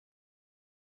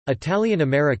Italian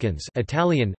Americans,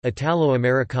 Italian,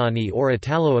 Italo-Americani or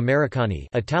Italo-Americani,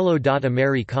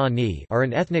 Italo-Americani are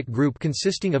an ethnic group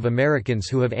consisting of Americans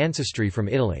who have ancestry from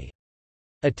Italy.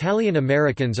 Italian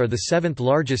Americans are the seventh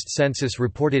largest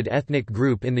census-reported ethnic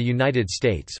group in the United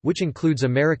States, which includes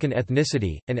American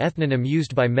ethnicity, an ethnonym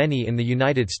used by many in the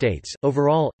United States.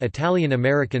 Overall, Italian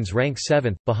Americans rank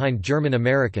seventh, behind German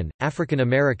American, African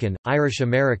American, Irish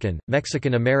American,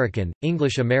 Mexican American,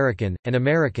 English American, and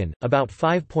American. About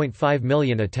 5.5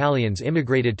 million Italians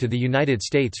immigrated to the United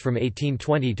States from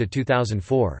 1820 to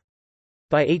 2004.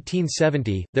 By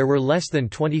 1870, there were less than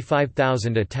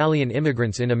 25,000 Italian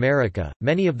immigrants in America,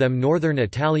 many of them northern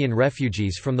Italian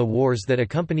refugees from the wars that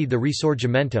accompanied the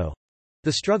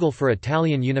Risorgimento—the struggle for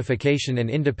Italian unification and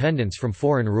independence from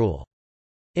foreign rule.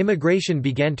 Immigration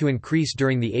began to increase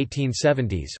during the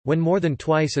 1870s, when more than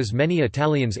twice as many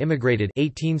Italians immigrated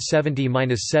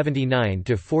 1870–79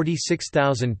 to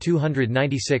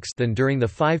 46,296 than during the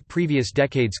 5 previous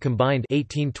decades combined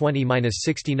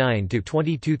 1820–69 to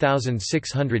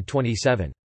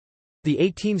 22,627. The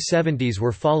 1870s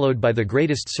were followed by the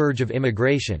greatest surge of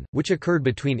immigration, which occurred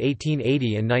between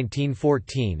 1880 and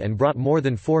 1914 and brought more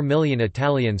than 4 million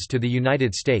Italians to the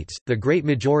United States, the great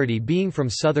majority being from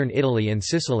southern Italy and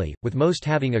Sicily, with most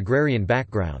having agrarian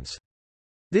backgrounds.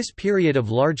 This period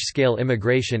of large-scale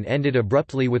immigration ended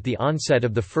abruptly with the onset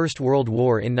of the First World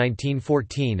War in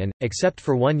 1914 and, except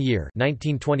for 1 year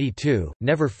 1922,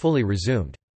 never fully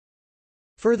resumed.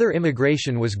 Further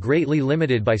immigration was greatly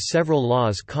limited by several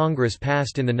laws Congress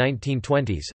passed in the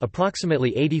 1920s.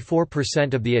 Approximately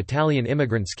 84% of the Italian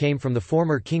immigrants came from the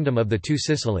former Kingdom of the Two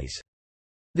Sicilies.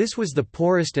 This was the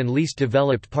poorest and least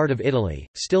developed part of Italy,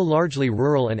 still largely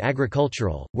rural and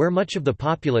agricultural, where much of the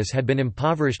populace had been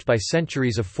impoverished by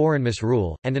centuries of foreign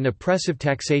misrule, and an oppressive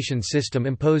taxation system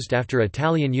imposed after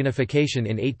Italian unification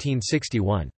in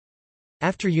 1861.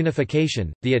 After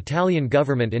unification, the Italian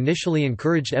government initially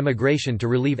encouraged emigration to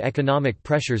relieve economic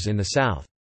pressures in the South.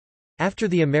 After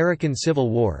the American Civil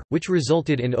War, which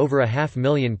resulted in over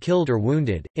 500,000 killed or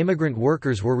wounded, immigrant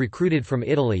workers were recruited from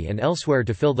Italy and elsewhere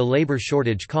to fill the labor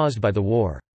shortage caused by the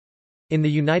war. In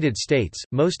the United States,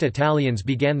 most Italians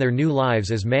began their new lives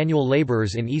as manual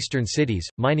laborers in eastern cities,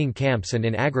 mining camps and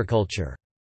in agriculture.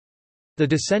 The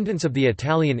descendants of the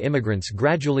Italian immigrants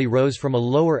gradually rose from a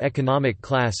lower economic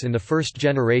class in the first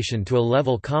generation to a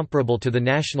level comparable to the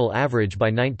national average by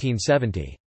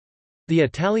 1970. The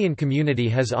Italian community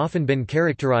has often been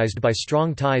characterized by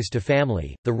strong ties to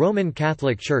family, the Roman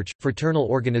Catholic Church, fraternal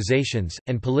organizations,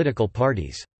 and political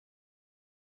parties.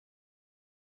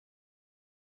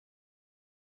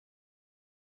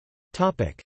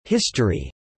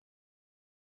 History.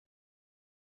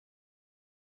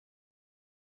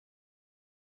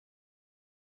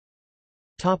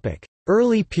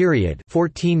 Early period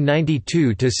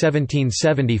 1492 to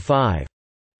 1775.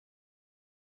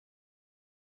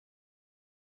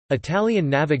 Italian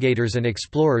navigators and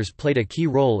explorers played a key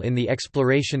role in the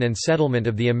exploration and settlement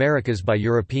of the Americas by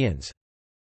Europeans.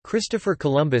 Christopher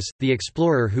Columbus, the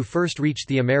explorer who first reached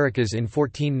the Americas in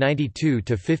 1492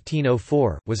 to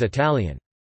 1504, was Italian.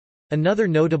 Another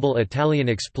notable Italian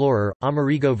explorer,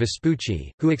 Amerigo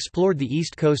Vespucci, who explored the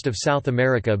east coast of South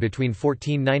America between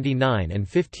 1499 and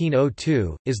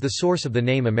 1502, is the source of the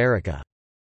name America.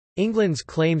 England's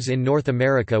claims in North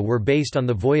America were based on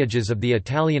the voyages of the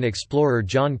Italian explorer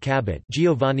John Cabot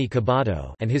Giovanni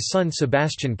Caboto and his son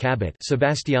Sebastian Cabot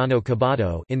Sebastiano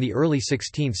Caboto in the early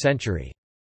 16th century.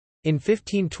 In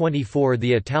 1524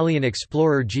 the Italian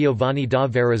explorer Giovanni da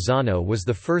Verrazzano was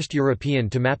the first European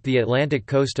to map the Atlantic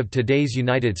coast of today's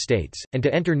United States, and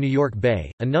to enter New York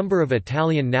Bay. A number of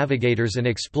Italian navigators and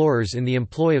explorers in the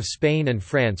employ of Spain and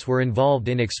France were involved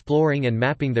in exploring and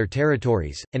mapping their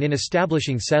territories, and in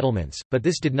establishing settlements, but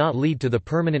this did not lead to the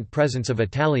permanent presence of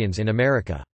Italians in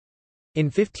America. In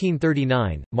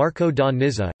 1539, Marco da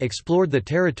Nizza explored the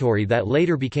territory that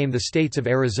later became the states of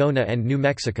Arizona and New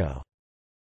Mexico.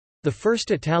 The first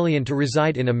Italian to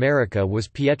reside in America was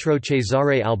Pietro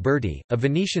Cesare Alberti, a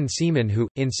Venetian seaman who,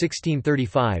 in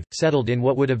 1635, settled in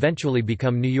what would eventually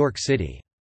become New York City.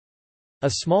 A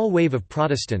small wave of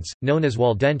Protestants, known as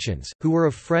Waldensians, who were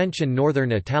of French and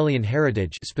northern Italian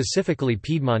heritage, specifically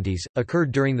Piedmontese,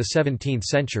 occurred during the 17th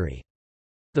century.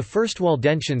 The first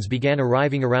Waldensians began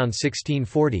arriving around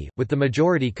 1640, with the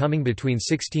majority coming between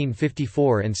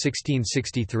 1654 and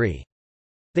 1663.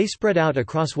 They spread out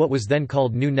across what was then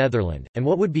called New Netherland, and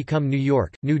what would become New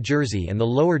York, New Jersey and the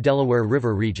lower Delaware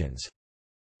River regions.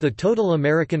 The total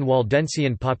American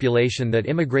Waldensian population that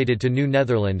immigrated to New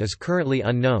Netherland is currently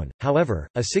unknown, however,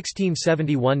 a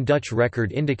 1671 Dutch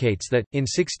record indicates that, in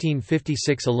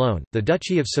 1656 alone, the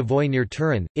Duchy of Savoy near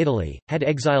Turin, Italy, had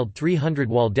exiled 300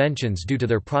 Waldensians due to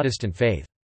their Protestant faith.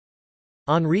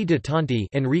 Henri de Tonty,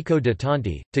 Enrico de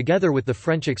Tonty, together with the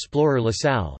French explorer La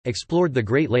Salle, explored the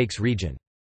Great Lakes region.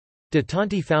 De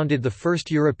Tonty founded the first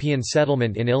European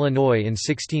settlement in Illinois in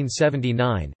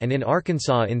 1679, and in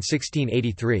Arkansas in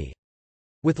 1683.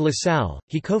 With La Salle,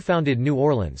 he co-founded New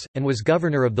Orleans, and was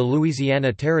governor of the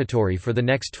Louisiana Territory for the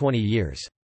next 20 years.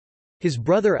 His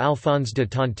brother Alphonse de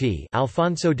Tonty,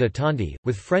 Alfonso de Tonty,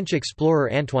 with French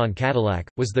explorer Antoine Cadillac,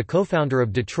 was the co-founder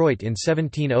of Detroit in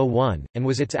 1701, and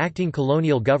was its acting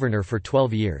colonial governor for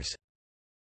 12 years.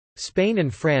 Spain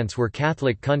and France were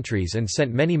Catholic countries and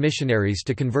sent many missionaries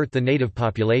to convert the native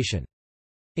population.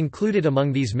 Included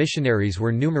among these missionaries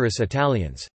were numerous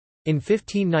Italians. In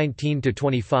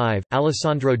 1519–25,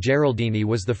 Alessandro Geraldini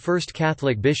was the first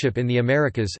Catholic bishop in the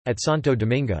Americas, at Santo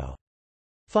Domingo.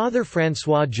 Father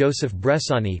François Joseph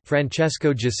Bressani,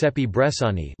 Francesco Giuseppe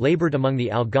Bressani labored among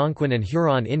the Algonquin and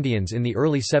Huron Indians in the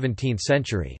early 17th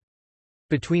century.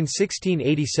 Between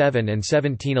 1687 and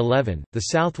 1711, the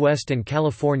Southwest and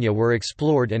California were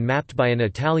explored and mapped by an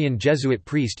Italian Jesuit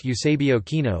priest Eusebio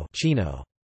Cino.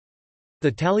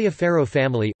 The Taliaferro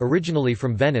family, originally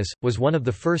from Venice, was one of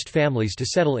the first families to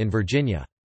settle in Virginia.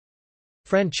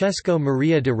 Francesco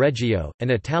Maria de Reggio, an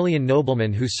Italian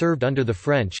nobleman who served under the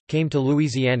French, came to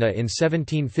Louisiana in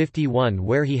 1751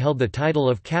 where he held the title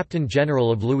of Captain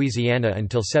General of Louisiana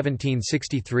until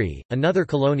 1763. Another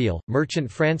colonial,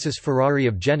 merchant Francis Ferrari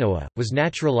of Genoa, was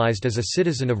naturalized as a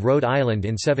citizen of Rhode Island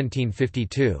in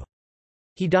 1752.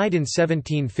 He died in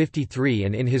 1753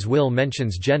 and in his will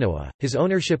mentions Genoa, his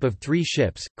ownership of 3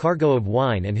 ships, cargo of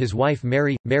wine, and his wife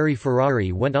Mary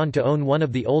Ferrari went on to own one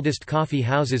of the oldest coffee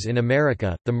houses in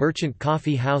America, the Merchant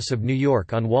Coffee House of New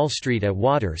York on Wall Street at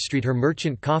Water Street. Her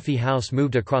Merchant Coffee House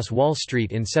moved across Wall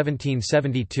Street in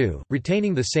 1772,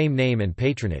 retaining the same name and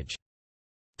patronage.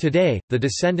 Today, the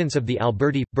descendants of the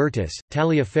Alberti, Bertis,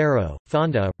 Taliaferro,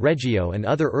 Fonda, Reggio and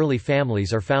other early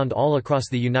families are found all across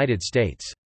the United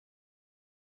States.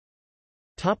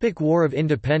 War of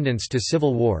Independence to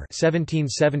Civil War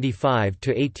 1775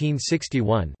 to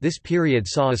 1861. This period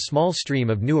saw a small stream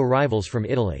of new arrivals from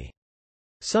Italy.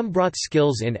 Some brought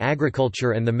skills in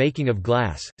agriculture and the making of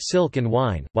glass, silk and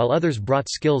wine, while others brought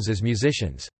skills as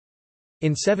musicians.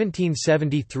 In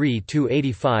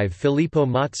 1773–85 Filippo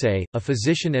Mazze, a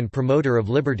physician and promoter of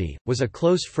liberty, was a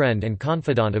close friend and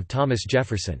confidant of Thomas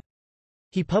Jefferson.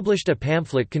 He published a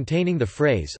pamphlet containing the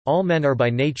phrase, "All men are by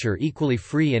nature equally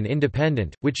free and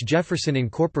independent," which Jefferson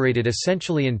incorporated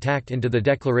essentially intact into the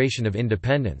Declaration of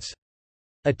Independence.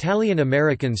 Italian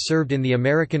Americans served in the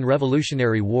American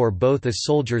Revolutionary War both as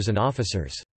soldiers and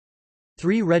officers.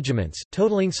 3 regiments,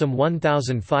 totaling some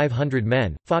 1,500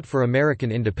 men, fought for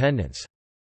American independence.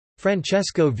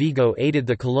 Francesco Vigo aided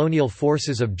the colonial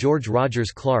forces of George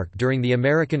Rogers Clark during the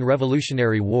American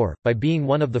Revolutionary War, by being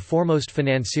one of the foremost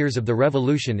financiers of the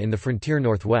revolution in the frontier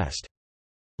Northwest.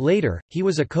 Later, he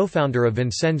was a co-founder of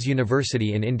Vincennes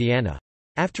University in Indiana.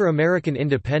 After American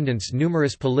independence,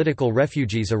 numerous political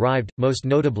refugees arrived, most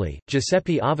notably,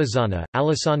 Giuseppe Avezzana,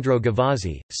 Alessandro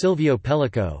Gavazzi, Silvio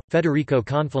Pellico, Federico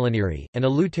Confalonieri, and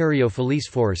Eleuterio Felice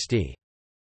Foresti.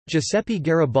 Giuseppe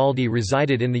Garibaldi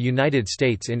resided in the United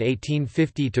States in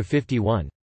 1850–51.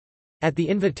 At the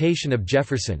invitation of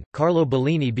Jefferson, Carlo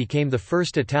Bellini became the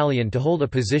first Italian to hold a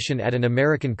position at an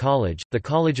American college, the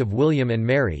College of William and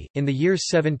Mary, in the years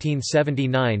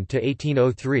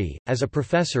 1779–1803, as a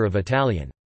professor of Italian.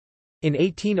 In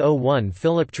 1801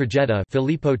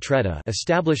 Filippo Tretta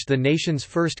established the nation's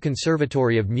first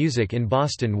conservatory of music in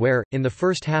Boston where, in the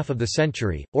first half of the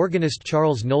century, organist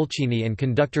Charles Nolcini and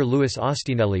conductor Louis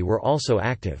Ostinelli were also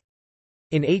active.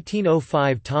 In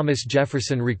 1805 Thomas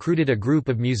Jefferson recruited a group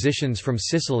of musicians from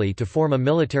Sicily to form a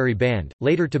military band,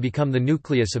 later to become the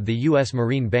nucleus of the U.S.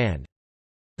 Marine Band.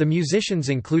 The musicians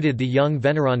included the young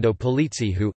Venerando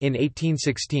Polizzi who, in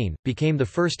 1816, became the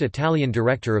first Italian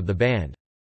director of the band.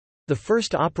 The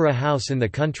first opera house in the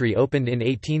country opened in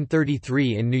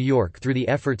 1833 in New York through the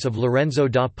efforts of Lorenzo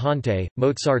da Ponte,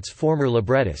 Mozart's former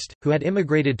librettist, who had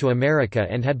immigrated to America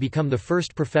and had become the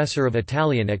first professor of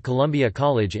Italian at Columbia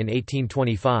College in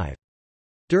 1825.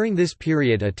 During this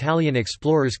period Italian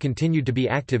explorers continued to be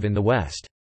active in the West.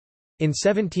 In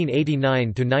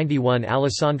 1789–91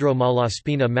 Alessandro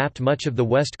Malaspina mapped much of the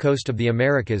west coast of the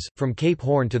Americas, from Cape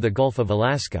Horn to the Gulf of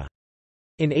Alaska.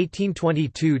 In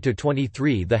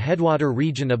 1822–23 the headwater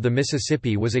region of the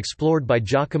Mississippi was explored by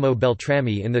Giacomo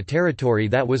Beltrami in the territory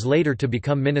that was later to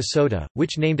become Minnesota,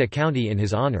 which named a county in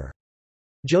his honor.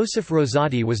 Joseph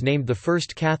Rosati was named the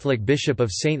first Catholic bishop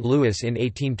of St. Louis in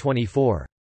 1824.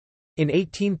 In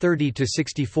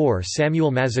 1830–64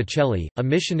 Samuel Mazzucchelli, a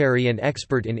missionary and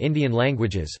expert in Indian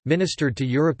languages, ministered to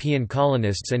European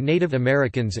colonists and Native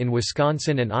Americans in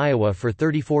Wisconsin and Iowa for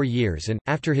 34 years and,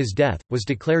 after his death, was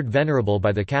declared venerable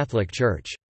by the Catholic Church.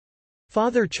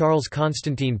 Father Charles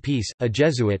Constantine Peace, a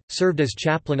Jesuit, served as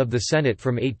chaplain of the Senate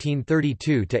from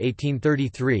 1832 to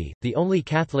 1833, the only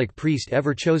Catholic priest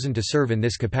ever chosen to serve in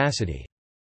this capacity.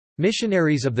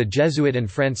 Missionaries of the Jesuit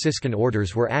and Franciscan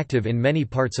orders were active in many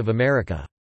parts of America.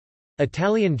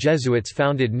 Italian Jesuits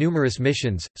founded numerous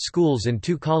missions, schools and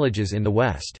 2 colleges in the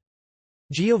West.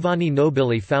 Giovanni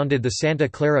Nobili founded the Santa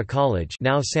Clara College,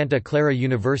 now Santa Clara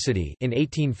University, in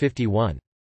 1851.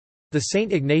 The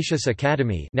St. Ignatius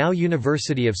Academy, now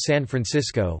University of San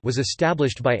Francisco, was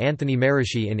established by Anthony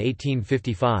Marici in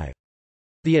 1855.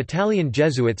 The Italian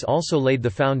Jesuits also laid the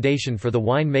foundation for the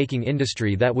wine-making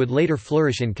industry that would later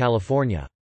flourish in California.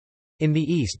 In the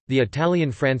East, the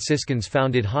Italian Franciscans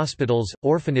founded hospitals,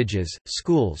 orphanages,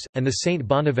 schools, and the St.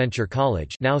 Bonaventure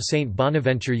College, now St.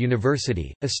 Bonaventure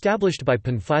University, established by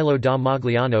Panfilo da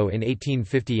Magliano in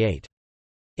 1858.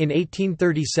 In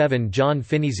 1837 John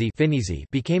Finizzi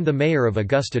became the mayor of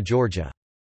Augusta, Georgia.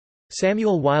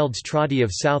 Samuel Wildes Trotty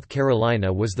of South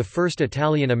Carolina was the first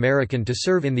Italian-American to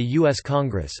serve in the U.S.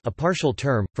 Congress, a partial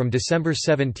term, from December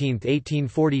 17,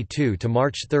 1842 to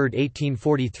March 3,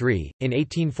 1843. In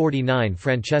 1849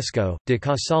 Francesco de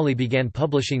Casali began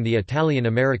publishing the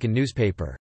Italian-American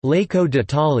newspaper, L'Eco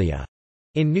d'Italia,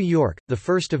 in New York, the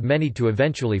first of many to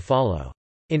eventually follow.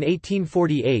 In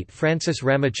 1848 Francis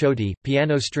Ramaciotti,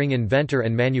 piano string inventor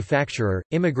and manufacturer,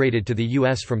 immigrated to the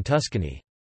U.S. from Tuscany.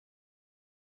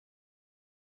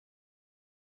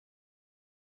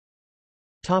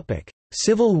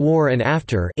 Civil War and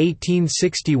after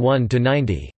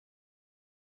 1861–90.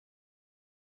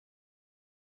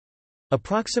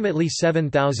 Approximately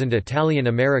 7,000 Italian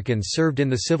Americans served in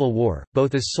the Civil War,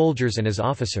 both as soldiers and as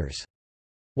officers.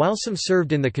 While some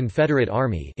served in the Confederate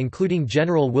Army, including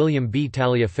General William B.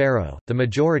 Taliaferro, the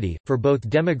majority, for both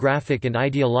demographic and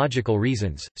ideological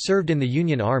reasons, served in the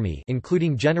Union Army,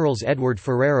 including Generals Edward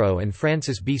Ferrero and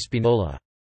Francis B. Spinola.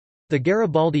 The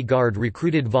Garibaldi Guard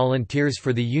recruited volunteers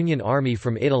for the Union Army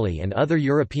from Italy and other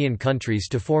European countries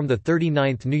to form the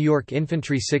 39th New York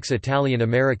Infantry. 6 Italian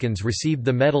Americans received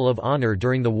the Medal of Honor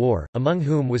during the war, among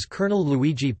whom was Colonel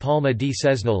Luigi Palma di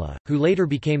Cesnola, who later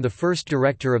became the first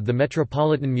director of the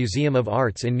Metropolitan Museum of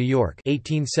Arts in New York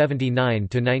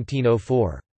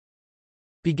 1879–1904.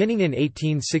 Beginning in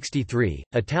 1863,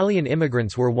 Italian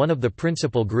immigrants were one of the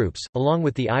principal groups, along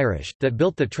with the Irish, that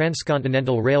built the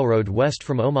Transcontinental Railroad west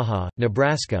from Omaha,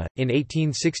 Nebraska. In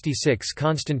 1866,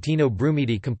 Constantino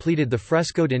Brumidi completed the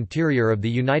frescoed interior of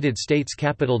the United States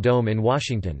Capitol Dome in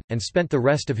Washington, and spent the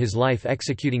rest of his life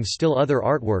executing still other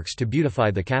artworks to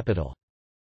beautify the Capitol.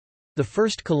 The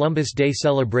first Columbus Day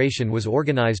celebration was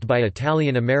organized by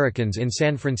Italian Americans in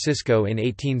San Francisco in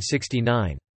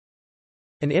 1869.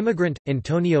 An immigrant,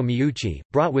 Antonio Meucci,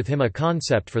 brought with him a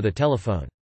concept for the telephone.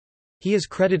 He is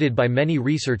credited by many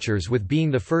researchers with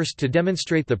being the first to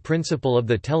demonstrate the principle of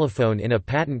the telephone in a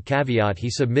patent caveat he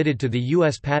submitted to the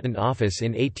U.S. Patent Office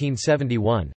in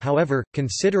 1871. However,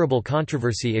 considerable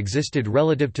controversy existed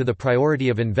relative to the priority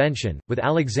of invention, with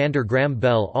Alexander Graham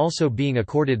Bell also being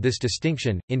accorded this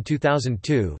distinction. In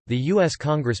 2002, the U.S.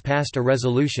 Congress passed a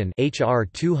resolution H.R.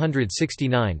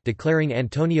 269 declaring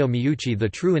Antonio Meucci the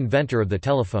true inventor of the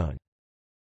telephone.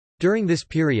 During this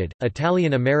period,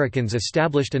 Italian Americans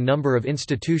established a number of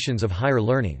institutions of higher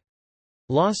learning.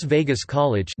 Las Vegas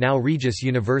College, now Regis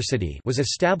University, was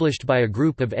established by a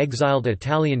group of exiled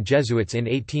Italian Jesuits in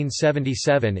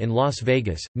 1877 in Las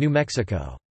Vegas, New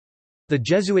Mexico. The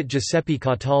Jesuit Giuseppe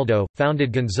Cataldo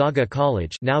founded Gonzaga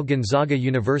College, now Gonzaga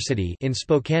University, in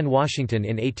Spokane, Washington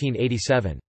in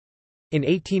 1887. In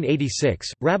 1886,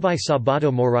 Rabbi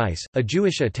Sabato Morais, a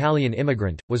Jewish Italian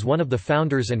immigrant, was one of the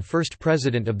founders and first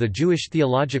president of the Jewish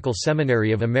Theological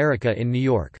Seminary of America in New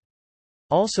York.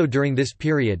 Also during this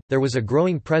period, there was a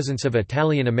growing presence of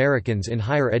Italian Americans in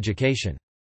higher education.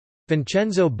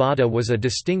 Vincenzo Botta was a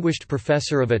distinguished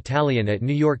professor of Italian at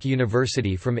New York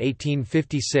University from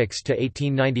 1856 to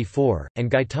 1894, and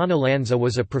Gaetano Lanza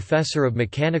was a professor of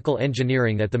mechanical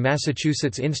engineering at the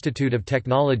Massachusetts Institute of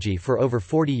Technology for over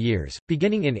 40 years.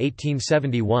 Beginning in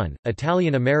 1871,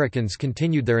 Italian Americans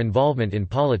continued their involvement in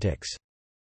politics.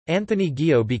 Anthony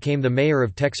Gio became the mayor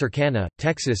of Texarkana,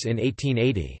 Texas in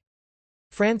 1880.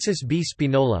 Francis B.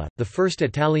 Spinola, the first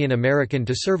Italian-American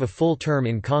to serve a full term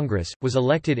in Congress, was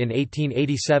elected in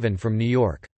 1887 from New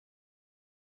York.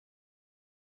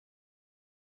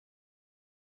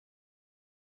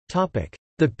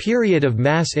 The period of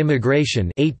mass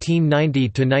immigration 1890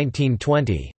 to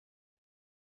 1920.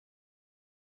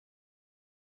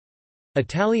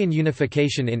 Italian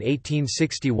unification in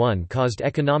 1861 caused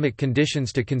economic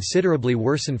conditions to considerably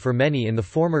worsen for many in the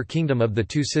former Kingdom of the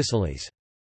Two Sicilies.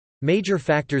 Major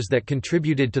factors that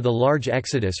contributed to the large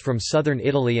exodus from southern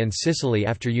Italy and Sicily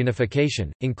after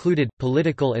unification included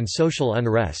political and social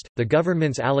unrest, the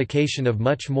government's allocation of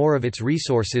much more of its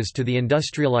resources to the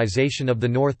industrialization of the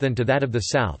North than to that of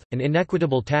the South, an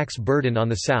inequitable tax burden on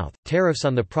the South, tariffs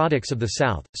on the products of the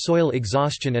South, soil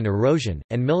exhaustion and erosion,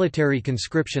 and military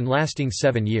conscription lasting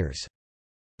 7 years.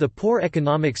 The poor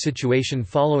economic situation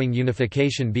following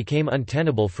unification became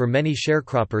untenable for many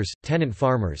sharecroppers, tenant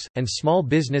farmers, and small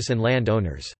business and land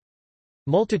owners.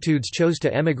 Multitudes chose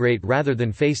to emigrate rather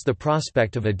than face the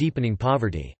prospect of a deepening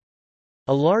poverty.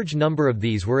 A large number of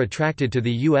these were attracted to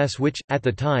the U.S., which, at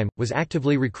the time, was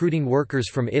actively recruiting workers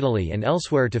from Italy and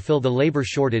elsewhere to fill the labor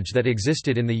shortage that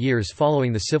existed in the years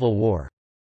following the Civil War.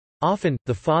 Often,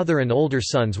 the father and older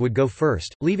sons would go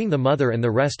first, leaving the mother and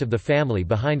the rest of the family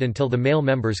behind until the male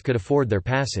members could afford their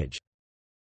passage.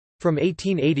 From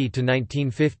 1880 to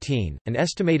 1915, an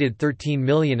estimated 13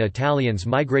 million Italians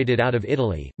migrated out of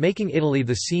Italy, making Italy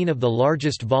the scene of the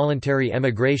largest voluntary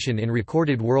emigration in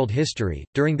recorded world history.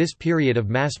 During this period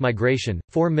of mass migration,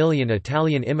 4 million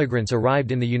Italian immigrants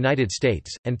arrived in the United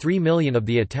States, and 3 million of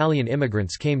the Italian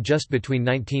immigrants came just between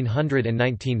 1900 and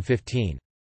 1915.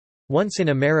 Once in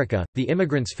America, the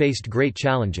immigrants faced great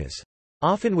challenges.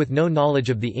 Often with no knowledge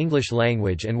of the English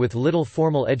language and with little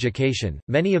formal education,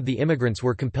 many of the immigrants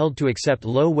were compelled to accept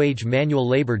low-wage manual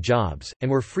labor jobs, and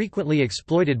were frequently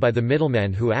exploited by the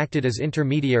middlemen who acted as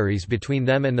intermediaries between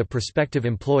them and the prospective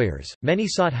employers. Many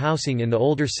sought housing in the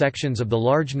older sections of the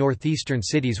large northeastern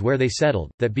cities where they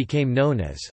settled, that became known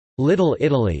as Little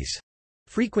Italies,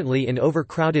 frequently in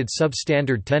overcrowded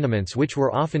substandard tenements which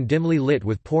were often dimly lit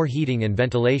with poor heating and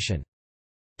ventilation.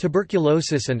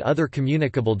 Tuberculosis and other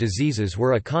communicable diseases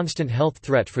were a constant health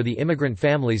threat for the immigrant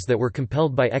families that were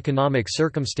compelled by economic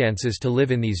circumstances to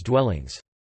live in these dwellings.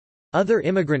 Other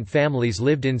immigrant families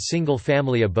lived in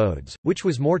single-family abodes, which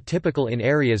was more typical in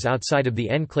areas outside of the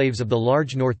enclaves of the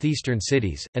large northeastern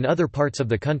cities, and other parts of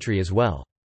the country as well.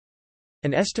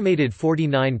 An estimated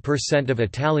 49% of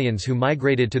Italians who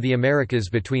migrated to the Americas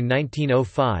between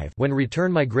 1905, when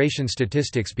return migration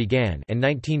statistics began, and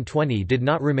 1920 did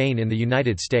not remain in the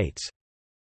United States.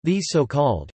 These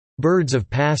so-called birds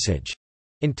of passage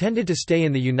intended to stay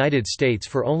in the United States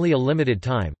for only a limited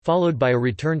time, followed by a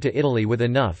return to Italy with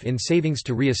enough in savings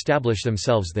to re-establish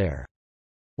themselves there.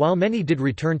 While many did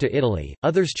return to Italy,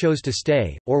 others chose to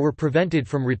stay, or were prevented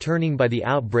from returning by the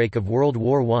outbreak of World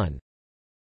War I.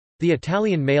 The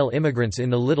Italian male immigrants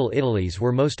in the Little Italies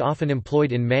were most often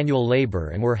employed in manual labor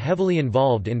and were heavily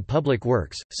involved in public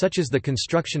works, such as the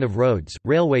construction of roads,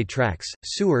 railway tracks,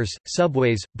 sewers,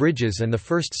 subways, bridges and the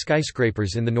first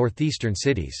skyscrapers in the northeastern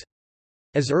cities.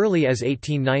 As early as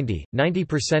 1890,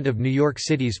 90% of New York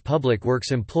City's public works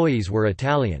employees were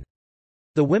Italian.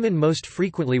 The women most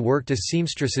frequently worked as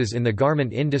seamstresses in the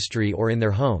garment industry or in their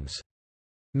homes.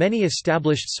 Many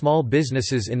established small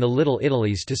businesses in the Little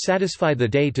Italies to satisfy the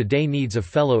day-to-day needs of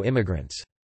fellow immigrants.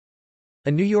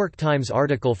 A New York Times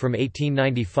article from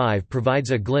 1895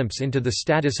 provides a glimpse into the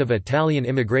status of Italian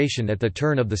immigration at the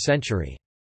turn of the century.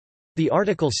 The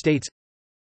article states,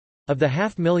 of the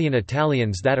 500,000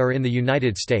 Italians that are in the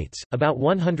United States, about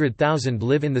 100,000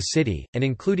 live in the city, and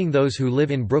including those who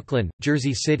live in Brooklyn,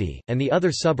 Jersey City, and the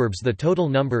other suburbs, the total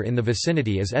number in the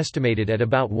vicinity is estimated at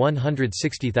about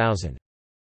 160,000.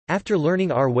 After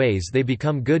learning our ways they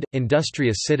become good,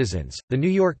 industrious citizens. The New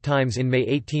York Times in May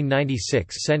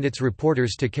 1896 sent its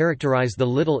reporters to characterize the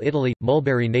Little Italy,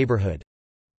 Mulberry neighborhood.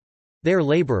 They are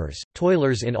laborers,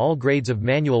 toilers in all grades of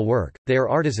manual work, they are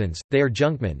artisans, they are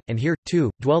junkmen, and here, too,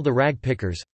 dwell the rag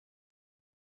pickers.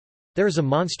 There is a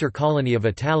monster colony of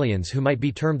Italians who might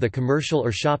be termed the commercial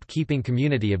or shop-keeping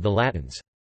community of the Latins.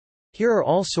 Here are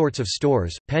all sorts of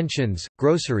stores, pensions,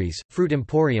 groceries, fruit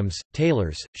emporiums,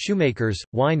 tailors, shoemakers,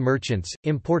 wine merchants,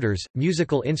 importers,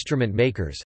 musical instrument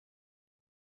makers.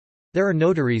 There are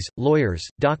notaries, lawyers,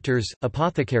 doctors,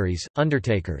 apothecaries,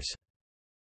 undertakers.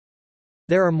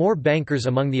 There are more bankers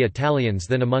among the Italians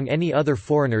than among any other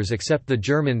foreigners except the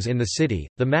Germans in the city.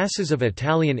 The masses of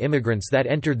Italian immigrants that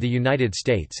entered the United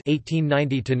States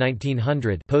 1890 to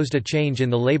 1900 posed a change in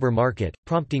the labor market,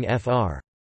 prompting Fr.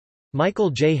 Michael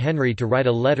J. Henry to write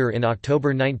a letter in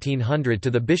October 1900 to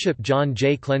the Bishop John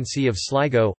J. Clancy of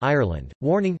Sligo, Ireland,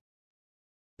 warning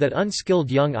that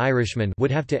unskilled young Irishmen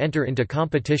would have to enter into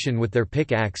competition with their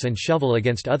pickaxe and shovel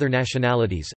against other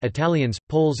nationalities, Italians,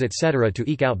 Poles etc. to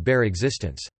eke out bare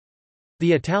existence.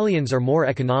 The Italians are more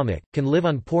economic, can live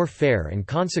on poor fare and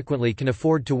consequently can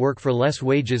afford to work for less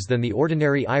wages than the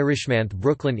ordinary Irishman.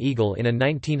 Brooklyn Eagle in a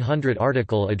 1900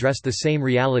 article addressed the same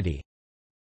reality.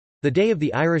 The day of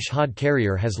the Irish hod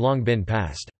carrier has long been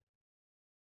past.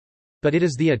 But it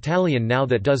is the Italian now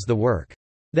that does the work.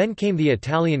 Then came the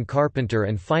Italian carpenter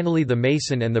and finally the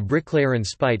mason and the bricklayer. In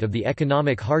spite of the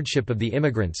economic hardship of the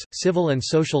immigrants, civil and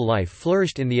social life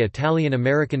flourished in the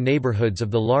Italian-American neighborhoods of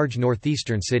the large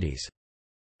northeastern cities.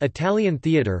 Italian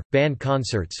theater, band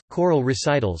concerts, choral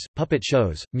recitals, puppet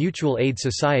shows, mutual aid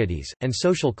societies, and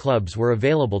social clubs were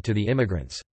available to the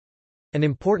immigrants. An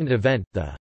important event,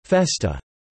 the festa,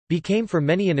 became for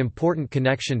many an important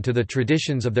connection to the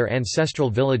traditions of their ancestral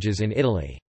villages in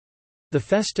Italy. The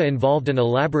festa involved an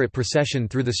elaborate procession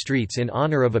through the streets in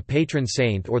honor of a patron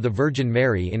saint or the Virgin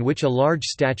Mary, in which a large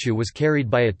statue was carried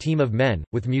by a team of men,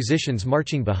 with musicians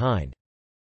marching behind.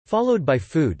 Followed by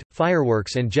food,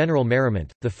 fireworks and general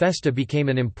merriment, the festa became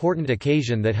an important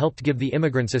occasion that helped give the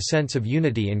immigrants a sense of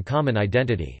unity and common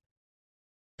identity.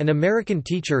 An American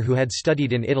teacher who had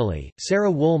studied in Italy,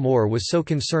 Sarah Wool Moore, was so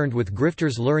concerned with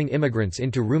grifters luring immigrants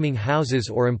into rooming houses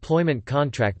or employment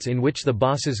contracts in which the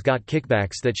bosses got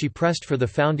kickbacks that she pressed for the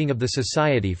founding of the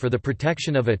Society for the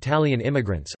Protection of Italian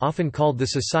Immigrants, often called the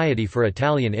Society for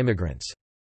Italian Immigrants.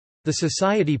 The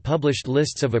society published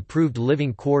lists of approved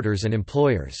living quarters and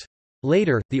employers.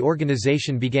 Later, the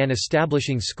organization began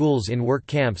establishing schools in work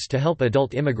camps to help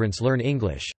adult immigrants learn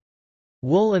English.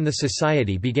 Wool and the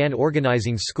society began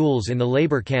organizing schools in the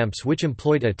labor camps which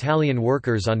employed Italian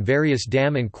workers on various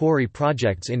dam and quarry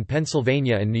projects in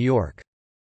Pennsylvania and New York.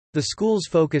 The schools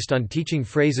focused on teaching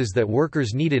phrases that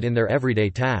workers needed in their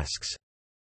everyday tasks.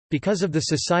 Because of the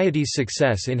society's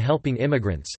success in helping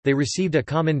immigrants, they received a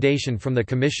commendation from the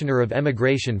Commissioner of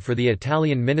Emigration for the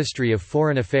Italian Ministry of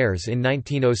Foreign Affairs in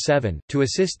 1907, to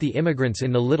assist the immigrants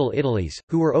in the Little Italies,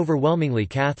 who were overwhelmingly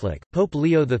Catholic. Pope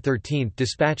Leo XIII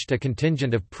dispatched a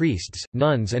contingent of priests,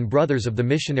 nuns and brothers of the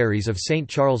missionaries of St.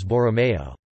 Charles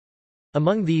Borromeo.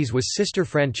 Among these was Sister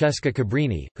Francesca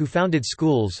Cabrini, who founded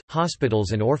schools,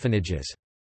 hospitals and orphanages.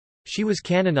 She was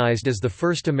canonized as the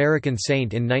first American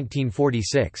saint in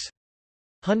 1946.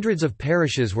 Hundreds of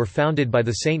parishes were founded by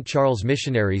the St. Charles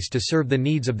missionaries to serve the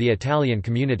needs of the Italian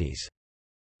communities.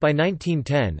 By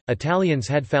 1910, Italians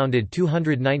had founded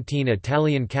 219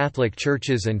 Italian Catholic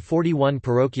churches and 41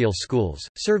 parochial schools,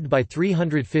 served by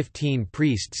 315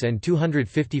 priests and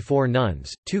 254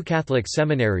 nuns, 2 Catholic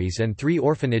seminaries, and 3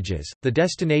 orphanages. The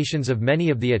destinations of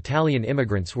many of the Italian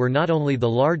immigrants were not only the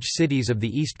large cities of the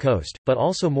East Coast, but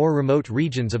also more remote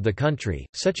regions of the country,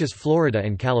 such as Florida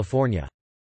and California.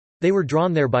 They were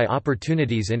drawn there by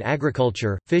opportunities in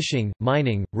agriculture, fishing,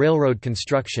 mining, railroad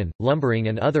construction, lumbering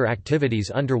and other activities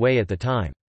underway at the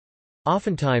time.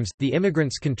 Oftentimes, the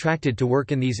immigrants contracted to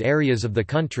work in these areas of the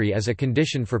country as a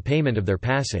condition for payment of their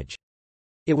passage.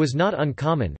 It was not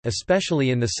uncommon, especially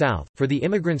in the South, for the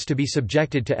immigrants to be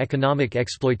subjected to economic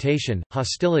exploitation,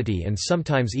 hostility and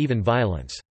sometimes even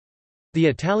violence. The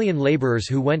Italian laborers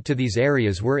who went to these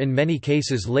areas were in many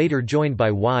cases later joined by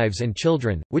wives and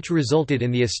children, which resulted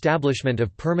in the establishment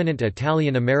of permanent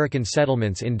Italian-American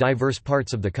settlements in diverse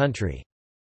parts of the country.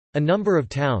 A number of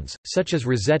towns, such as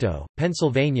Roseto,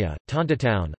 Pennsylvania,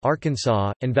 Tontitown,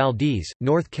 Arkansas, and Valdez,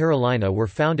 North Carolina, were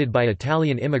founded by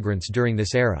Italian immigrants during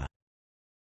this era.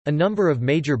 A number of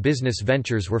major business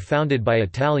ventures were founded by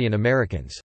Italian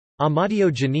Americans. Amadio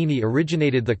Giannini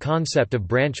originated the concept of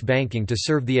branch banking to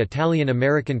serve the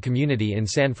Italian-American community in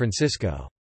San Francisco.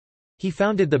 He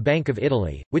founded the Bank of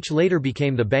Italy, which later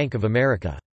became the Bank of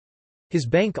America. His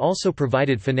bank also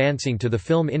provided financing to the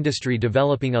film industry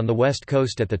developing on the West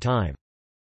Coast at the time.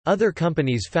 Other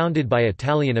companies founded by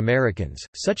Italian Americans,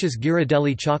 such as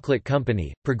Ghirardelli Chocolate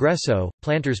Company, Progresso,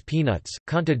 Planters Peanuts,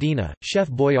 Contadina, Chef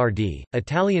Boyardee,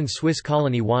 Italian Swiss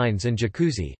Colony Wines and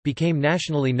Jacuzzi, became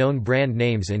nationally known brand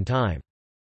names in time.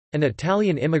 An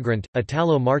Italian immigrant,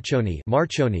 Italo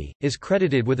Marchoni, is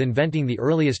credited with inventing the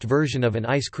earliest version of an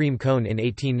ice cream cone in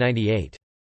 1898.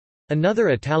 Another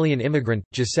Italian immigrant,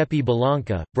 Giuseppe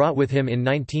Belanca, brought with him in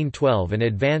 1912 an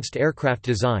advanced aircraft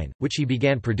design, which he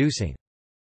began producing.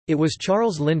 It was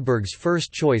Charles Lindbergh's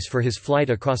first choice for his flight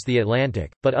across the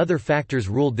Atlantic, but other factors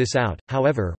ruled this out.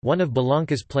 However, one of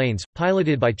Belanca's planes,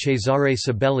 piloted by Cesare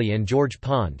Sabelli and George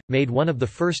Pond, made one of the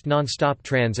first non-stop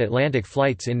transatlantic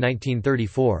flights in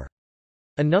 1934.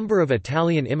 A number of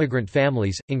Italian immigrant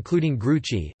families, including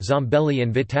Grucci, Zambelli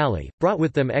and Vitali, brought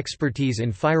with them expertise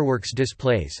in fireworks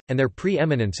displays, and their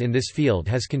pre-eminence in this field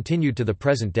has continued to the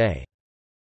present day.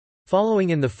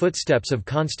 Following in the footsteps of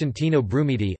Constantino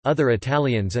Brumidi, other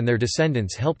Italians and their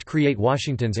descendants helped create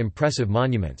Washington's impressive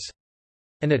monuments.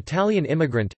 An Italian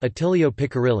immigrant, Attilio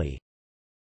Piccirilli,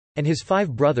 and his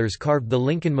 5 brothers carved the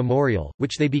Lincoln Memorial,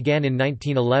 which they began in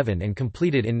 1911 and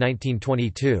completed in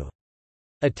 1922.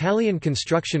 Italian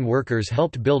construction workers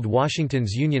helped build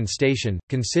Washington's Union Station,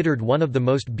 considered one of the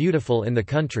most beautiful in the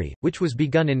country, which was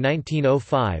begun in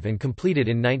 1905 and completed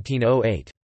in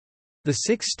 1908. The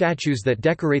 6 statues that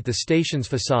decorate the station's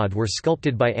facade were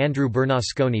sculpted by Andrew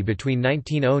Bernasconi between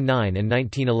 1909 and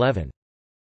 1911.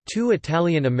 2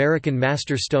 Italian-American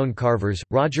master stone carvers,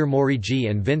 Roger Morigi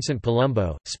and Vincent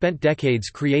Palumbo, spent decades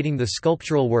creating the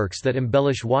sculptural works that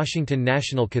embellish Washington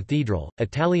National Cathedral.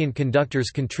 Italian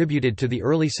conductors contributed to the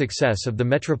early success of the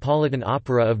Metropolitan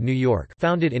Opera of New York,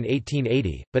 founded in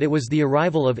 1880, but it was the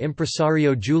arrival of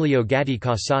impresario Giulio Gatti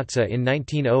Casazza in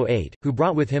 1908, who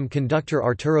brought with him conductor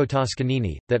Arturo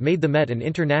Toscanini, that made the Met an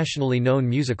internationally known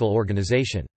musical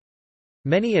organization.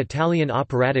 Many Italian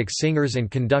operatic singers and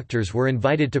conductors were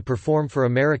invited to perform for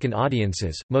American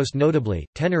audiences, most notably,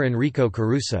 tenor Enrico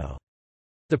Caruso.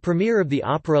 The premiere of the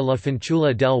opera La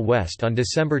Fanciulla del West on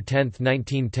December 10,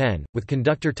 1910, with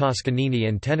conductor Toscanini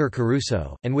and tenor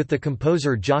Caruso, and with the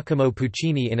composer Giacomo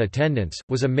Puccini in attendance,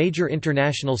 was a major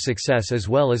international success as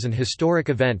well as an historic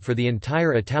event for the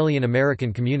entire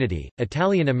Italian-American community.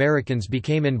 Italian Americans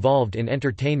became involved in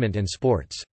entertainment and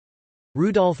sports.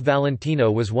 Rudolph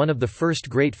Valentino was one of the first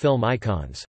great film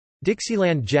icons.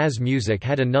 Dixieland jazz music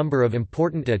had a number of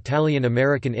important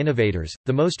Italian-American innovators,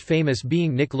 the most famous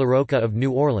being Nick LaRocca of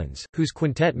New Orleans, whose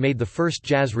quintet made the first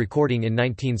jazz recording in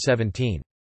 1917.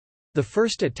 The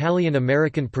first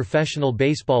Italian-American professional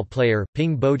baseball player,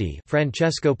 Ping Bodie,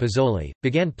 Francesco Pizzoli,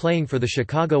 began playing for the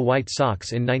Chicago White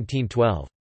Sox in 1912.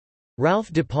 Ralph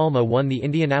De Palma won the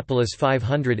Indianapolis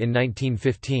 500 in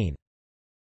 1915.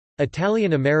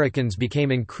 Italian Americans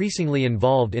became increasingly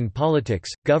involved in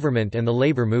politics, government and the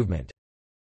labor movement.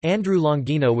 Andrew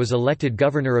Longino was elected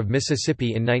governor of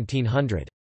Mississippi in 1900.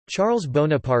 Charles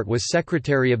Bonaparte was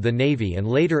Secretary of the Navy and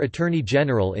later Attorney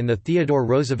General in the Theodore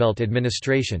Roosevelt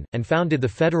administration, and founded the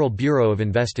Federal Bureau of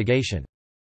Investigation.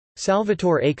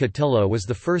 Salvatore A. Cotillo was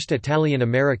the first Italian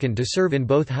American to serve in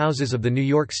both houses of the New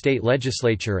York State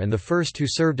Legislature and the first who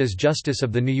served as Justice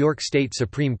of the New York State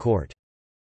Supreme Court.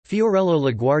 Fiorello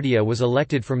LaGuardia was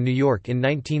elected from New York in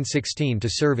 1916 to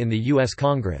serve in the U.S.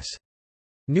 Congress.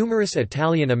 Numerous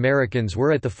Italian Americans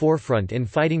were at the forefront in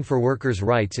fighting for workers'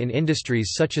 rights in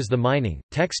industries such as the mining,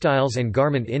 textiles and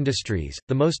garment industries,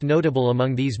 the most notable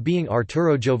among these being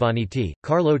Arturo Giovannitti,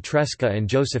 Carlo Tresca and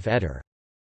Joseph Etter.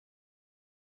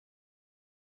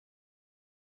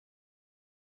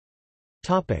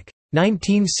 Topic: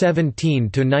 1917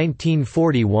 to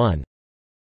 1941.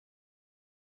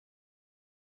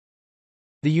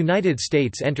 The United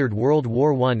States entered World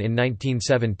War I in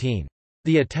 1917.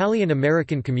 The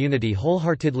Italian-American community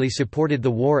wholeheartedly supported the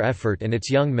war effort and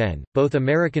its young men, both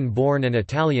American-born and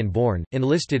Italian-born,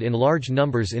 enlisted in large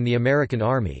numbers in the American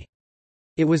Army.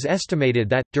 It was estimated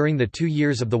that, during the 2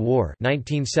 years of the war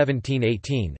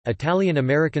 1917–18,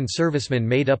 Italian-American servicemen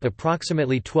made up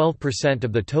approximately 12%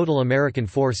 of the total American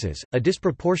forces, a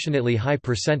disproportionately high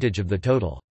percentage of the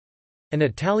total. An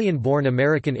Italian-born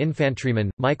American infantryman,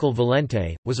 Michael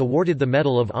Valente, was awarded the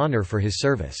Medal of Honor for his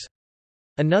service.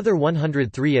 Another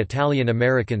 103 Italian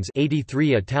Americans,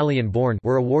 83 Italian-born,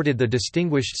 were awarded the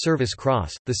Distinguished Service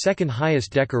Cross, the second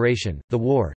highest decoration. The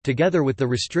war, together with the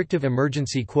Restrictive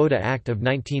Emergency Quota Act of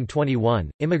 1921,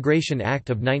 Immigration Act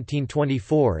of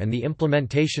 1924 and the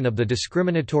implementation of the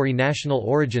discriminatory national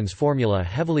origins formula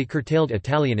heavily curtailed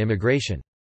Italian immigration.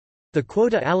 The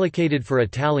quota allocated for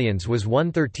Italians was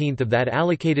 1/13 of that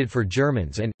allocated for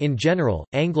Germans and, in general,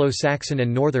 Anglo-Saxon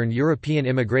and Northern European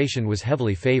immigration was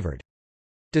heavily favored.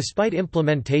 Despite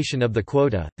implementation of the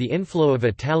quota, the inflow of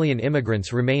Italian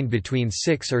immigrants remained between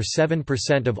 6 or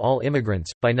 7% of all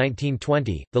immigrants. By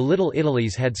 1920, the Little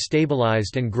Italies had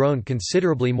stabilized and grown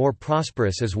considerably more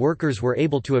prosperous as workers were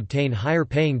able to obtain higher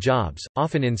paying jobs,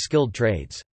 often in skilled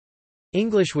trades.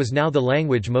 English was now the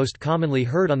language most commonly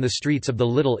heard on the streets of the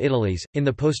Little Italies. In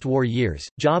the post-war years,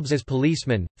 jobs as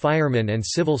policemen, firemen, and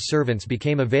civil servants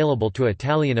became available to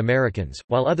Italian Americans,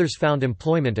 while others found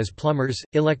employment as plumbers,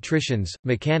 electricians,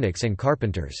 mechanics, and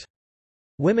carpenters.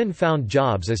 Women found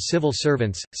jobs as civil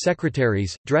servants,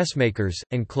 secretaries, dressmakers,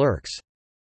 and clerks.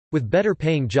 With better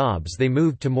paying jobs, they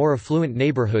moved to more affluent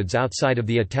neighborhoods outside of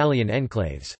the Italian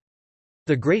enclaves.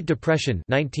 The Great Depression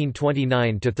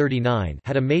 1929–39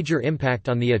 had a major impact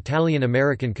on the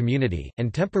Italian-American community,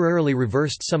 and temporarily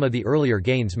reversed some of the earlier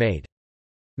gains made.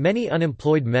 Many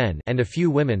unemployed men and a few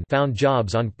women found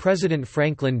jobs on President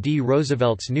Franklin D.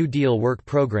 Roosevelt's New Deal work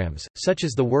programs, such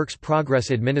as the Works Progress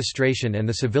Administration and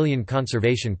the Civilian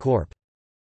Conservation Corps.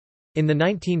 In the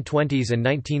 1920s and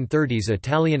 1930s,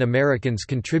 Italian Americans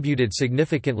contributed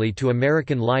significantly to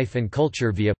American life and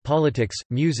culture via politics,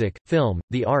 music, film,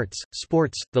 the arts,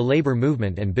 sports, the labor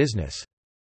movement and business.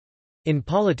 In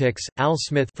politics, Al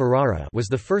Smith Ferrara was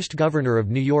the first governor of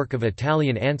New York of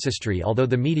Italian ancestry, although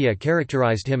the media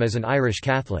characterized him as an Irish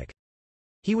Catholic.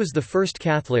 He was the first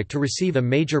Catholic to receive a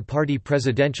major party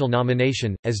presidential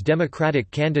nomination, as Democratic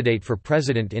candidate for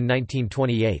president in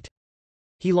 1928.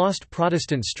 He lost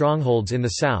Protestant strongholds in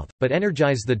the South, but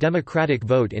energized the Democratic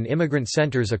vote in immigrant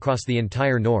centers across the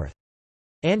entire North.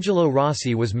 Angelo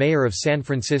Rossi was mayor of San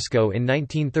Francisco in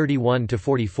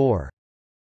 1931–44.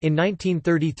 In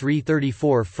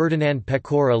 1933–34, Ferdinand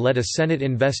Pecora led a Senate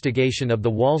investigation of the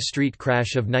Wall Street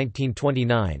crash of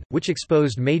 1929, which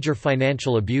exposed major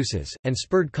financial abuses, and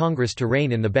spurred Congress to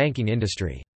rein in the banking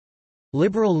industry.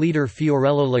 Liberal leader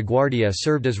Fiorello LaGuardia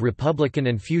served as Republican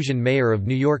and fusion mayor of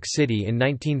New York City in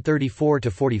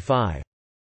 1934–45.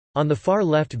 On the far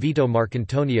left, Vito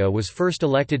Marcantonio was first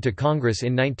elected to Congress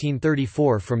in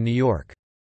 1934 from New York.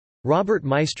 Robert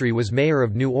Maestri was mayor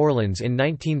of New Orleans in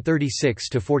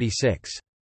 1936–46.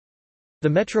 The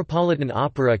Metropolitan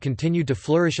Opera continued to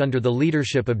flourish under the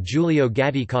leadership of Giulio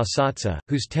Gatti Casazza,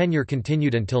 whose tenure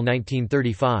continued until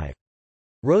 1935.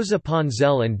 Rosa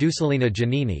Ponzell and Ducelina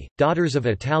Giannini, daughters of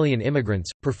Italian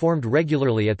immigrants, performed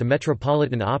regularly at the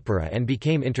Metropolitan Opera and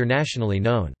became internationally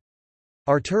known.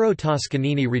 Arturo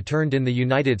Toscanini returned in the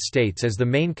United States as the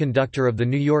main conductor of the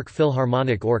New York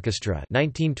Philharmonic Orchestra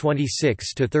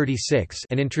 1926–36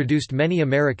 and introduced many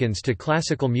Americans to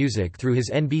classical music through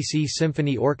his NBC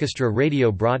Symphony Orchestra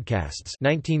radio broadcasts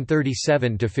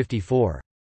 1937–54.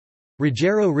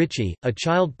 Ruggero Ricci, a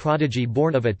child prodigy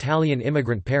born of Italian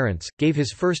immigrant parents, gave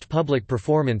his first public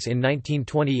performance in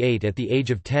 1928 at the age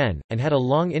of 10, and had a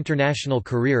long international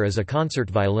career as a concert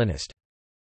violinist.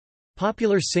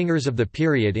 Popular singers of the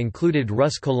period included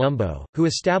Russ Columbo, who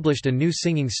established a new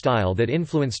singing style that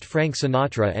influenced Frank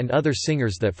Sinatra and other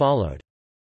singers that followed.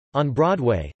 On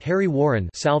Broadway, Harry Warren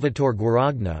Salvatore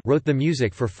Guaragna wrote the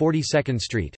music for 42nd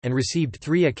Street, and received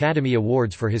 3 Academy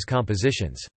Awards for his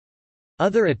compositions.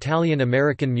 Other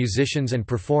Italian-American musicians and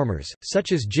performers,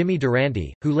 such as Jimmy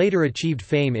Durante, who later achieved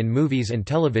fame in movies and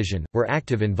television, were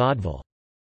active in vaudeville.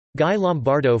 Guy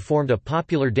Lombardo formed a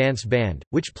popular dance band,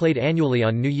 which played annually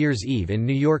on New Year's Eve in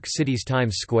New York City's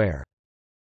Times Square.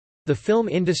 The film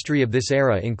industry of this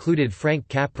era included Frank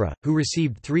Capra, who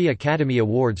received 3 Academy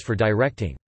Awards for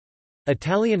directing.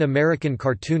 Italian-American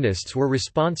cartoonists were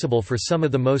responsible for some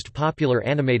of the most popular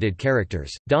animated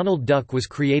characters. Donald Duck was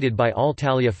created by Al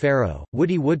Taliaferro,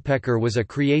 Woody Woodpecker was a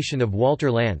creation of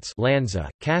Walter Lantz Lanza,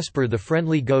 Casper the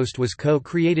Friendly Ghost was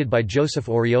co-created by Joseph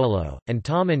Oriolo, and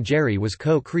Tom and Jerry was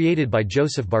co-created by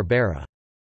Joseph Barbera.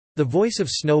 The voice of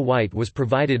Snow White was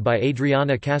provided by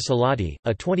Adriana Caselotti,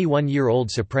 a 21-year-old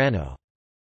soprano.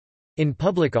 In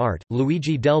public art,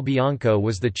 Luigi del Bianco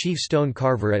was the chief stone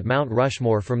carver at Mount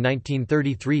Rushmore from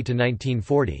 1933 to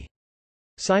 1940.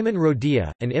 Simon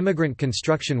Rodia, an immigrant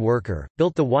construction worker,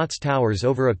 built the Watts Towers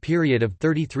over a period of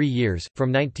 33 years,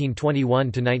 from 1921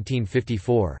 to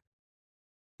 1954.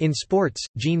 In sports,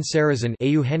 Gene Sarazen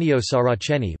Eugenio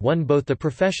Saraceni won both the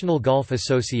Professional Golf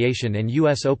Association and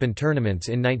U.S. Open tournaments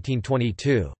in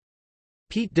 1922.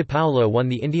 Pete DiPaolo won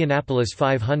the Indianapolis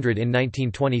 500 in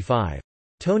 1925.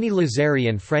 Tony Lazzari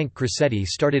and Frank Crosetti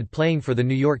started playing for the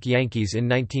New York Yankees in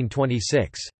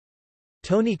 1926.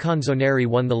 Tony Canzoneri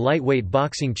won the lightweight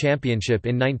boxing championship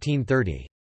in 1930.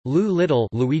 Lou Little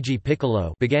Luigi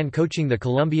Piccolo began coaching the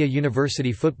Columbia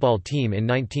University football team in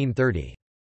 1930.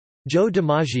 Joe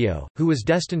DiMaggio, who was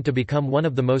destined to become one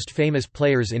of the most famous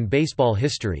players in baseball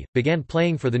history, began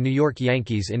playing for the New York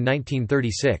Yankees in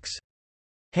 1936.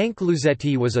 Hank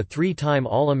Luzetti was a 3-time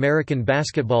All-American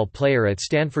basketball player at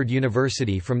Stanford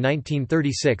University from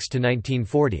 1936 to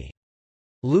 1940.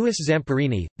 Louis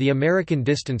Zamperini, the American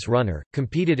distance runner,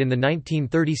 competed in the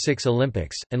 1936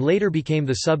 Olympics, and later became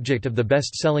the subject of the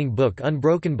best-selling book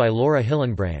Unbroken by Laura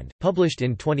Hillenbrand, published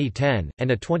in 2010,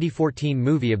 and a 2014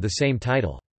 movie of the same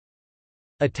title.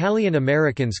 Italian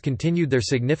Americans continued their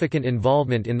significant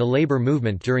involvement in the labor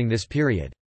movement during this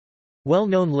period.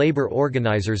 Well-known labor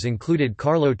organizers included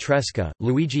Carlo Tresca,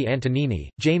 Luigi Antonini,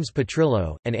 James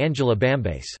Petrillo, and Angela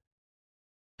Bambase.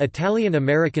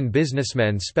 Italian-American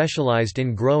businessmen specialized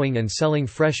in growing and selling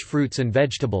fresh fruits and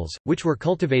vegetables, which were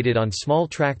cultivated on small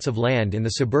tracts of land in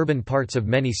the suburban parts of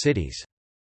many cities.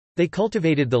 They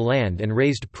cultivated the land and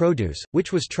raised produce,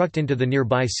 which was trucked into the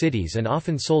nearby cities and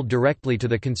often sold directly to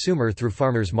the consumer through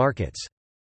farmers' markets.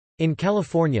 In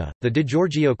California, the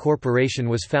DiGiorgio Corporation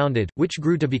was founded, which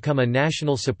grew to become a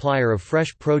national supplier of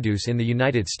fresh produce in the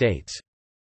United States.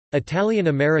 Italian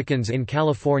Americans in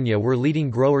California were leading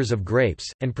growers of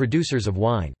grapes, and producers of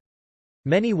wine.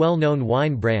 Many well-known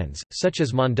wine brands, such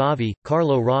as Mondavi,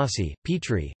 Carlo Rossi,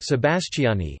 Petri,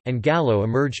 Sebastiani, and Gallo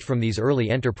emerged from these early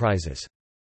enterprises.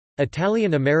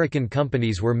 Italian-American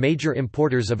companies were major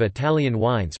importers of Italian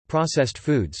wines, processed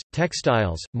foods,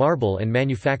 textiles, marble and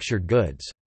manufactured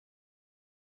goods.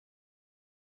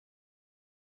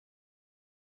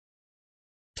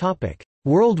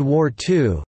 World War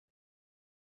II.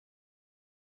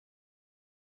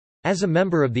 As a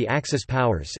member of the Axis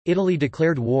powers, Italy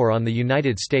declared war on the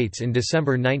United States in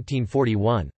December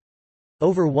 1941.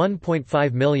 Over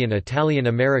 1.5 million Italian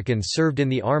Americans served in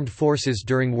the armed forces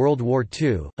during World War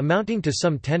II, amounting to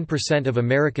some 10% of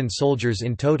American soldiers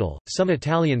in total. Some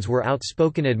Italians were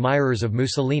outspoken admirers of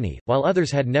Mussolini, while others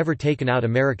had never taken out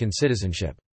American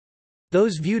citizenship.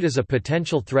 Those viewed as a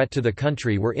potential threat to the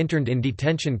country were interned in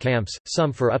detention camps,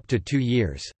 some for up to 2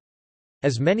 years.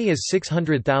 As many as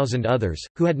 600,000 others,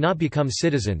 who had not become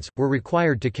citizens, were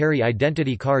required to carry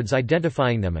identity cards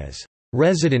identifying them as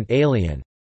resident alien.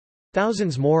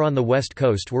 Thousands more on the West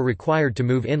Coast were required to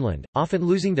move inland, often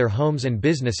losing their homes and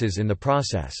businesses in the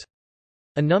process.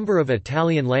 A number of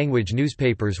Italian-language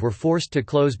newspapers were forced to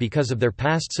close because of their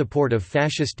past support of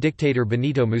fascist dictator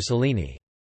Benito Mussolini.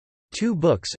 2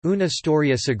 books, Una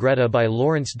Storia Segreta by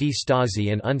Lawrence D.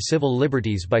 Stasi and Uncivil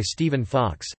Liberties by Stephen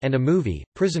Fox, and a movie,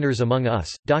 Prisoners Among Us,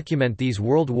 document these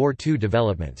World War II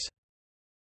developments.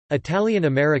 Italian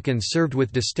Americans served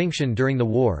with distinction during the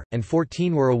war, and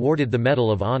 14 were awarded the Medal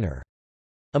of Honor.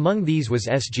 Among these was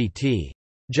Sgt.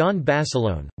 John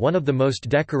Basilone, one of the most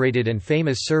decorated and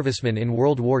famous servicemen in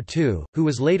World War II, who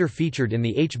was later featured in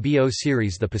the HBO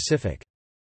series The Pacific.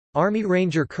 Army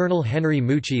Ranger Colonel Henry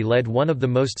Mucci led one of the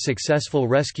most successful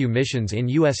rescue missions in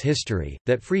U.S. history,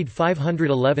 that freed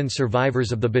 511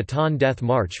 survivors of the Bataan Death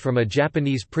March from a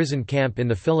Japanese prison camp in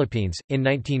the Philippines, in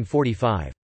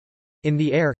 1945. In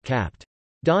the air, Capt.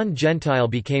 Don Gentile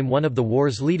became one of the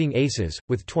war's leading aces,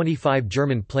 with 25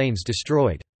 German planes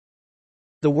destroyed.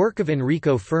 The work of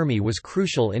Enrico Fermi was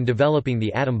crucial in developing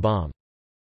the atom bomb.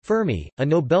 Fermi, a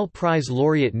Nobel Prize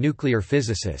laureate nuclear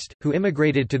physicist, who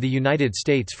immigrated to the United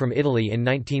States from Italy in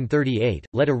 1938,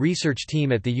 led a research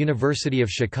team at the University of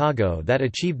Chicago that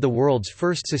achieved the world's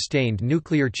first sustained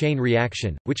nuclear chain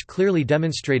reaction, which clearly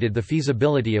demonstrated the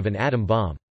feasibility of an atom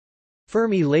bomb.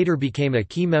 Fermi later became a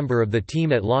key member of the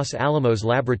team at Los Alamos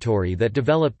Laboratory that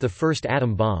developed the first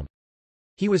atom bomb.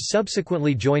 He was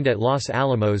subsequently joined at Los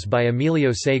Alamos by Emilio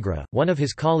Segre, one of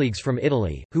his colleagues from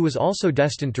Italy, who was also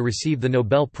destined to receive the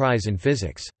Nobel Prize in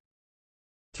Physics.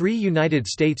 3 United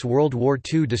States World War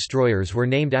II destroyers were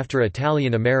named after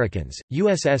Italian Americans.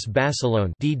 USS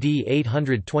Basilone (DD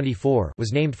 824)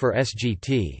 was named for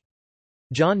Sgt.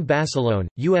 John Basilone.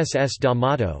 USS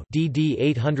D'Amato (DD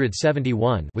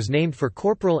 871) was named for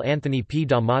Corporal Anthony P.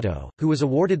 D'Amato, who was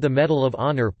awarded the Medal of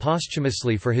Honor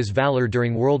posthumously for his valor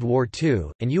during World War II,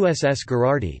 and USS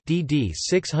Gherardi (DD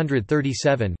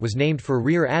 637) was named for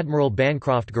Rear Admiral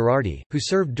Bancroft Gherardi, who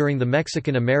served during the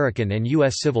Mexican-American and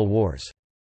U.S. Civil Wars.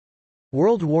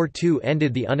 World War II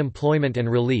ended the unemployment and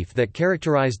relief that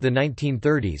characterized the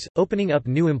 1930s, opening up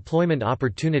new employment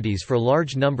opportunities for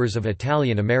large numbers of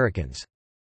Italian Americans.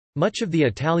 Much of the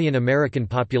Italian-American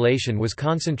population was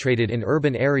concentrated in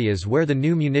urban areas where the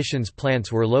new munitions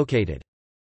plants were located.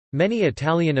 Many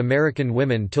Italian-American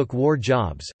women took war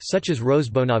jobs, such as Rose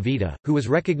Bonavita, who was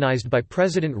recognized by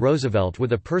President Roosevelt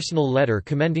with a personal letter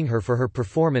commending her for her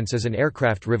performance as an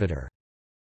aircraft riveter.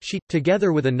 She,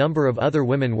 together with a number of other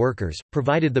women workers,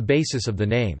 provided the basis of the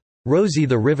name, Rosie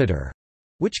the Riveter,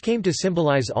 which came to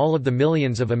symbolize all of the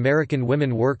millions of American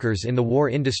women workers in the war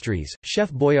industries.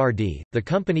 Chef Boyardee, the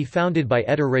company founded by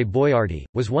Ettore Boiardi,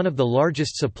 was one of the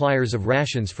largest suppliers of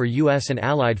rations for U.S. and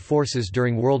Allied forces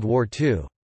during World War II.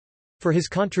 For his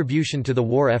contribution to the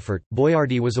war effort,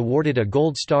 Boiardi was awarded a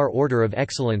Gold Star Order of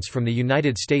Excellence from the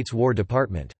United States War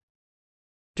Department.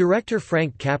 Director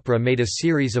Frank Capra made a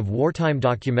series of wartime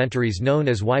documentaries known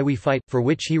as Why We Fight, for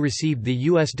which he received the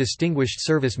U.S. Distinguished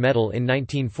Service Medal in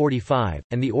 1945,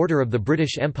 and the Order of the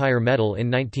British Empire Medal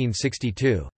in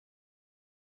 1962.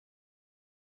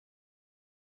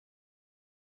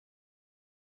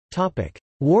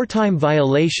 Wartime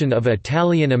violation of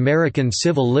Italian-American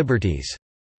civil liberties.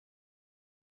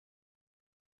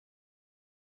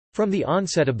 From the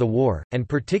onset of the war, and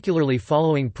particularly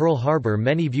following Pearl Harbor,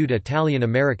 many viewed Italian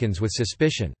Americans with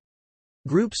suspicion.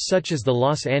 Groups such as the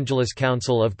Los Angeles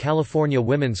Council of California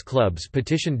Women's Clubs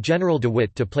petitioned General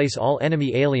DeWitt to place all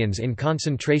enemy aliens in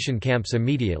concentration camps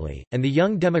immediately, and the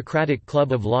Young Democratic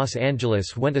Club of Los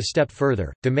Angeles went a step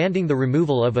further, demanding the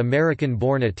removal of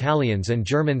American-born Italians and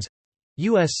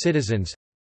Germans—U.S.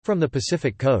 citizens—from the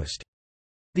Pacific Coast.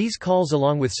 These calls,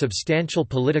 along with substantial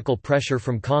political pressure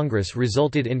from Congress,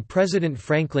 resulted in President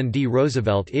Franklin D.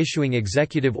 Roosevelt issuing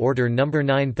Executive Order No.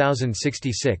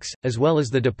 9066, as well as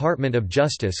the Department of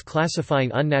Justice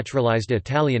classifying unnaturalized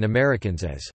Italian Americans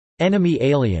as enemy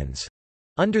aliens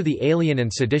under the Alien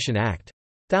and Sedition Act.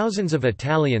 Thousands of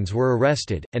Italians were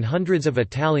arrested, and hundreds of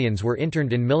Italians were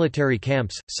interned in military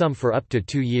camps, some for up to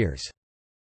 2 years.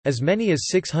 As many as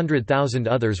 600,000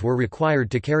 others were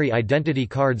required to carry identity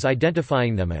cards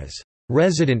identifying them as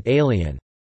resident alien.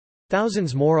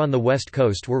 Thousands more on the West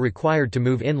Coast were required to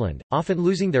move inland, often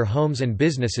losing their homes and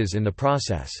businesses in the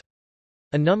process.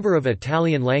 A number of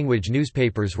Italian-language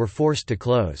newspapers were forced to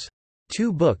close.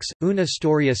 2 books, Una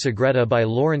Storia Segreta by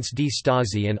Lawrence D.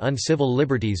 Stasi and Uncivil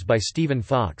Liberties by Stephen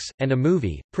Fox, and a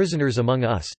movie, Prisoners Among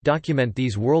Us, document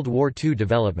these World War II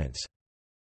developments.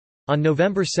 On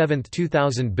November 7,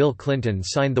 2000, Bill Clinton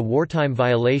signed the Wartime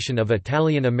Violation of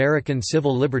Italian-American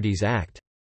Civil Liberties Act.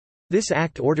 This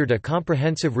act ordered a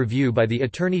comprehensive review by the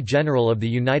Attorney General of the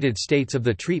United States of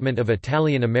the treatment of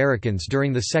Italian Americans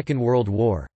during the Second World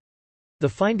War. The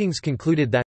findings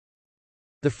concluded that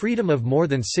the freedom of more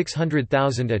than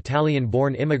 600,000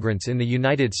 Italian-born immigrants in the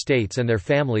United States and their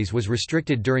families was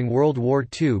restricted during World War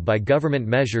II by government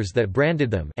measures that branded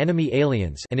them enemy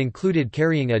aliens and included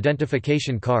carrying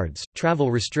identification cards, travel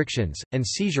restrictions, and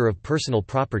seizure of personal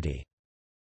property.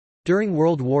 During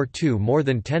World War II, more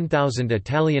than 10,000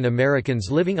 Italian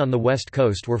Americans living on the West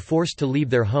Coast were forced to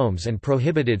leave their homes and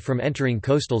prohibited from entering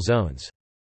coastal zones.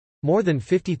 More than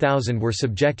 50,000 were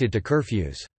subjected to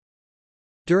curfews.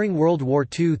 During World War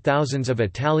II, thousands of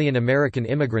Italian-American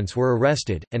immigrants were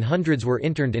arrested, and hundreds were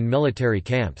interned in military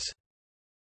camps.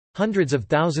 Hundreds of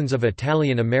thousands of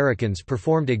Italian-Americans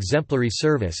performed exemplary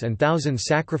service and thousands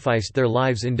sacrificed their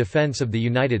lives in defense of the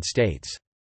United States.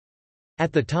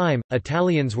 At the time,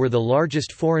 Italians were the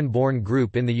largest foreign-born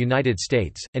group in the United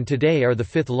States, and today are the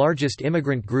 5th largest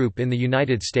immigrant group in the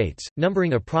United States,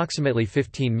 numbering approximately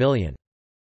 15 million.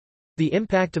 The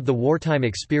impact of the wartime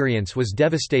experience was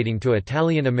devastating to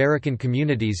Italian-American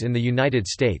communities in the United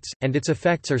States, and its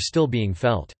effects are still being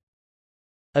felt.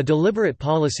 A deliberate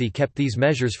policy kept these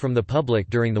measures from the public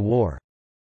during the war.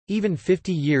 Even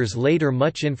 50 years later,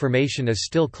 much information is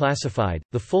still classified,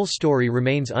 the full story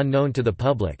remains unknown to the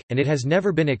public, and it has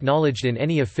never been acknowledged in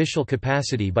any official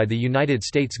capacity by the United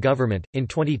States government. In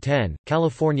 2010,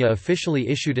 California officially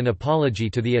issued an apology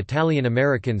to the Italian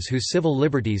Americans whose civil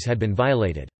liberties had been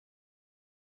violated.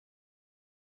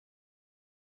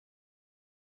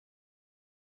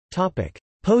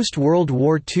 Post-World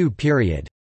War II period.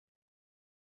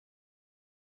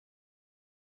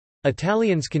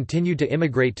 Italians continued to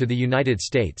immigrate to the United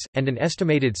States, and an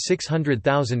estimated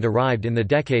 600,000 arrived in the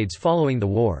decades following the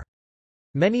war.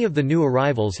 Many of the new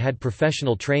arrivals had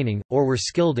professional training, or were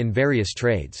skilled in various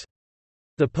trades.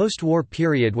 The post-war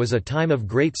period was a time of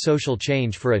great social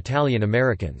change for Italian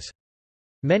Americans.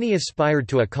 Many aspired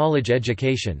to a college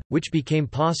education, which became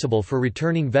possible for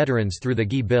returning veterans through the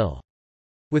GI Bill.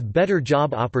 With better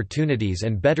job opportunities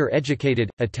and better educated,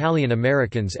 Italian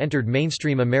Americans entered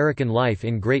mainstream American life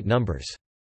in great numbers.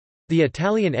 The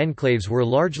Italian enclaves were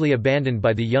largely abandoned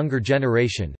by the younger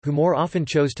generation, who more often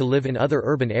chose to live in other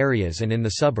urban areas and in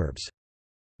the suburbs.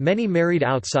 Many married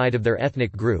outside of their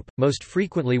ethnic group, most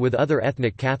frequently with other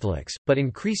ethnic Catholics, but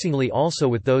increasingly also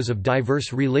with those of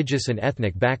diverse religious and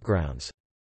ethnic backgrounds.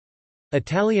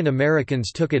 Italian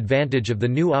Americans took advantage of the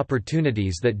new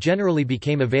opportunities that generally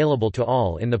became available to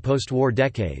all in the post-war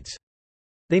decades.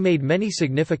 They made many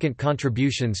significant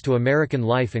contributions to American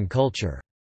life and culture.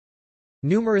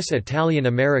 Numerous Italian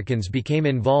Americans became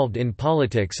involved in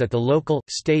politics at the local,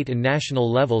 state and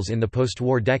national levels in the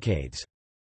post-war decades.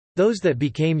 Those that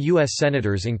became U.S.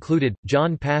 Senators included,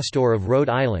 John Pastor of Rhode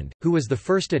Island, who was the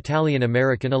first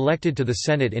Italian-American elected to the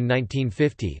Senate in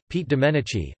 1950, Pete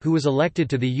Domenici, who was elected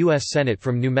to the U.S. Senate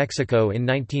from New Mexico in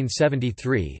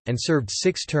 1973, and served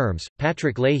 6 terms,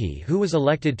 Patrick Leahy, who was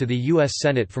elected to the U.S.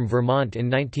 Senate from Vermont in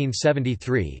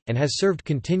 1973, and has served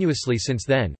continuously since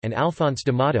then, and Alphonse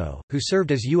D'Amato, who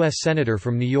served as U.S. Senator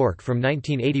from New York from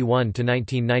 1981 to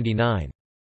 1999.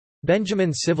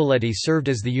 Benjamin Civiletti served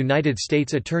as the United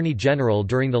States Attorney General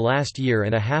during the last year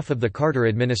and a half of the Carter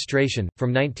administration, from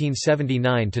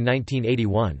 1979 to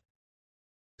 1981.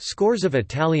 Scores of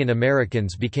Italian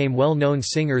Americans became well-known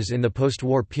singers in the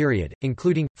post-war period,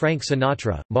 including, Frank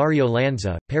Sinatra, Mario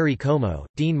Lanza, Perry Como,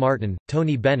 Dean Martin,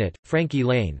 Tony Bennett, Frankie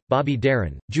Laine, Bobby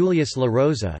Darin, Julius La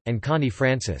Rosa, and Connie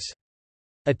Francis.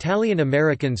 Italian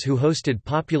Americans who hosted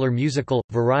popular musical,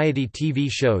 variety TV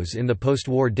shows in the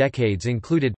post-war decades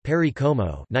included, Perry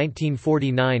Como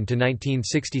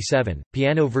 (1949–1967),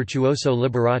 piano virtuoso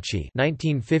Liberace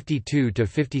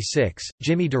 (1952–56),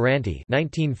 Jimmy Durante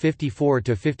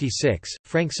 (1954–56),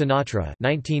 Frank Sinatra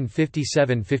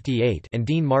 (1957–58), and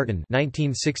Dean Martin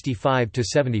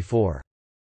 (1965–74).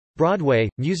 Broadway,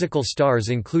 musical stars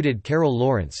included Carol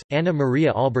Lawrence, Anna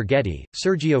Maria Alberghetti,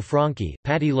 Sergio Franchi,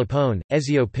 Patti LuPone,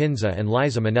 Ezio Pinza and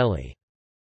Liza Minnelli.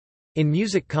 In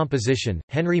music composition,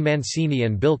 Henry Mancini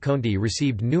and Bill Conti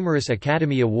received numerous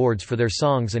Academy Awards for their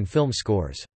songs and film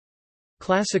scores.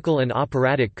 Classical and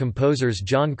operatic composers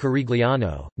John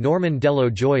Carigliano, Norman Dello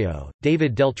Gioio,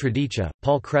 David Del Tredici,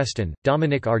 Paul Creston,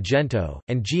 Dominic Argento,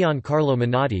 and Giancarlo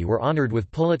Menotti were honored with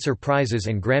Pulitzer Prizes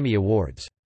and Grammy Awards.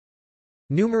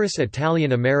 Numerous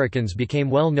Italian Americans became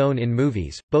well known in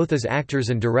movies, both as actors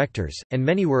and directors, and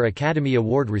many were Academy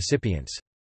Award recipients.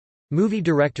 Movie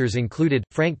directors included,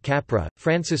 Frank Capra,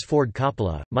 Francis Ford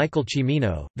Coppola, Michael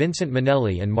Cimino, Vincent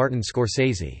Minnelli and Martin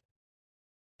Scorsese.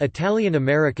 Italian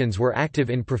Americans were active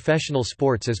in professional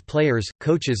sports as players,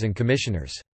 coaches and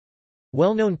commissioners.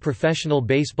 Well-known professional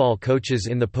baseball coaches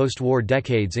in the post-war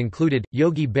decades included,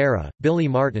 Yogi Berra, Billy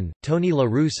Martin, Tony La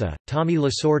Russa, Tommy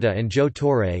Lasorda and Joe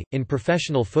Torre. In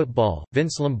professional football,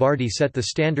 Vince Lombardi set the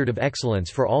standard of excellence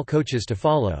for all coaches to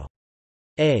follow.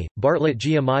 Bartlett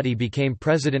Giamatti became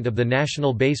president of the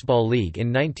National Baseball League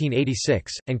in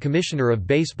 1986, and commissioner of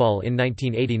baseball in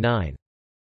 1989.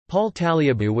 Paul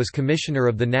Tagliabue was commissioner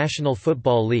of the National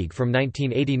Football League from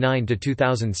 1989 to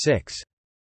 2006.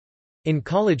 In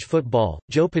college football,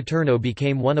 Joe Paterno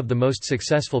became one of the most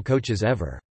successful coaches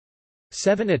ever.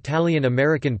 7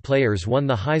 Italian-American players won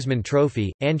the Heisman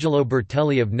Trophy, Angelo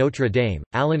Bertelli of Notre Dame,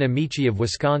 Alan Amici of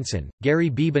Wisconsin,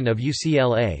 Gary Beban of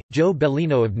UCLA, Joe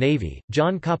Bellino of Navy,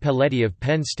 John Capelletti of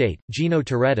Penn State, Gino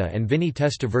Torretta and Vinny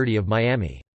Testaverde of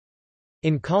Miami.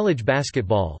 In college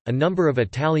basketball, a number of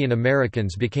Italian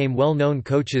Americans became well-known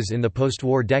coaches in the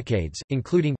post-war decades,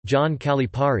 including, John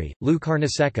Calipari, Lou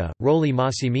Carnesecca, Rolly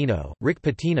Massimino, Rick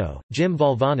Pitino, Jim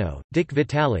Valvano, Dick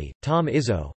Vitale, Tom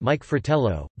Izzo, Mike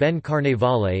Fratello, Ben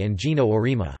Carnevale and Gino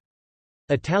Auriemma.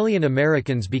 Italian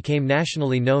Americans became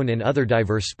nationally known in other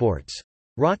diverse sports.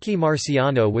 Rocky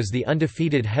Marciano was the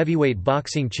undefeated heavyweight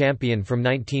boxing champion from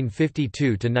 1952 to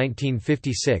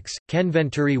 1956. Ken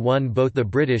Venturi won both the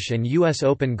British and U.S.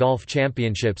 Open Golf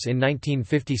Championships in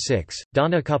 1956.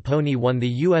 Donna Caponi won the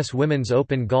U.S. Women's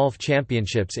Open Golf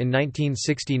Championships in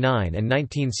 1969 and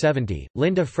 1970.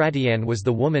 Linda Fratian was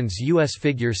the women's U.S.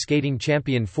 figure skating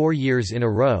champion 4 years in a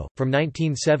row, from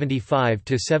 1975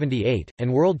 to 78, and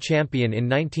world champion in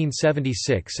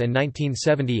 1976 and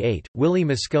 1978. Willie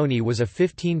Mosconi was a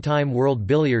 15-time world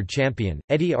billiard champion,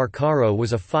 Eddie Arcaro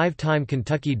was a 5-time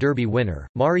Kentucky Derby winner,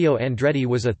 Mario Andretti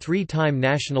was a 3-time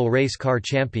national race car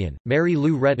champion, Mary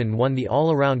Lou Retton won the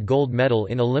all-around gold medal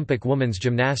in Olympic women's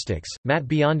gymnastics, Matt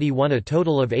Biondi won a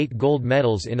total of 8 gold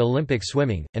medals in Olympic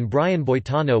swimming, and Brian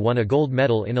Boitano won a gold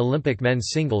medal in Olympic men's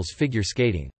singles figure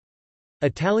skating.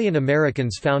 Italian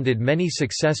Americans founded many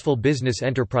successful business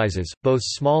enterprises, both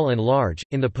small and large,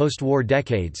 in the post-war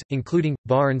decades, including,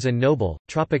 Barnes & Noble,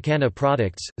 Tropicana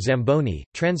Products, Zamboni,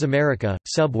 Transamerica,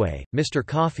 Subway, Mr.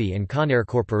 Coffee and Conair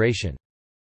Corporation.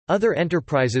 Other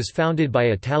enterprises founded by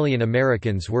Italian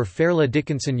Americans were Fairleigh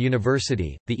Dickinson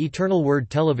University, the Eternal Word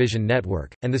television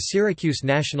network, and the Syracuse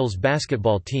Nationals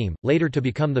basketball team, later to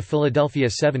become the Philadelphia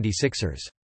 76ers.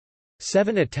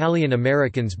 7 Italian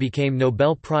Americans became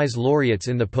Nobel Prize laureates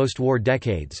in the post-war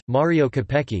decades: Mario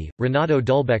Capecchi, Renato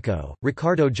Dulbecco,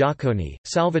 Riccardo Giacconi,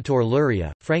 Salvatore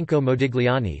Luria, Franco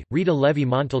Modigliani, Rita Levi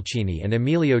Montalcini and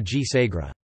Emilio G.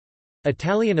 Segre.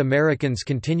 Italian Americans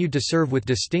continued to serve with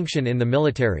distinction in the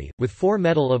military, with 4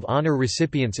 Medal of Honor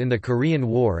recipients in the Korean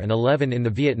War and 11 in the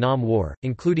Vietnam War,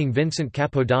 including Vincent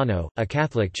Capodanno, a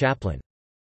Catholic chaplain.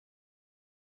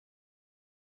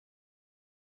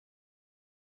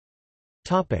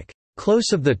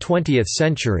 Close of the 20th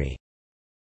century.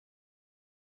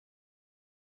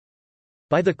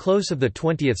 By the close of the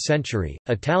 20th century,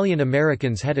 Italian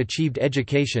Americans had achieved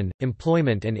education,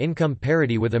 employment and income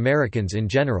parity with Americans in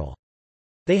general.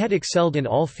 They had excelled in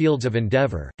all fields of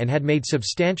endeavor, and had made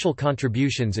substantial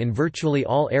contributions in virtually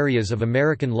all areas of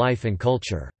American life and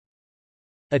culture.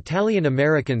 Italian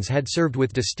Americans had served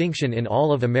with distinction in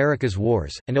all of America's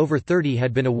wars, and over 30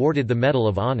 had been awarded the Medal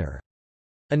of Honor.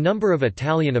 A number of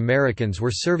Italian Americans were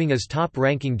serving as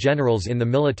top-ranking generals in the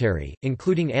military,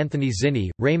 including Anthony Zinni,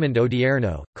 Raymond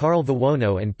Odierno, Carl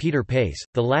Vuono and Peter Pace,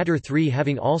 the latter three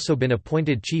having also been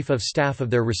appointed chief of staff of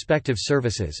their respective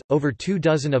services. Over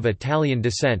 24 of Italian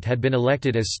descent had been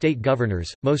elected as state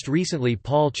governors, most recently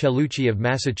Paul Cellucci of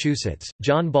Massachusetts,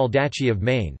 John Baldacci of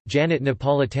Maine, Janet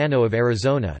Napolitano of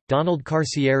Arizona, Donald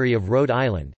Carcieri of Rhode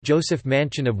Island, Joseph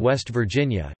Manchin of West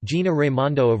Virginia, Gina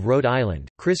Raimondo of Rhode Island,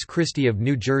 Chris Christie of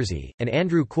New Jersey, and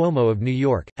Andrew Cuomo of New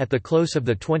York. At the close of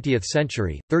the 20th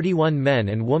century, 31 men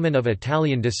and women of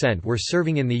Italian descent were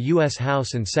serving in the U.S.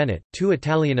 House and Senate. 2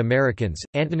 Italian Americans,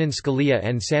 Antonin Scalia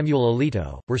and Samuel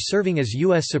Alito, were serving as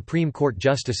U.S. Supreme Court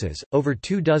justices. Over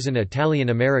 24 Italian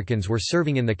Americans were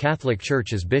serving in the Catholic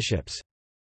Church as bishops.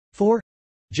 4.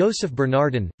 Joseph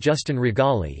Bernardin, Justin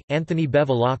Regali, Anthony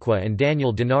Bevilacqua, and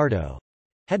Daniel DiNardo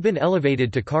had been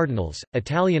elevated to cardinals.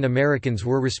 Italian Americans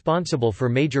were responsible for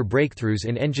major breakthroughs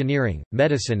in engineering,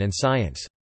 medicine, and science.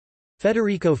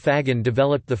 Federico Faggin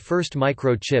developed the first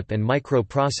microchip and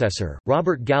microprocessor,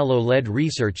 Robert Gallo led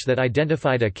research that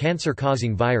identified a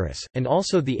cancer-causing virus, and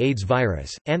also the AIDS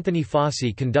virus, Anthony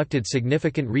Fauci conducted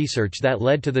significant research that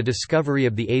led to the discovery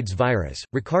of the AIDS virus,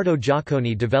 Riccardo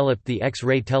Giacconi developed the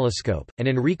X-ray telescope, and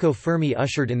Enrico Fermi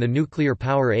ushered in the nuclear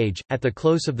power age. At the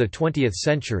close of the 20th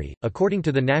century, according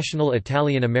to the National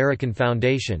Italian-American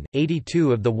Foundation,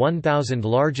 82 of the 1,000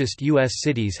 largest U.S.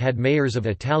 cities had mayors of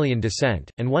Italian descent,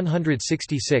 and 166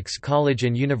 college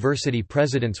and university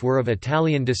presidents were of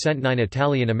Italian descent. 9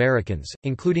 Italian Americans,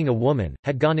 including a woman,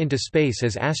 had gone into space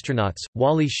as astronauts: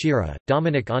 Wally Schirra,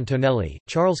 Dominic Antonelli,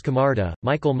 Charles Camarda,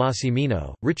 Michael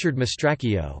Massimino, Richard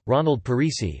Mastracchio, Ronald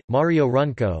Parisi, Mario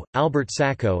Runco, Albert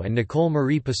Sacco, and Nicole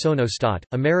Marie Pisono Stott.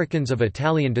 Americans of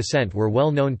Italian descent were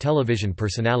well-known television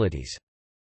personalities.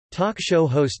 Talk show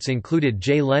hosts included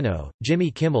Jay Leno,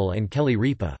 Jimmy Kimmel, and Kelly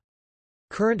Ripa.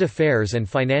 Current affairs and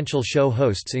financial show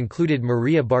hosts included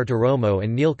Maria Bartiromo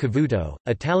and Neil Cavuto.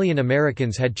 Italian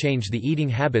Americans had changed the eating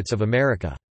habits of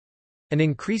America. An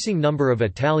increasing number of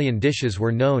Italian dishes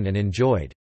were known and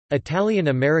enjoyed.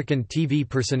 Italian-American TV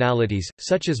personalities,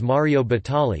 such as Mario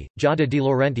Batali, Giada De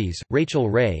Laurentiis, Rachel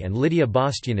Ray, and Lydia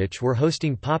Bastianich were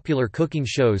hosting popular cooking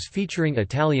shows featuring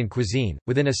Italian cuisine.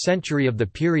 Within a century of the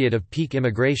period of peak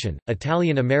immigration,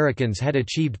 Italian Americans had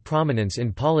achieved prominence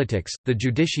in politics, the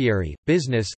judiciary,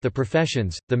 business, the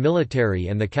professions, the military,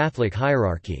 and the Catholic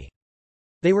hierarchy.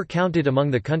 They were counted among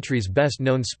the country's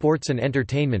best-known sports and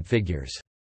entertainment figures.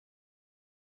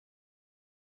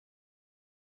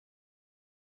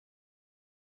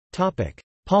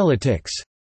 Politics.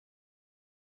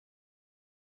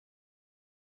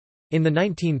 In the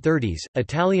 1930s,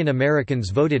 Italian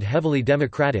Americans voted heavily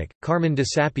Democratic. Carmen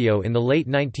DeSapio in the late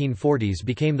 1940s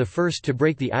became the first to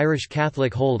break the Irish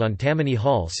Catholic hold on Tammany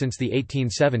Hall since the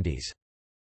 1870s.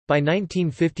 By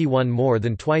 1951, more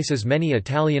than twice as many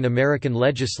Italian American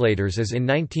legislators as in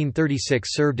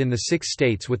 1936 served in the 6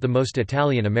 states with the most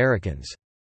Italian Americans.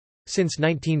 Since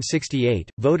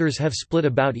 1968, voters have split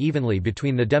about evenly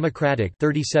between the Democratic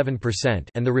 37%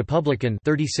 and the Republican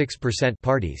 36%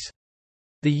 parties.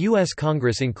 The U.S.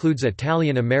 Congress includes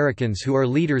Italian Americans who are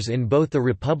leaders in both the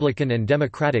Republican and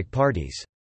Democratic parties.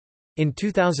 In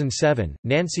 2007,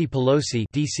 Nancy Pelosi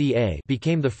 (DCA)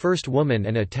 became the first woman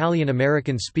and Italian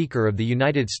American Speaker of the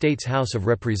United States House of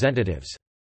Representatives.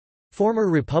 Former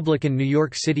Republican New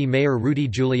York City Mayor Rudy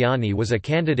Giuliani was a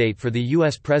candidate for the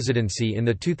U.S. presidency in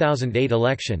the 2008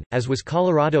 election, as was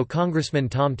Colorado Congressman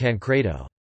Tom Tancredo.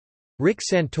 Rick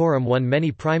Santorum won many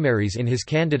primaries in his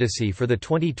candidacy for the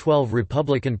 2012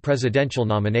 Republican presidential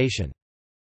nomination.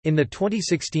 In the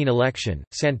 2016 election,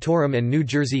 Santorum and New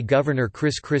Jersey Governor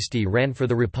Chris Christie ran for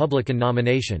the Republican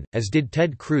nomination, as did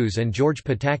Ted Cruz and George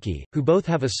Pataki, who both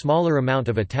have a smaller amount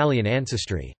of Italian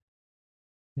ancestry.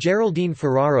 Geraldine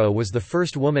Ferraro was the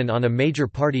first woman on a major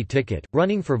party ticket,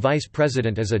 running for vice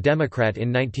president as a Democrat in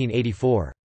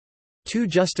 1984. 2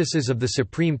 justices of the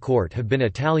Supreme Court have been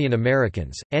Italian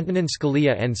Americans, Antonin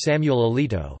Scalia and Samuel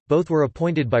Alito. Both were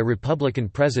appointed by Republican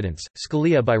presidents,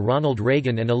 Scalia by Ronald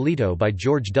Reagan and Alito by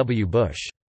George W. Bush.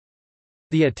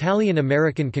 The Italian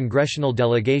American congressional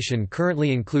delegation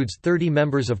currently includes 30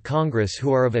 members of Congress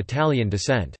who are of Italian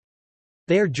descent.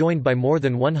 They are joined by more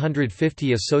than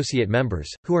 150 associate members,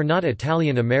 who are not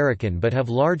Italian American but have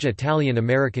large Italian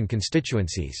American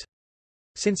constituencies.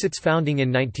 Since its founding in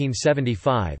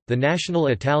 1975, the National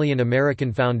Italian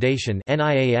American Foundation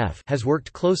has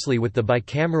worked closely with the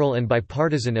bicameral and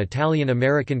bipartisan Italian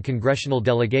American congressional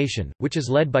delegation, which is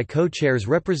led by co-chairs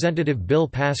Representative Bill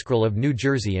Pascrell of New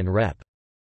Jersey and Rep.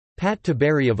 Pat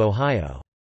Tiberi of Ohio.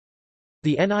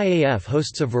 The NIAF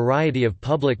hosts a variety of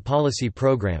public policy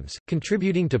programs,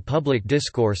 contributing to public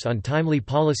discourse on timely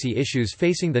policy issues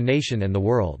facing the nation and the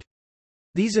world.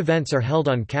 These events are held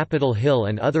on Capitol Hill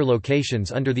and other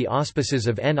locations under the auspices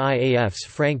of NIAF's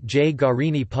Frank J.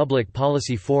 Garini Public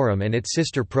Policy Forum and its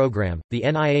sister program, the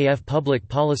NIAF Public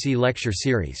Policy Lecture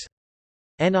Series.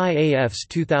 NIAF's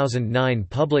 2009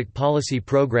 public policy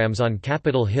programs on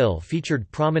Capitol Hill featured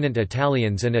prominent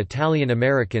Italians and Italian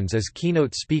Americans as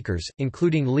keynote speakers,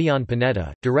 including Leon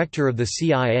Panetta, director of the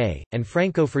CIA, and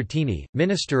Franco Frattini,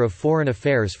 Minister of Foreign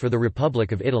Affairs for the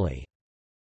Republic of Italy.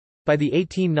 By the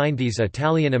 1890s,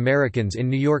 Italian Americans in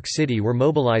New York City were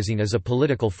mobilizing as a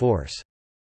political force.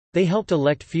 They helped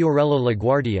elect Fiorello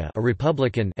LaGuardia, a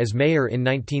Republican, as mayor in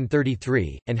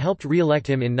 1933, and helped re-elect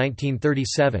him in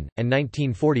 1937, and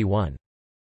 1941.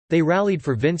 They rallied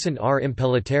for Vincent R.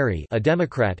 Impellitteri, a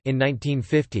Democrat, in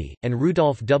 1950, and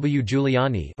Rudolph W.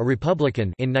 Giuliani, a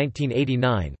Republican, in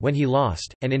 1989 when he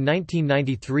lost, and in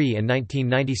 1993 and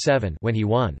 1997 when he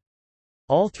won.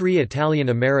 All three Italian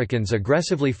Americans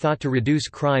aggressively fought to reduce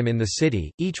crime in the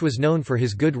city. Each was known for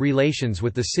his good relations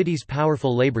with the city's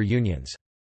powerful labor unions.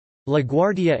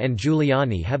 LaGuardia and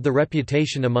Giuliani have the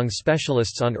reputation among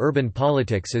specialists on urban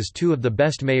politics as two of the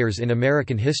best mayors in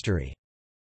American history.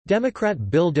 Democrat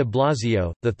Bill de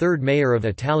Blasio, the third mayor of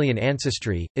Italian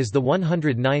ancestry, is the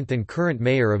 109th and current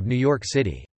mayor of New York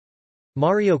City.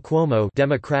 Mario Cuomo,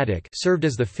 Democratic, served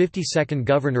as the 52nd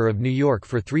governor of New York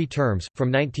for 3 terms,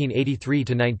 from 1983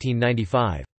 to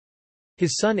 1995.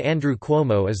 His son Andrew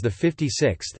Cuomo is the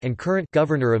 56th and current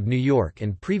governor of New York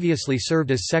and previously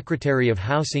served as Secretary of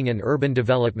Housing and Urban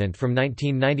Development from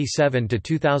 1997 to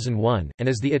 2001, and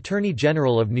as the Attorney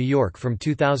General of New York from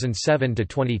 2007 to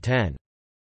 2010.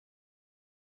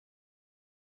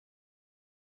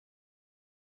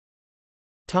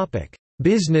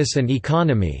 Business and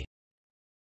economy.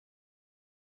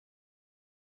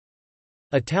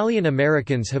 Italian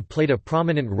Americans have played a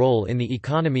prominent role in the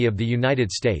economy of the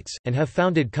United States, and have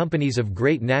founded companies of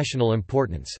great national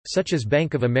importance, such as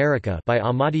Bank of America by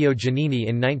Amadeo Giannini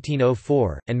in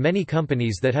 1904, and many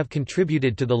companies that have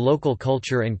contributed to the local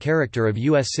culture and character of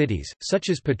U.S. cities, such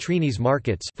as Petrini's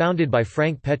Markets founded by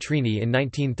Frank Petrini in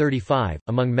 1935,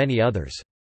 among many others.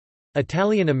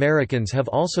 Italian Americans have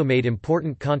also made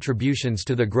important contributions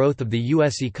to the growth of the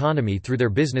U.S. economy through their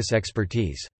business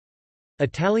expertise.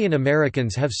 Italian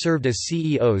Americans have served as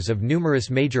CEOs of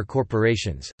numerous major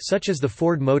corporations, such as the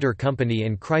Ford Motor Company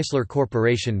and Chrysler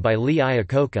Corporation by Lee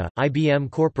Iacocca,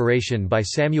 IBM Corporation by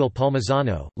Samuel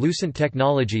Palmisano, Lucent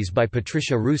Technologies by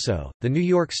Patricia Russo, the New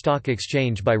York Stock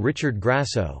Exchange by Richard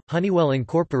Grasso, Honeywell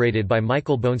Incorporated by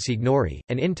Michael Bonsignori,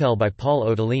 and Intel by Paul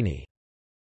Otellini.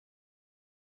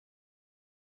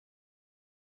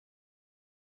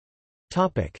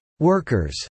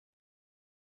 Workers.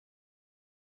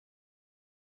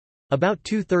 About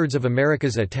 2/3 of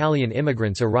America's Italian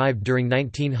immigrants arrived during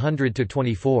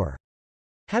 1900–24.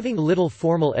 Having little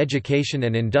formal education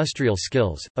and industrial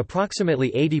skills,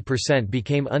 approximately 80%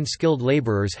 became unskilled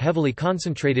laborers heavily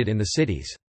concentrated in the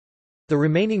cities. The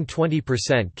remaining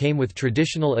 20% came with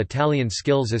traditional Italian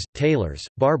skills as, tailors,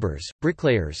 barbers,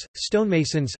 bricklayers,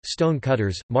 stonemasons,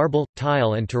 stonecutters, marble,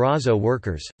 tile and terrazzo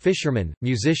workers, fishermen,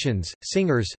 musicians,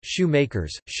 singers,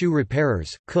 shoemakers, shoe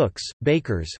repairers, cooks,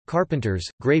 bakers, carpenters,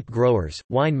 grape growers,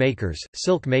 wine makers,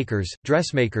 silk makers,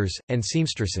 dressmakers, and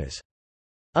seamstresses.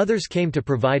 Others came to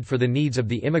provide for the needs of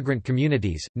the immigrant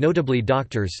communities, notably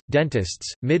doctors,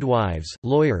 dentists, midwives,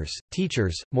 lawyers,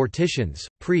 teachers, morticians,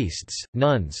 priests,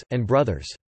 nuns, and brothers.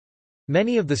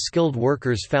 Many of the skilled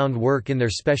workers found work in their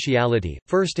speciality,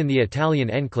 first in the Italian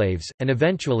enclaves, and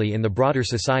eventually in the broader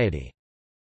society.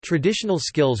 Traditional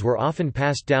skills were often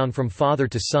passed down from father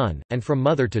to son, and from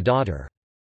mother to daughter.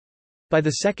 By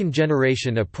the second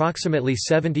generation, approximately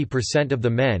 70% of the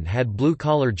men had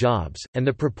blue-collar jobs, and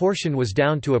the proportion was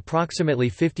down to approximately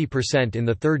 50% in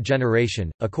the third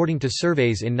generation, according to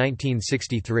surveys in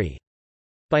 1963.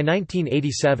 By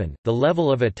 1987, the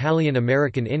level of Italian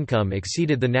American income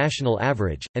exceeded the national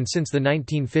average, and since the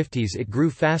 1950s it grew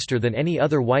faster than any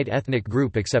other white ethnic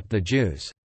group except the Jews.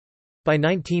 By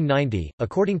 1990,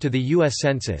 according to the U.S.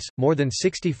 Census, more than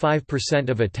 65%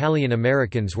 of Italian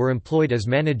Americans were employed as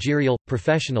managerial,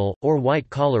 professional, or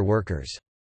white-collar workers.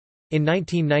 In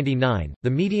 1999, the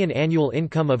median annual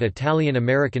income of Italian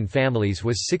American families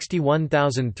was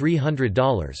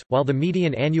 $61,300, while the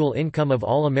median annual income of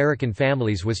all American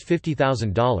families was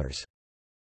 $50,000.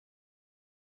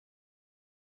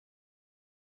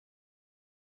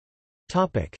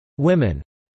 Women.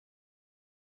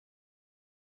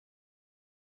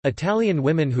 Italian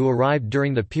women who arrived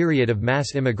during the period of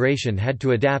mass immigration had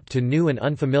to adapt to new and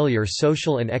unfamiliar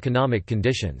social and economic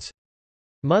conditions.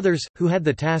 Mothers, who had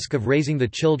the task of raising the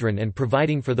children and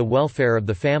providing for the welfare of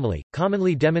the family,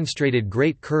 commonly demonstrated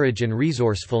great courage and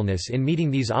resourcefulness in meeting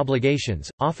these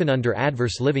obligations, often under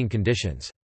adverse living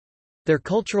conditions. Their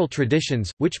cultural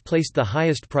traditions, which placed the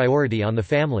highest priority on the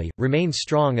family, remained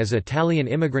strong as Italian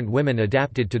immigrant women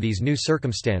adapted to these new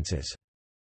circumstances.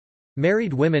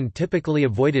 Married women typically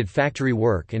avoided factory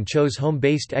work and chose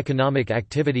home-based economic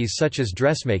activities such as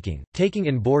dressmaking, taking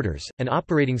in boarders, and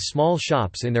operating small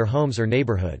shops in their homes or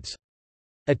neighborhoods.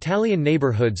 Italian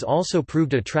neighborhoods also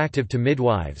proved attractive to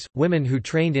midwives, women who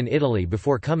trained in Italy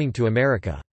before coming to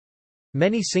America.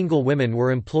 Many single women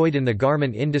were employed in the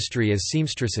garment industry as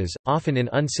seamstresses, often in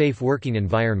unsafe working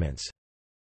environments.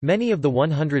 Many of the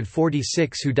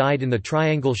 146 who died in the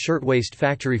Triangle Shirtwaist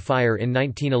Factory fire in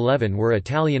 1911 were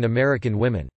Italian-American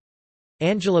women.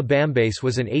 Angela Bambase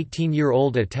was an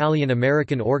 18-year-old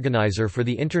Italian-American organizer for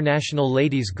the International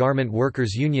Ladies Garment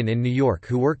Workers Union in New York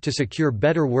who worked to secure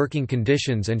better working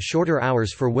conditions and shorter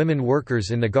hours for women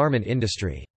workers in the garment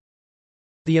industry.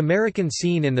 The American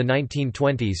scene in the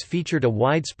 1920s featured a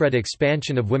widespread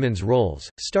expansion of women's roles,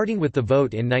 starting with the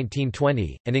vote in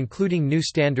 1920, and including new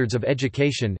standards of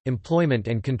education, employment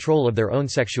and control of their own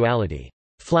sexuality.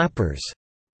 Flappers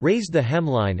raised the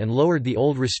hemline and lowered the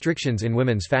old restrictions in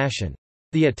women's fashion.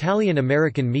 The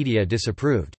Italian-American media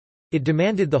disapproved. It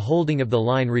demanded the holding of the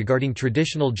line regarding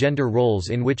traditional gender roles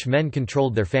in which men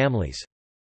controlled their families.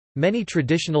 Many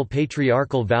traditional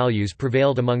patriarchal values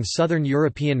prevailed among Southern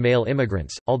European male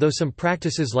immigrants, although some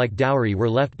practices like dowry were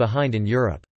left behind in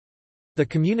Europe. The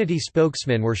community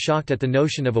spokesmen were shocked at the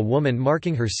notion of a woman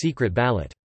marking her secret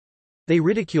ballot. They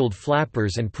ridiculed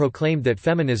flappers and proclaimed that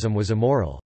feminism was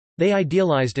immoral. They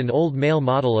idealized an old male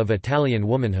model of Italian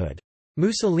womanhood.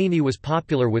 Mussolini was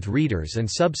popular with readers and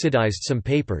subsidized some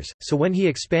papers, so when he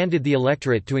expanded the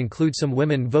electorate to include some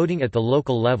women voting at the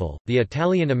local level, the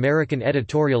Italian-American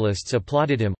editorialists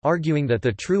applauded him, arguing that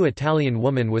the true Italian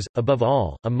woman was, above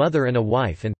all, a mother and a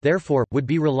wife and, therefore, would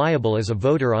be reliable as a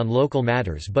voter on local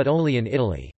matters but only in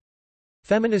Italy.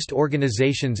 Feminist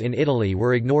organizations in Italy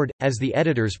were ignored, as the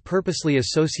editors purposely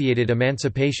associated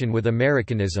emancipation with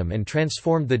Americanism and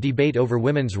transformed the debate over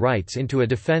women's rights into a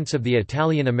defense of the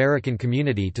Italian-American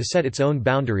community to set its own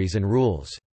boundaries and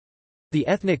rules. The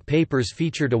ethnic papers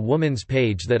featured a woman's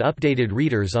page that updated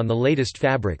readers on the latest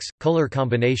fabrics, color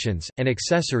combinations, and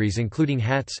accessories including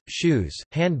hats, shoes,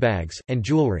 handbags, and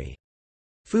jewelry.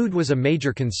 Food was a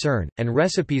major concern, and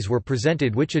recipes were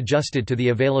presented which adjusted to the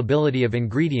availability of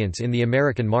ingredients in the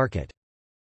American market.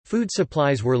 Food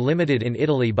supplies were limited in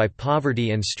Italy by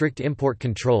poverty and strict import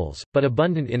controls, but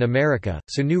abundant in America,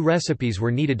 so new recipes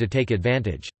were needed to take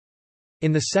advantage.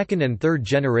 In the second and third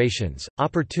generations,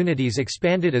 opportunities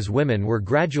expanded as women were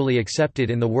gradually accepted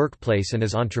in the workplace and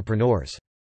as entrepreneurs.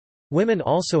 Women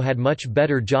also had much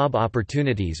better job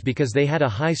opportunities because they had a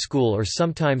high school or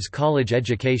sometimes college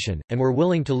education, and were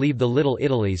willing to leave the Little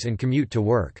Italies and commute to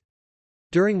work.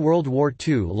 During World War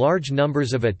II, large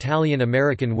numbers of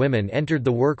Italian-American women entered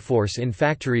the workforce in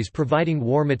factories providing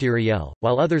war materiel,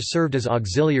 while others served as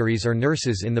auxiliaries or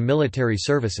nurses in the military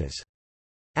services.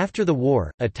 After the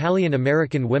war,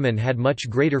 Italian-American women had much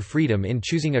greater freedom in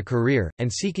choosing a career, and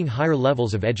seeking higher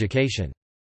levels of education.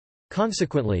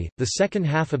 Consequently, the second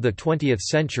half of the 20th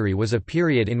century was a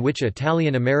period in which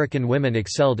Italian-American women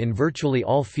excelled in virtually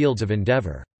all fields of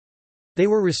endeavor. They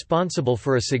were responsible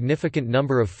for a significant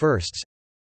number of firsts.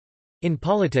 In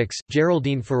politics,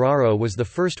 Geraldine Ferraro was the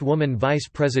first woman vice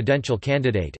presidential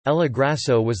candidate, Ella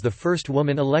Grasso was the first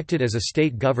woman elected as a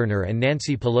state governor and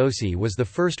Nancy Pelosi was the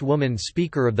first woman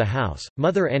Speaker of the House.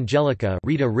 Mother Angelica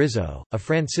Rita Rizzo, a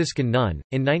Franciscan nun,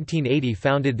 in 1980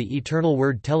 founded the Eternal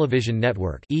Word Television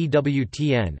Network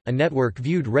 (EWTN), a network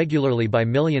viewed regularly by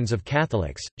millions of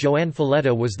Catholics. Joanne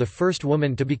Falletta was the first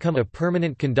woman to become a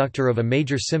permanent conductor of a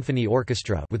major symphony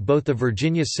orchestra with both the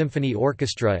Virginia Symphony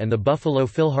Orchestra and the Buffalo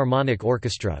Philharmonic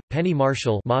Orchestra. Penny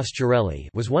Marshall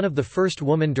was one of the first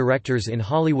woman directors in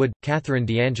Hollywood. Catherine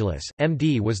DeAngelis,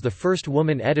 MD, was the first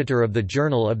woman editor of the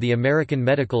Journal of the American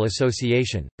Medical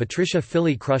Association. Patricia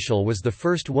Philly Crushall was the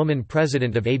first woman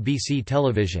president of ABC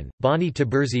Television. Bonnie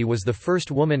Taberzi was the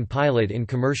first woman pilot in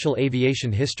commercial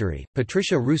aviation history.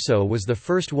 Patricia Russo was the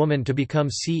first woman to become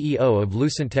CEO of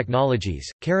Lucent Technologies.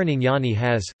 Karen Ignani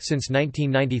has, since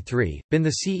 1993, been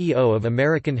the CEO of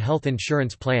American Health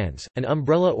Insurance Plans, an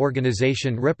umbrella organization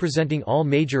organization representing all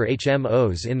major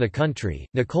HMOs in the country.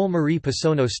 Nicole Marie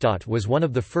Pisonostat was one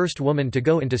of the first women to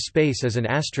go into space as an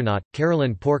astronaut.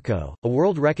 Carolyn Porco, a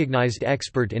world-recognized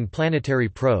expert in planetary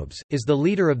probes, is the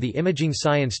leader of the imaging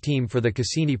science team for the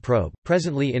Cassini probe,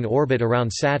 presently in orbit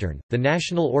around Saturn. The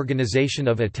National Organization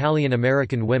of Italian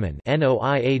American Women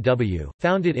 (NOIAW),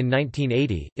 founded in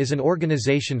 1980, is an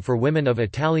organization for women of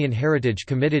Italian heritage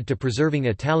committed to preserving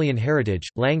Italian heritage,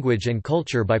 language and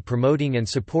culture by promoting and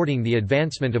supporting the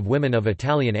advancement of women of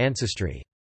Italian ancestry.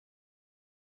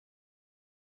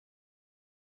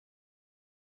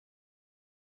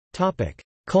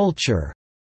 Culture.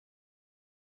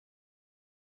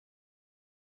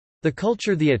 The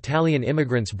culture the Italian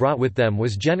immigrants brought with them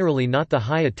was generally not the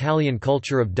high Italian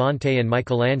culture of Dante and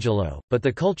Michelangelo, but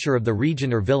the culture of the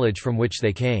region or village from which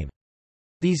they came.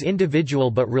 These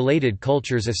individual but related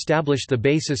cultures established the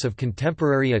basis of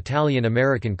contemporary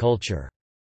Italian-American culture.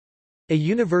 A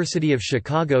University of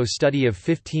Chicago study of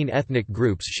 15 ethnic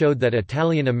groups showed that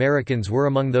Italian Americans were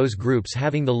among those groups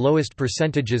having the lowest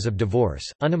percentages of divorce,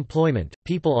 unemployment,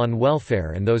 people on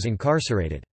welfare and those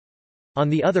incarcerated. On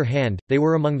the other hand, they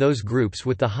were among those groups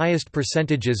with the highest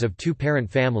percentages of two-parent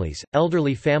families,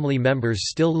 elderly family members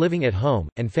still living at home,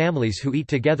 and families who eat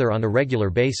together on a regular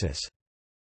basis.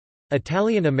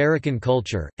 Italian-American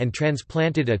culture, and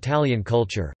transplanted Italian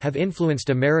culture, have influenced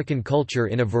American culture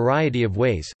in a variety of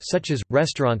ways, such as,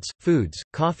 restaurants, foods,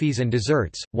 coffees and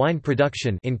desserts, wine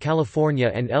production in California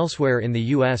and elsewhere in the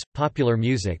U.S., popular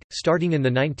music, starting in the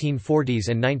 1940s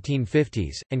and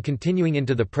 1950s, and continuing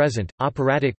into the present,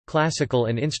 operatic, classical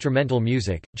and instrumental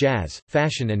music, jazz,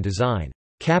 fashion and design,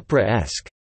 Capra-esque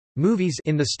movies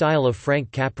in the style of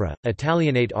Frank Capra,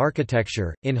 Italianate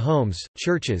architecture, in homes,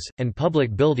 churches, and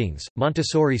public buildings,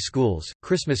 Montessori schools,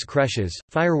 Christmas creches,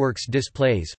 fireworks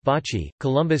displays, bocce,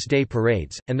 Columbus Day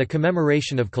parades, and the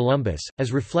commemoration of Columbus,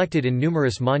 as reflected in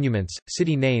numerous monuments,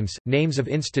 city names, names of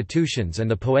institutions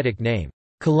and the poetic name,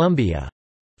 Columbia,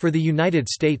 for the United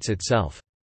States itself.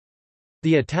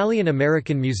 The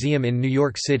Italian-American Museum in New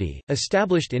York City,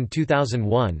 established in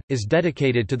 2001, is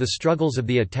dedicated to the struggles of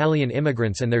the Italian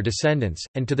immigrants and their descendants,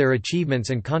 and to their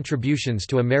achievements and contributions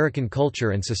to American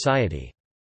culture and society.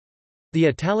 The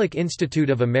Italic Institute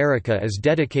of America is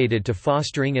dedicated to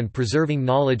fostering and preserving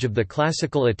knowledge of the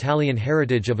classical Italian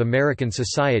heritage of American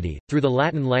society, through the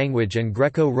Latin language and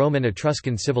Greco-Roman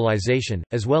Etruscan civilization,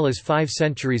 as well as 5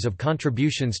 centuries of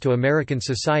contributions to American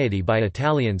society by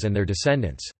Italians and their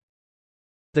descendants.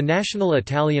 The National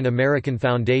Italian-American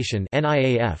Foundation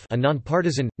 (NIAF), a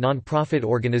nonpartisan, nonprofit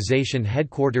organization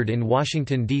headquartered in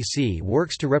Washington, D.C.,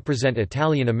 works to represent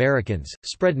Italian Americans,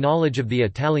 spread knowledge of the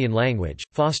Italian language,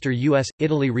 foster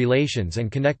U.S.-Italy relations and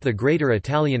connect the greater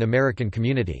Italian-American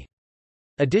community.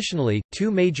 Additionally, 2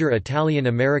 major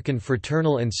Italian-American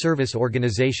fraternal and service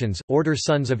organizations, Order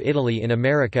Sons of Italy in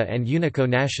America and Unico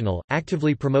National,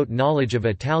 actively promote knowledge of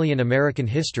Italian-American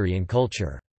history and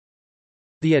culture.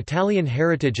 The Italian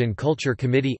Heritage and Culture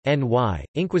Committee, NY,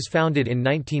 Inc. was founded in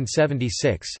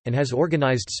 1976, and has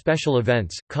organized special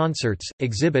events, concerts,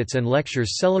 exhibits and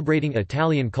lectures celebrating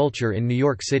Italian culture in New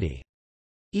York City.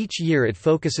 Each year it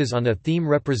focuses on a theme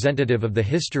representative of the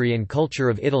history and culture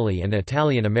of Italy and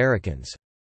Italian Americans.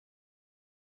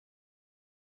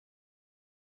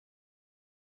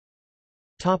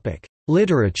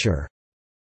 Literature.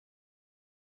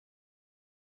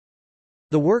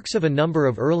 The works of a number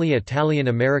of early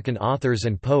Italian-American authors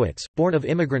and poets, born of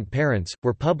immigrant parents,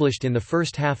 were published in the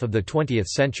first half of the 20th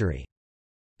century.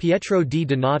 Pietro di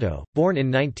Donato, born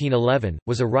in 1911,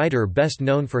 was a writer best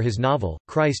known for his novel,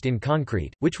 Christ in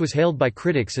Concrete, which was hailed by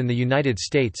critics in the United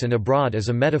States and abroad as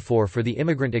a metaphor for the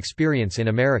immigrant experience in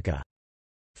America.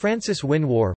 Frances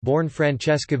Winwar, born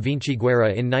Francesca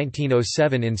Vinciguerra in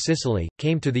 1907 in Sicily,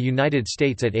 came to the United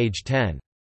States at age 10.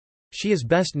 She is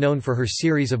best known for her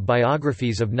series of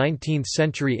biographies of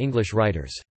 19th-century English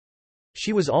writers.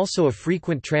 She was also a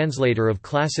frequent translator of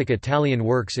classic Italian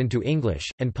works into English,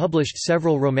 and published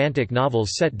several romantic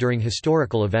novels set during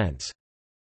historical events.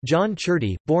 John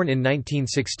Churty, born in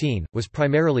 1916, was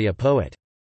primarily a poet.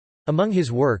 Among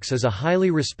his works is a highly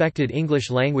respected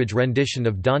English-language rendition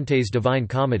of Dante's Divine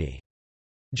Comedy.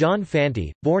 John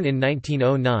Fante, born in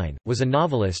 1909, was a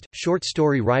novelist, short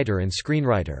story writer and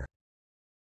screenwriter.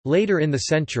 Later in the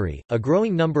century, a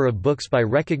growing number of books by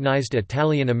recognized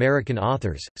Italian-American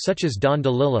authors, such as Don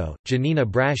DeLillo, Giannina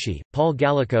Braschi, Paul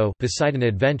Gallico, Poseidon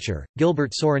Adventure,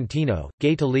 Gilbert Sorrentino,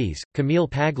 Gay Talese, Camille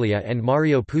Paglia and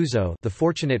Mario Puzo, The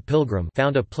Fortunate Pilgrim,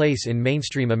 found a place in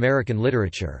mainstream American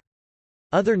literature.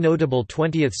 Other notable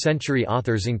 20th-century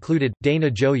authors included, Dana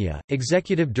Gioia,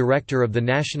 Executive Director of the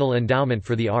National Endowment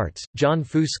for the Arts, John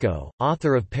Fusco,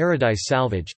 author of Paradise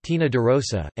Salvage, Tina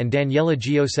DeRosa, and Daniela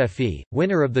Gioseffi,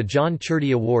 winner of the John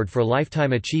Churdy Award for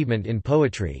Lifetime Achievement in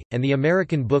Poetry, and the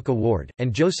American Book Award,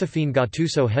 and Josephine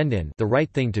Gattuso Hendon, The Right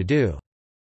Thing to Do.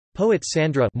 Poets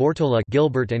Sandra Mortola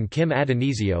Gilbert and Kim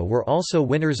Adonisio were also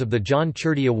winners of the John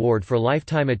Churdy Award for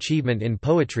Lifetime Achievement in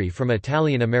Poetry from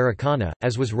Italian Americana,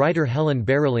 as was writer Helen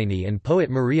Berolini and poet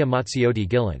Maria Mazziotti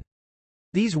Gillen.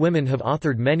 These women have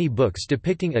authored many books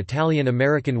depicting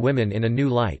Italian-American women in a new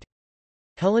light.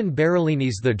 Helen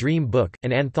Berolini's The Dream Book,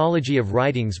 an anthology of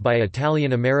writings by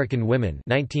Italian-American women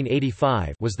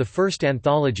 1985 was the first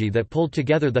anthology that pulled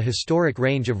together the historic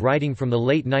range of writing from the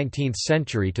late 19th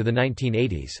century to the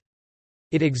 1980s.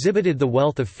 It exhibited the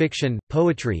wealth of fiction,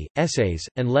 poetry, essays,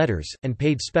 and letters, and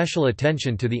paid special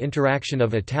attention to the interaction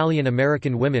of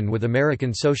Italian-American women with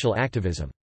American social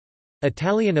activism.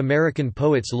 Italian-American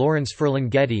poets Lawrence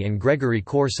Ferlinghetti and Gregory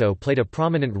Corso played a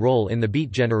prominent role in the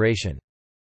Beat generation.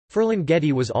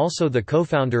 Ferlinghetti was also the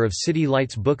co-founder of City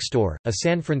Lights Bookstore, a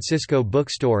San Francisco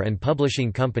bookstore and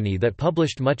publishing company that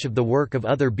published much of the work of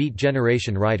other Beat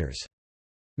generation writers.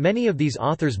 Many of these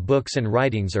authors' books and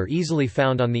writings are easily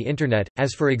found on the Internet,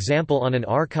 as for example on an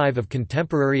archive of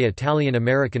contemporary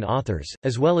Italian-American authors,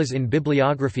 as well as in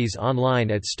bibliographies online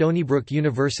at Stony Brook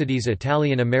University's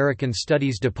Italian-American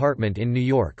Studies Department in New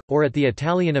York, or at the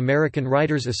Italian-American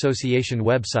Writers Association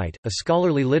website. A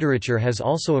scholarly literature has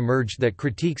also emerged that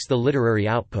critiques the literary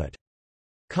output.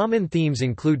 Common themes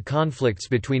include conflicts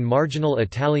between marginal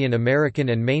Italian-American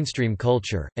and mainstream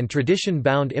culture, and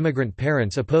tradition-bound immigrant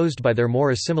parents opposed by their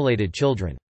more assimilated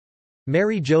children.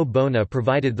 Mary Jo Bona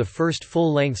provided the first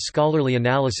full-length scholarly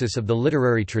analysis of the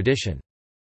literary tradition.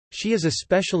 She is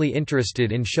especially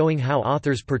interested in showing how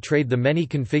authors portrayed the many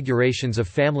configurations of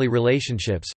family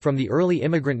relationships, from the early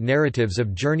immigrant narratives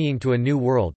of journeying to a new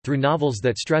world, through novels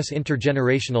that stress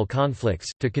intergenerational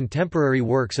conflicts, to contemporary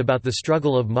works about the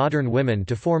struggle of modern women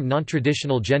to form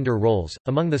nontraditional gender roles.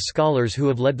 Among the scholars who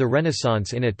have led the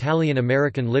Renaissance in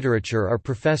Italian-American literature are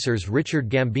professors Richard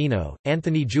Gambino,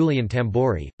 Anthony Julian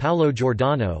Tambori, Paolo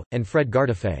Giordano, and Fred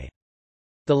Gardefei.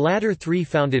 The latter three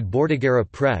founded Bordighera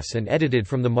Press and edited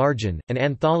From the Margin, an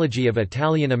anthology of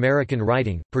Italian-American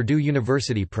writing, Purdue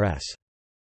University Press.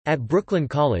 At Brooklyn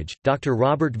College, Dr.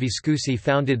 Robert Viscusi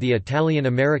founded the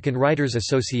Italian-American Writers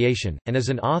Association, and is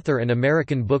an author and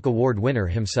American Book Award winner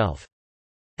himself.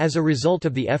 As a result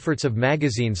of the efforts of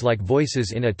magazines like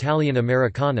Voices in Italian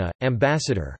Americana,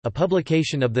 Ambassador, a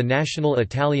publication of the National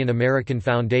Italian-American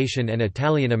Foundation, and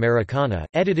Italian Americana,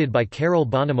 edited by Carol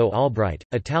Bonamo Albright,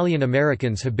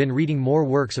 Italian-Americans have been reading more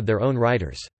works of their own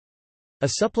writers.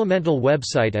 A supplemental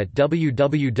website at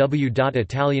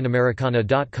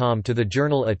www.italianamericana.com to the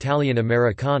journal Italian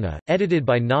Americana, edited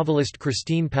by novelist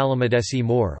Christine Palomadesi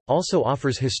Moore, also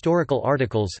offers historical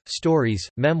articles, stories,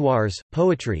 memoirs,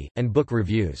 poetry, and book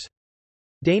reviews.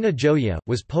 Dana Gioia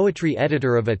was poetry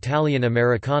editor of Italian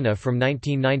Americana from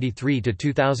 1993 to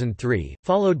 2003,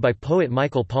 followed by poet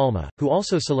Michael Palma, who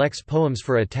also selects poems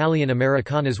for Italian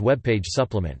Americana's webpage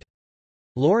supplement.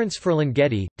 Lawrence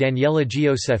Ferlinghetti, Daniela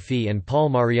Gioseffi and Paul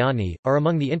Mariani, are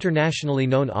among the internationally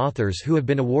known authors who have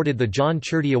been awarded the John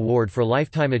Churdy Award for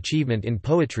Lifetime Achievement in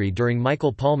Poetry during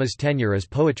Michael Palma's tenure as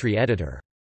poetry editor.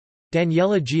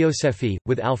 Daniela Gioseffi,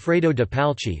 with Alfredo de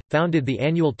Palci, founded the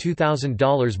annual $2,000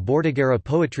 Bordighera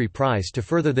Poetry Prize to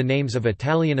further the names of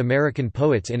Italian-American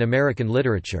poets in American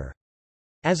literature.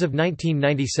 As of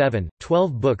 1997,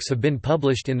 12 books have been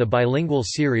published in the bilingual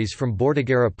series from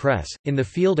Bordighera Press. In the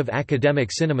field of academic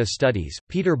cinema studies,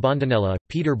 Peter Bondinella,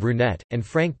 Peter Brunette, and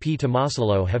Frank P.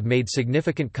 Tomasello have made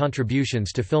significant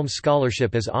contributions to film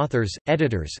scholarship as authors,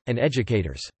 editors, and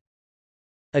educators.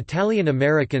 Italian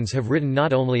Americans have written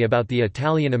not only about the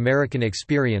Italian-American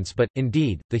experience but,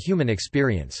 indeed, the human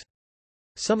experience.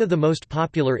 Some of the most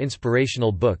popular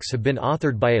inspirational books have been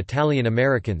authored by Italian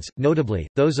Americans, notably,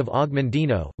 those of Og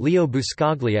Mandino, Leo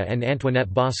Buscaglia and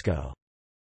Antoinette Bosco.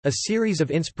 A series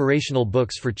of inspirational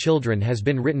books for children has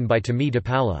been written by Tami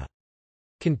DePaula.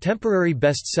 Contemporary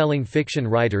best-selling fiction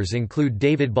writers include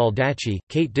David Baldacci,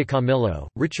 Kate DiCamillo,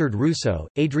 Richard Russo,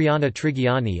 Adriana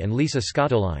Trigiani and Lisa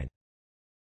Scottoline.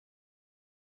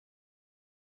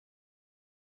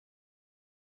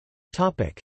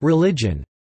 Religion.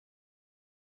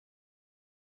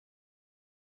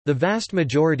 The vast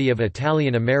majority of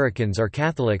Italian Americans are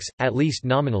Catholics, at least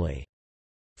nominally.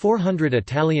 400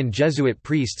 Italian Jesuit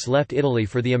priests left Italy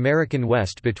for the American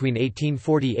West between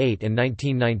 1848 and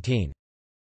 1919.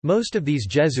 Most of these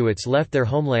Jesuits left their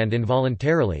homeland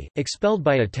involuntarily, expelled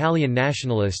by Italian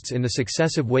nationalists in the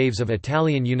successive waves of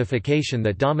Italian unification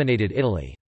that dominated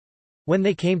Italy. When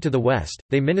they came to the west,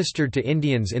 they ministered to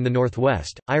Indians in the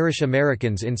northwest, Irish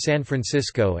Americans in San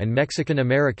Francisco and Mexican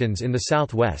Americans in the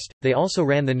southwest. They also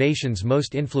ran the nation's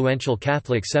most influential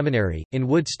Catholic seminary, in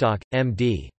Woodstock,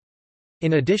 MD.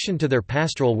 In addition to their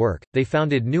pastoral work, they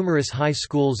founded numerous high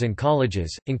schools and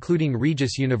colleges, including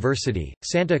Regis University,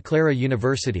 Santa Clara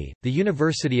University, the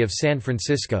University of San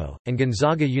Francisco, and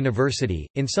Gonzaga University.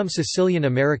 In some Sicilian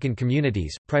American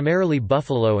communities, primarily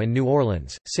Buffalo and New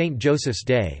Orleans, St. Joseph's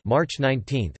Day, March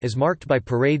 19, is marked by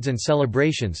parades and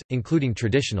celebrations, including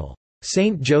traditional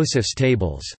St. Joseph's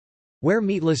tables, where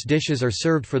meatless dishes are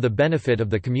served for the benefit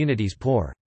of the community's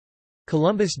poor.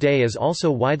 Columbus Day is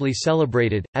also widely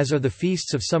celebrated, as are the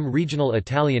feasts of some regional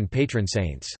Italian patron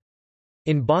saints.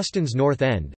 In Boston's North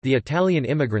End, the Italian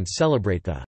immigrants celebrate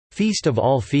the Feast of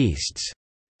All Feasts,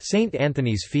 St.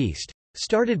 Anthony's Feast.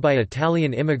 Started by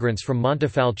Italian immigrants from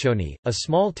Montefalcione, a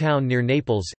small town near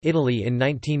Naples, Italy in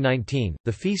 1919,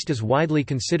 the feast is widely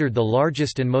considered the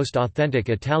largest and most authentic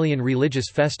Italian religious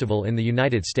festival in the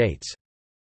United States.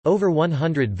 Over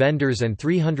 100 vendors and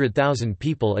 300,000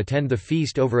 people attend the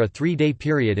feast over a 3-day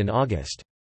period in August.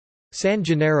 San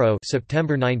Gennaro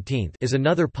September 19 is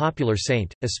another popular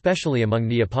saint, especially among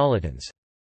Neapolitans.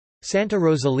 Santa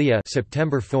Rosalia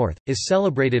September 4 is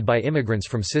celebrated by immigrants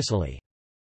from Sicily.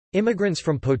 Immigrants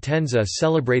from Potenza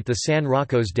celebrate the San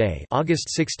Rocco's Day August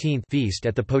 16 feast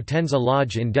at the Potenza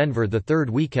Lodge in Denver the third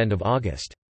weekend of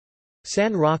August.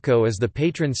 San Rocco is the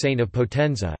patron saint of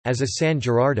Potenza, as is San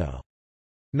Gerardo.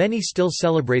 Many still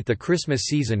celebrate the Christmas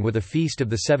season with a Feast of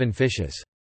the Seven Fishes.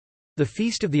 The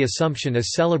Feast of the Assumption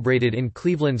is celebrated in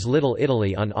Cleveland's Little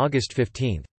Italy on August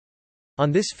 15. On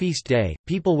this feast day,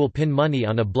 people will pin money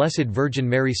on a Blessed Virgin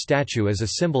Mary statue as a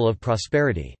symbol of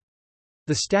prosperity.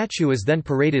 The statue is then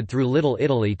paraded through Little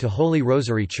Italy to Holy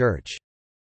Rosary Church.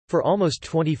 For almost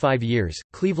 25 years,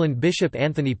 Cleveland Bishop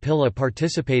Anthony Pilla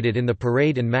participated in the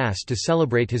parade and Mass to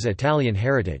celebrate his Italian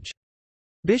heritage.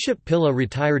 Bishop Pilla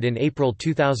retired in April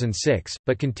 2006,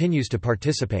 but continues to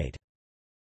participate.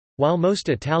 While most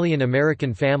Italian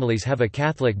American families have a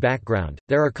Catholic background,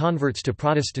 there are converts to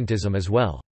Protestantism as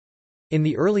well. In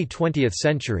the early 20th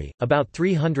century, about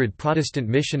 300 Protestant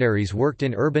missionaries worked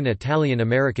in urban Italian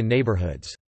American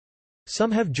neighborhoods. Some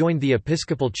have joined the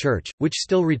Episcopal Church, which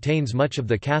still retains much of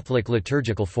the Catholic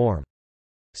liturgical form.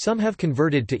 Some have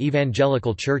converted to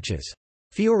evangelical churches.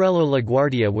 Fiorello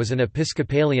LaGuardia was an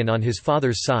Episcopalian on his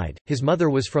father's side, his mother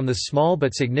was from the small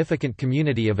but significant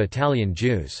community of Italian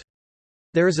Jews.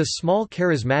 There is a small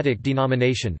charismatic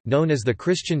denomination, known as the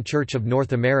Christian Church of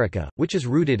North America, which is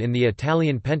rooted in the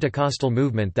Italian Pentecostal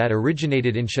movement that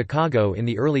originated in Chicago in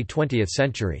the early 20th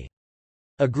century.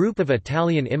 A group of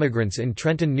Italian immigrants in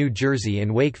Trenton, New Jersey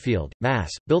and Wakefield,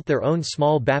 Mass., built their own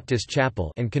small Baptist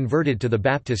chapel and converted to the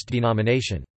Baptist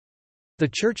denomination. The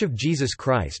Church of Jesus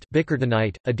Christ,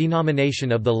 Bickertonite, a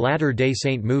denomination of the Latter-day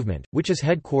Saint movement, which is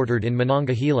headquartered in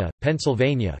Monongahela,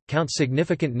 Pennsylvania, counts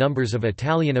significant numbers of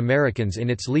Italian Americans in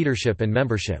its leadership and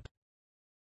membership.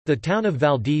 The town of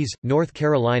Valdese, North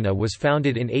Carolina was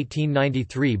founded in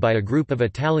 1893 by a group of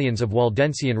Italians of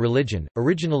Waldensian religion,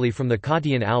 originally from the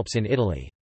Cottian Alps in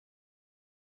Italy.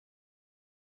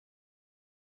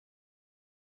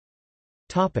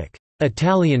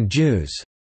 Italian Jews.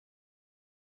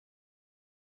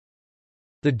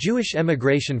 The Jewish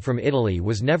emigration from Italy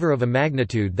was never of a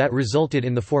magnitude that resulted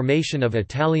in the formation of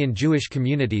Italian Jewish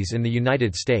communities in the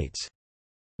United States.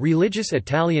 Religious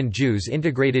Italian Jews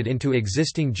integrated into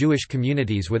existing Jewish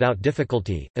communities without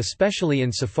difficulty, especially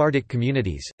in Sephardic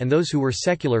communities, and those who were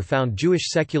secular found Jewish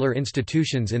secular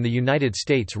institutions in the United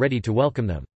States ready to welcome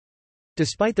them.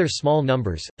 Despite their small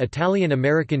numbers,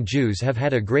 Italian-American Jews have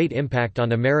had a great impact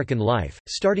on American life,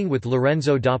 starting with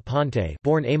Lorenzo da Ponte,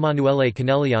 born Emanuele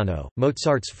Conegliano,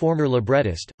 Mozart's former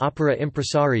librettist, opera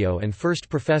impresario and first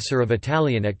professor of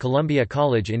Italian at Columbia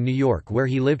College in New York, where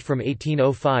he lived from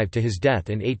 1805 to his death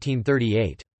in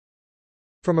 1838.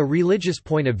 From a religious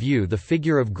point of view, the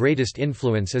figure of greatest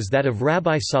influence is that of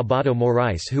Rabbi Sabato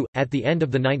Morais, who, at the end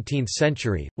of the 19th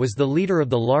century, was the leader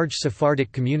of the large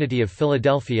Sephardic community of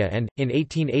Philadelphia and, in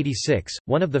 1886,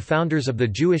 one of the founders of the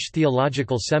Jewish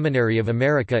Theological Seminary of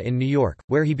America in New York,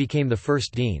 where he became the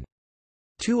first dean.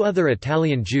 Two other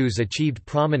Italian Jews achieved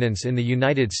prominence in the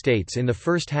United States in the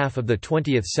first half of the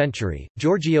 20th century.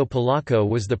 Giorgio Polacco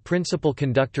was the principal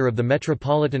conductor of the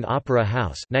Metropolitan Opera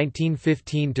House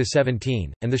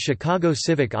 (1915–17) and the Chicago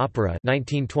Civic Opera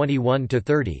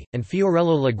 (1921–30), and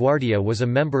Fiorello LaGuardia was a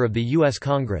member of the U.S.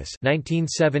 Congress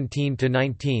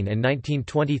 (1917–19 and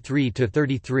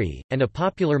 1923–33), and a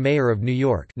popular mayor of New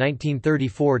York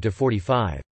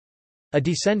 (1934–45). A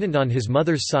descendant on his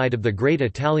mother's side of the great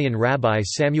Italian rabbi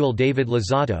Samuel David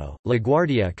Luzzatto,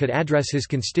 LaGuardia could address his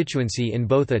constituency in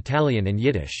both Italian and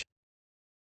Yiddish.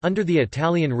 Under the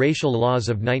Italian racial laws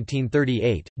of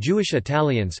 1938, Jewish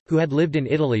Italians, who had lived in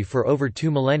Italy for over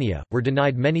 2 millennia, were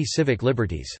denied many civic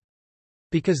liberties.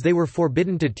 Because they were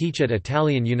forbidden to teach at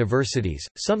Italian universities,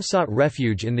 some sought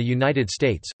refuge in the United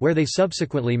States, where they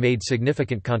subsequently made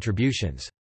significant contributions.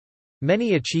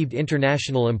 Many achieved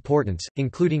international importance,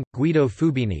 including, Guido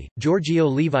Fubini, Giorgio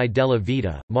Levi della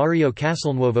Vita, Mario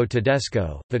Castelnuovo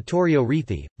Tedesco, Vittorio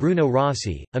Ricci, Bruno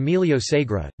Rossi, Emilio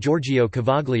Segre, Giorgio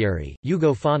Cavaglieri,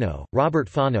 Ugo Fano, Robert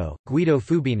Fano, Guido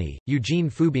Fubini, Eugene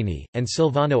Fubini, and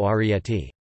Silvano Arietti.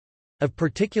 Of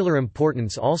particular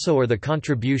importance also are the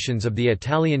contributions of the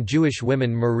Italian Jewish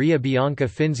women Maria Bianca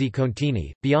Finzi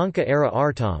Contini, Bianca Era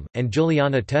Artam, and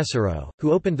Giuliana Tessero,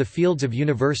 who opened the fields of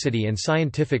university and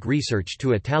scientific research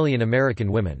to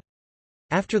Italian-American women.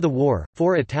 After the war,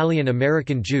 4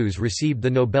 Italian-American Jews received the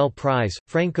Nobel Prize: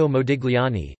 Franco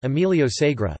Modigliani, Emilio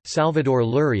Segre, Salvador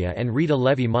Luria and Rita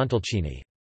Levi-Montalcini.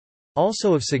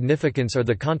 Also of significance are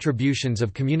the contributions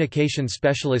of communication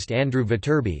specialist Andrew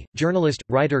Viterbi, journalist,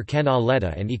 writer Ken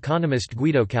Auletta and economist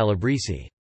Guido Calabresi.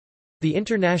 The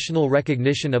international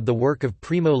recognition of the work of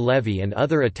Primo Levi and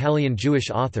other Italian Jewish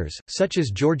authors, such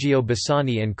as Giorgio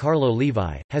Bassani and Carlo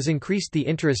Levi, has increased the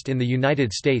interest in the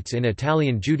United States in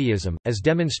Italian Judaism, as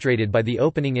demonstrated by the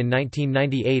opening in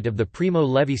 1998 of the Primo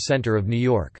Levi Center of New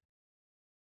York.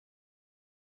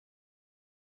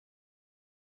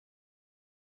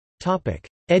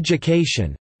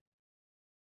 Education.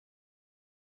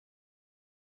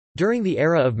 During the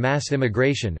era of mass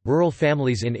immigration, rural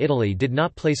families in Italy did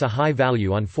not place a high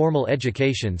value on formal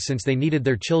education since they needed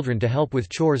their children to help with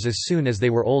chores as soon as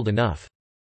they were old enough.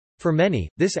 For many,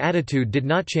 this attitude did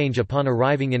not change upon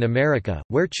arriving in America,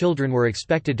 where children were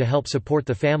expected to help support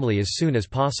the family as soon as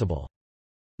possible.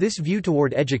 This view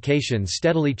toward education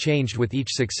steadily changed with each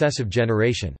successive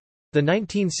generation. The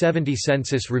 1970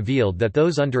 census revealed that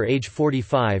those under age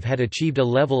 45 had achieved a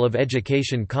level of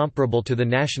education comparable to the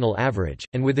national average,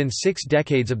 and within 6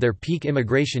 decades of their peak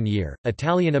immigration year,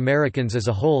 Italian Americans as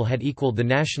a whole had equaled the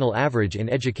national average in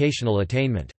educational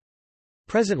attainment.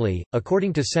 Presently,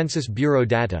 according to Census Bureau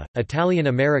data, Italian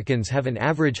Americans have an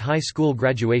average high school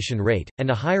graduation rate, and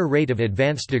a higher rate of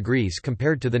advanced degrees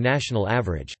compared to the national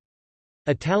average.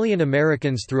 Italian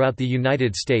Americans throughout the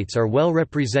United States are well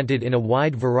represented in a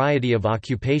wide variety of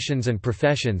occupations and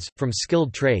professions, from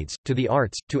skilled trades, to the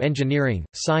arts, to engineering,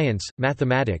 science,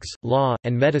 mathematics, law,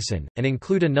 and medicine, and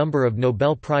include a number of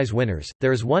Nobel Prize winners.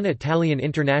 There is one Italian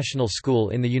international school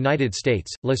in the United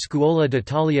States, La Scuola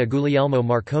d'Italia Guglielmo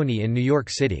Marconi in New York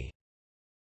City.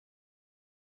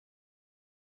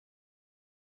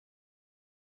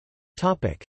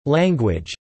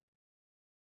 Language.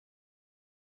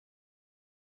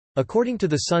 According to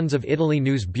the Sons of Italy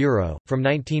News Bureau, from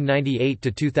 1998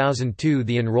 to 2002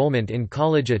 the enrollment in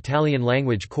college Italian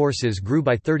language courses grew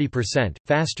by 30%,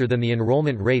 faster than the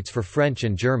enrollment rates for French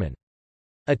and German.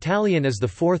 Italian is the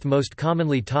 4th most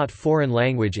commonly taught foreign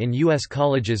language in U.S.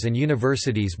 colleges and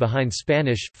universities behind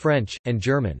Spanish, French, and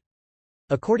German.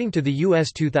 According to the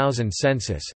U.S. 2000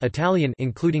 census, Italian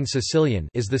including Sicilian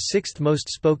is the 6th most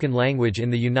spoken language in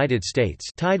the United States,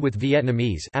 tied with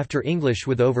Vietnamese after English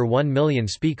with over 1 million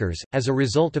speakers. As a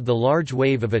result of the large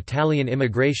wave of Italian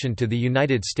immigration to the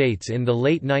United States in the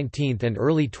late 19th and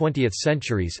early 20th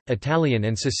centuries, Italian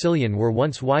and Sicilian were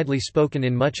once widely spoken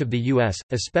in much of the U.S.,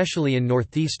 especially in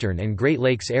northeastern and Great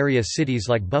Lakes area cities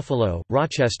like Buffalo,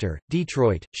 Rochester,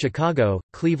 Detroit, Chicago,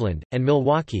 Cleveland, and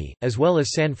Milwaukee, as well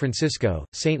as San Francisco,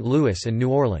 St. Louis and New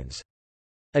Orleans.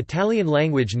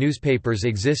 Italian-language newspapers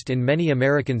exist in many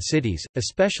American cities,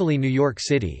 especially New York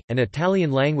City, and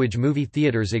Italian-language movie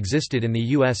theaters existed in the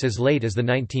U.S. as late as the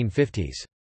 1950s.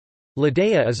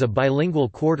 L'Idea is a bilingual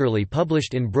quarterly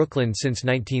published in Brooklyn since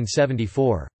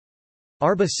 1974.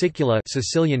 Arba Sicula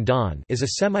Sicilian Dawn is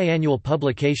a semi-annual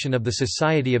publication of the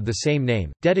Society of the same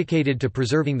name, dedicated to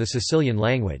preserving the Sicilian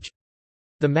language.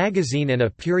 The magazine and a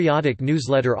periodic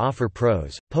newsletter offer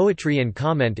prose, poetry and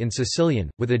comment in Sicilian,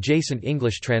 with adjacent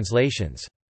English translations.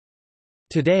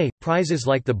 Today, prizes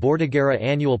like the Bordighera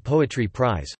Annual Poetry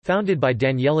Prize, founded by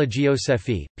Daniela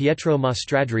Giosefi, Pietro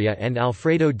Mastradria and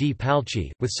Alfredo Di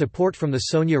Palci, with support from the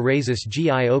Sonia Reyes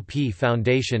GIOP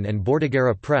Foundation and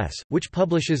Bordighera Press, which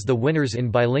publishes the winners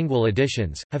in bilingual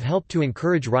editions, have helped to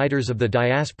encourage writers of the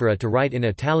diaspora to write in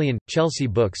Italian. Chelsea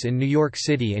Books in New York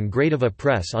City and Gradova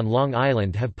Press on Long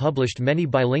Island have published many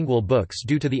bilingual books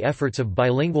due to the efforts of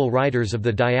bilingual writers of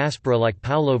the diaspora like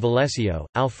Paolo Valesio,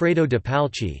 Alfredo Di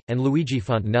Palci, and Luigi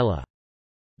Fontanella.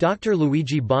 Dr.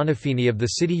 Luigi Bonafini of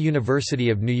the City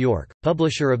University of New York,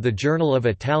 publisher of the Journal of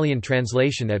Italian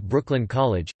Translation at Brooklyn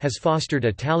College, has fostered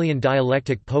Italian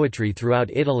dialectic poetry throughout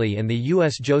Italy, and the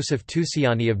U.S. Joseph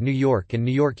Tusiani of New York and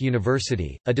New York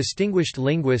University, a distinguished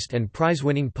linguist and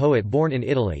prize-winning poet born in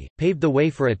Italy, paved the way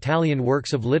for Italian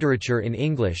works of literature in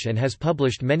English and has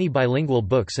published many bilingual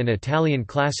books and Italian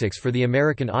classics for the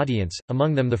American audience,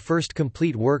 among them the first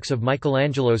complete works of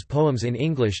Michelangelo's poems in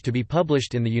English to be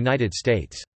published in the United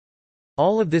States.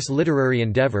 All of this literary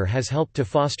endeavor has helped to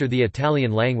foster the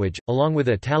Italian language, along with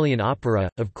Italian opera,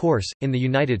 of course, in the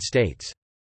United States.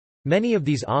 Many of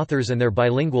these authors and their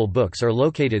bilingual books are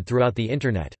located throughout the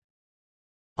Internet.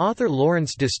 Author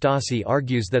Lawrence de Stasi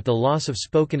argues that the loss of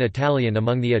spoken Italian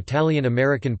among the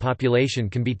Italian-American population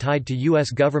can be tied to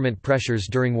U.S. government pressures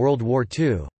during World War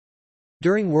II.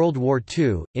 During World War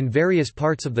II, in various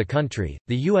parts of the country,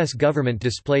 the U.S. government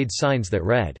displayed signs that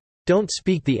read, "Don't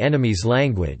speak the enemy's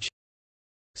language."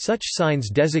 Such signs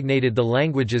designated the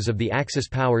languages of the Axis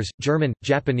powers, German,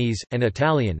 Japanese, and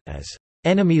Italian, as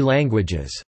enemy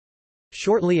languages.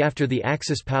 Shortly after the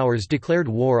Axis powers declared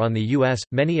war on the U.S.,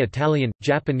 many Italian,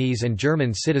 Japanese and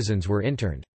German citizens were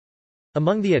interned.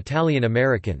 Among the Italian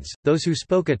Americans, those who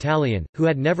spoke Italian, who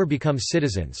had never become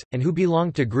citizens, and who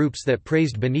belonged to groups that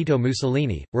praised Benito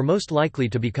Mussolini, were most likely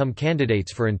to become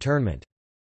candidates for internment.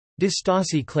 De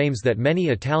Stasi claims that many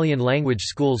Italian-language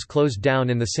schools closed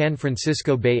down in the San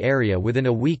Francisco Bay Area within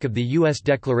a week of the U.S.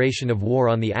 declaration of war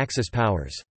on the Axis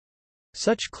powers.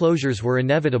 Such closures were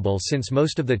inevitable since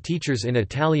most of the teachers in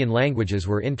Italian languages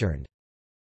were interned.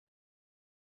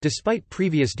 Despite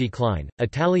previous decline,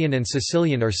 Italian and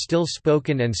Sicilian are still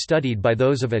spoken and studied by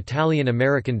those of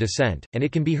Italian-American descent, and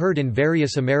it can be heard in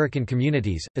various American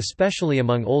communities, especially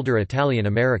among older Italian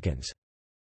Americans.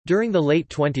 During the late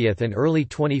 20th and early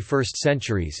 21st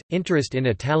centuries, interest in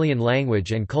Italian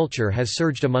language and culture has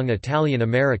surged among Italian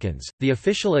Americans. The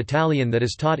official Italian that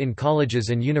is taught in colleges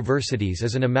and universities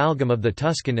is an amalgam of the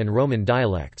Tuscan and Roman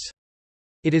dialects.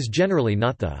 It is generally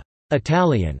not the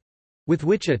Italian with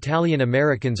which Italian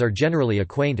Americans are generally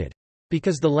acquainted.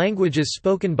 Because the languages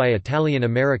spoken by Italian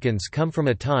Americans come from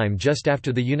a time just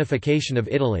after the unification of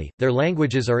Italy, their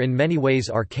languages are in many ways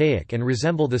archaic and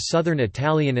resemble the Southern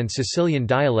Italian and Sicilian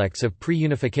dialects of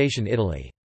pre-unification Italy.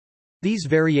 These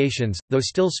variations, though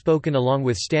still spoken along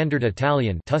with Standard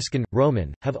Italian, Tuscan,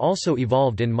 Roman, have also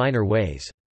evolved in minor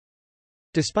ways.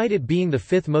 Despite it being the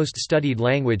fifth most studied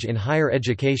language in higher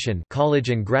education, college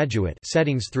and graduate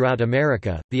settings throughout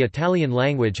America, the Italian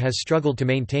language has struggled to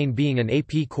maintain being an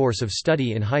AP course of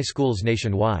study in high schools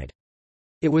nationwide.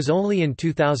 It was only in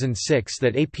 2006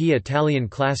 that AP Italian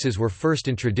classes were first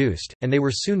introduced, and they were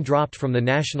soon dropped from the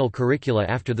national curricula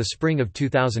after the spring of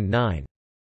 2009.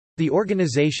 The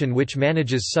organization which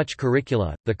manages such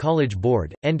curricula, the College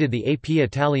Board, ended the AP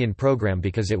Italian program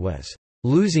because it was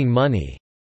losing money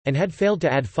and had failed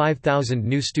to add 5,000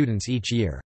 new students each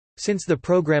year. Since the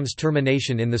program's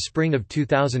termination in the spring of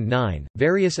 2009,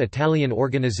 various Italian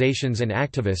organizations and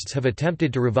activists have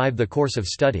attempted to revive the course of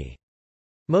study.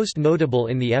 Most notable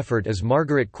in the effort is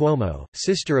Margaret Cuomo,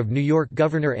 sister of New York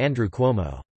Governor Andrew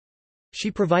Cuomo. She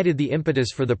provided the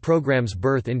impetus for the program's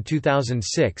birth in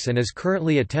 2006 and is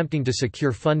currently attempting to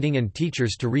secure funding and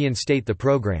teachers to reinstate the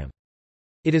program.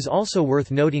 It is also worth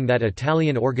noting that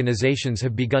Italian organizations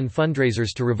have begun fundraisers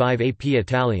to revive AP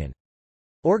Italian.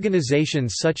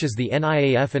 Organizations such as the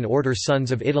NIAF and Order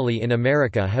Sons of Italy in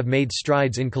America have made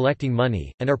strides in collecting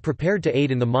money, and are prepared to aid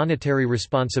in the monetary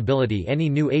responsibility any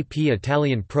new AP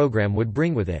Italian program would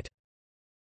bring with it.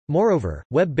 Moreover,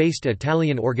 web-based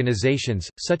Italian organizations,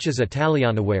 such as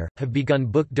Italianaware, have begun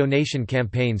book donation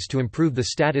campaigns to improve the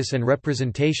status and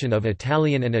representation of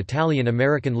Italian and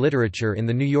Italian-American literature in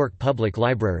the New York public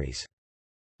libraries.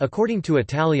 According to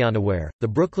Italianaware, the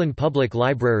Brooklyn Public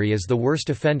Library is the worst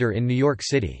offender in New York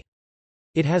City.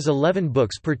 It has 11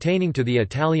 books pertaining to the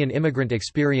Italian immigrant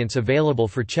experience available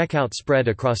for checkout spread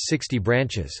across 60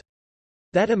 branches.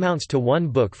 That amounts to one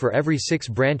book for every 6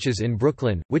 branches in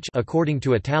Brooklyn, which according to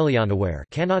Italianaware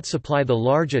cannot supply the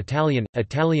large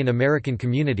Italian-American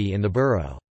community in the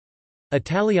borough.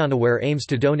 Italianaware aims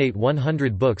to donate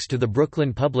 100 books to the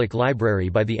Brooklyn Public Library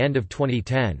by the end of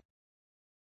 2010.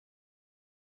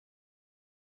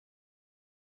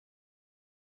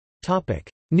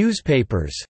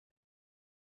 Newspapers.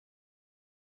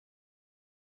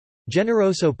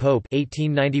 Generoso Pope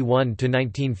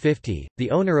 (1891–1950),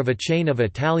 the owner of a chain of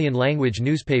Italian-language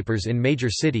newspapers in major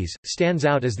cities, stands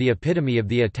out as the epitome of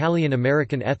the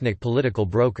Italian-American ethnic political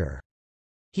broker.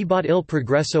 He bought Il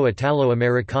Progresso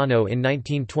Italo-Americano in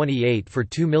 1928 for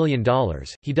 $2 million.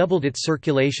 He doubled its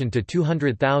circulation to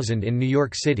 200,000 in New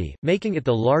York City, making it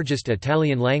the largest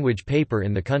Italian-language paper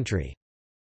in the country.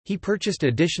 He purchased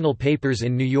additional papers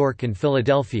in New York and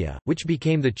Philadelphia, which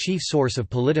became the chief source of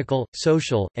political,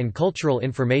 social, and cultural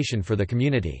information for the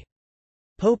community.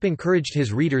 Pope encouraged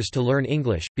his readers to learn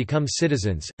English, become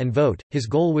citizens, and vote. His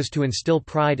goal was to instill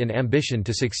pride and ambition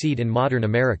to succeed in modern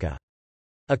America.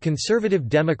 A conservative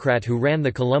Democrat who ran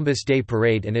the Columbus Day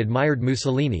Parade and admired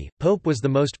Mussolini, Pope was the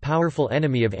most powerful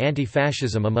enemy of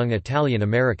anti-fascism among Italian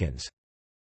Americans.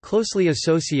 Closely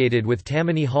associated with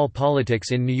Tammany Hall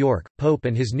politics in New York, Pope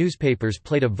and his newspapers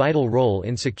played a vital role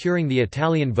in securing the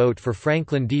Italian vote for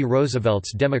Franklin D.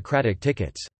 Roosevelt's Democratic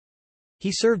tickets.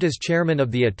 He served as chairman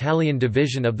of the Italian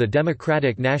division of the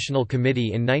Democratic National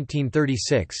Committee in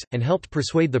 1936, and helped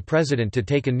persuade the president to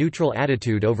take a neutral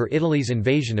attitude over Italy's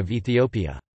invasion of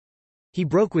Ethiopia. He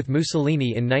broke with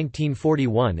Mussolini in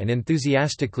 1941 and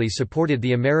enthusiastically supported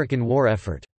the American war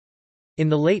effort. In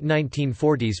the late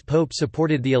 1940s, Pope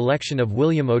supported the election of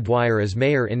William O'Dwyer as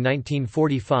mayor in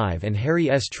 1945 and Harry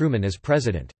S. Truman as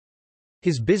president.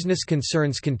 His business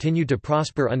concerns continued to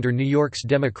prosper under New York's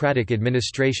Democratic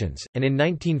administrations, and in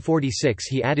 1946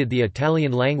 he added the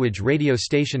Italian-language radio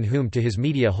station Hum to his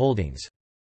media holdings.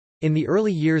 In the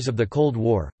early years of the Cold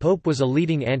War, Pope was a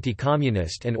leading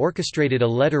anti-communist and orchestrated a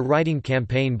letter-writing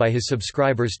campaign by his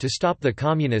subscribers to stop the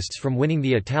Communists from winning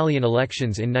the Italian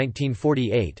elections in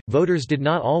 1948. Voters did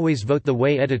not always vote the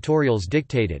way editorials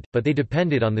dictated, but they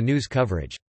depended on the news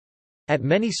coverage. At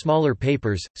many smaller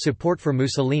papers, support for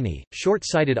Mussolini,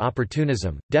 short-sighted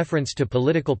opportunism, deference to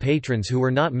political patrons who were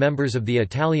not members of the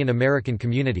Italian-American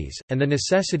communities, and the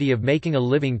necessity of making a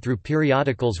living through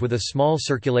periodicals with a small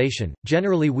circulation,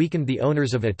 generally weakened the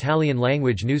owners of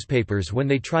Italian-language newspapers when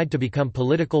they tried to become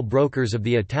political brokers of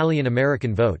the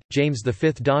Italian-American vote. James V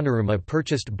Donnarumma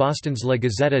purchased Boston's La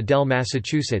Gazzetta del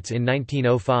Massachusetts in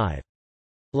 1905.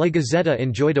 La Gazzetta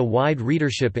enjoyed a wide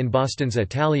readership in Boston's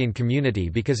Italian community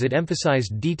because it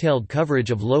emphasized detailed coverage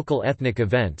of local ethnic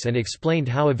events and explained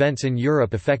how events in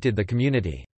Europe affected the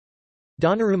community.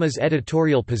 Donnarumma's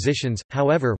editorial positions,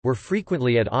 however, were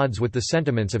frequently at odds with the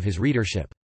sentiments of his readership.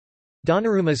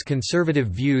 Donnarumma's conservative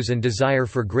views and desire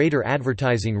for greater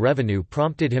advertising revenue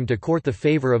prompted him to court the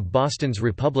favor of Boston's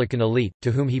Republican elite,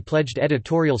 to whom he pledged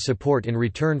editorial support in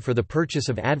return for the purchase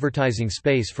of advertising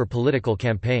space for political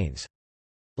campaigns.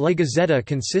 La Gazzetta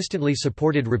consistently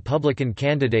supported Republican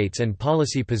candidates and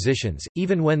policy positions,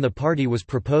 even when the party was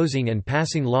proposing and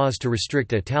passing laws to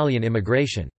restrict Italian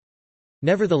immigration.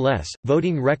 Nevertheless,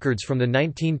 voting records from the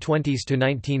 1920s to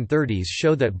 1930s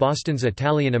show that Boston's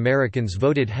Italian Americans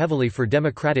voted heavily for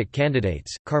Democratic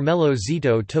candidates. Carmelo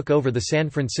Zito took over the San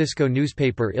Francisco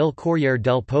newspaper Il Corriere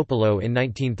del Popolo in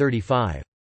 1935.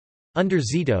 Under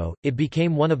Zito, it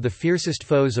became one of the fiercest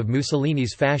foes of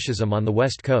Mussolini's fascism on the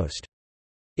West Coast.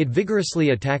 It vigorously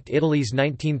attacked Italy's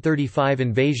 1935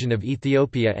 invasion of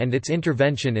Ethiopia and its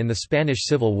intervention in the Spanish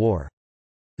Civil War.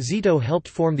 Zito helped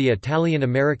form the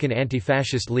Italian-American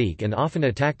Anti-Fascist League and often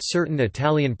attacked certain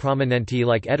Italian prominenti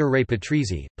like Ettore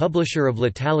Patrizzi, publisher of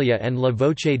L'Italia and La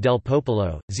Voce del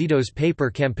Popolo. Zito's paper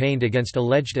campaigned against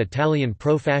alleged Italian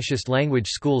pro-fascist language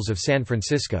schools of San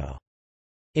Francisco.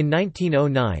 In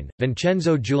 1909,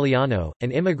 Vincenzo Giuliano,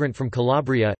 an immigrant from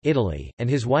Calabria, Italy, and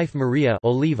his wife Maria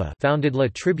Oliva founded La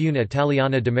Tribune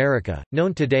Italiana d'America,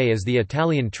 known today as the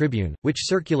Italian Tribune, which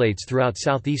circulates throughout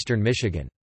southeastern Michigan.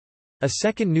 A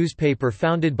second newspaper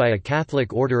founded by a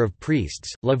Catholic order of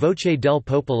priests, La Voce del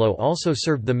Popolo also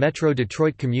served the Metro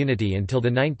Detroit community until the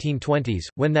 1920s,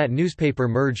 when that newspaper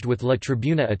merged with La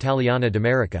Tribuna Italiana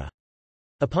d'America.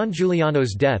 Upon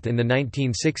Giuliano's death in the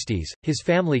 1960s, his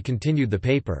family continued the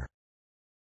paper.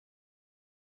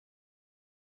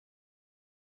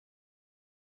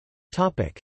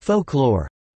 Folklore.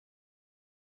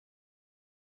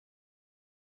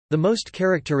 The most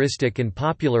characteristic and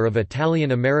popular of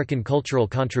Italian-American cultural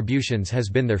contributions has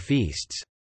been their feasts.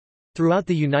 Throughout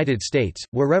the United States,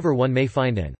 wherever one may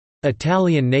find an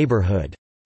Italian neighborhood,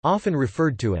 often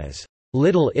referred to as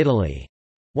Little Italy,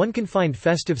 one can find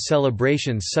festive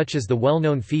celebrations such as the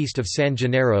well-known Feast of San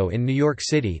Gennaro in New York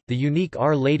City, the unique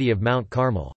Our Lady of Mount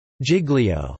Carmel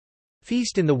Giglio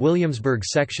feast in the Williamsburg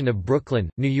section of Brooklyn,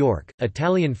 New York.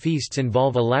 Italian feasts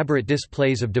involve elaborate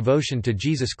displays of devotion to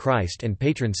Jesus Christ and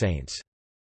patron saints.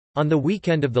 On the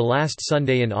weekend of the last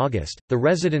Sunday in August, the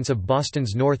residents of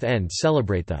Boston's North End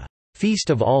celebrate the Feast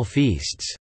of All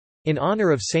Feasts in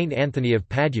honor of Saint Anthony of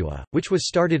Padua, which was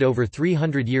started over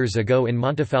 300 years ago in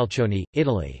Montefalcione,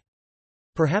 Italy.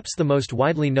 Perhaps the most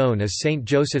widely known is Saint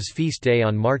Joseph's feast day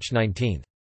on March 19.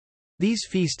 These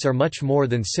feasts are much more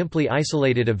than simply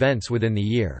isolated events within the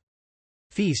year.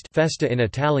 Feast, festa in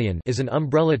Italian, is an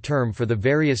umbrella term for the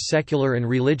various secular and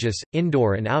religious,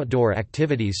 indoor and outdoor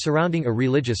activities surrounding a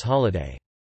religious holiday.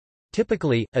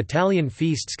 Typically, Italian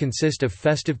feasts consist of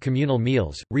festive communal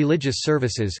meals, religious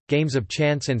services, games of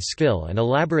chance and skill, and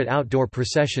elaborate outdoor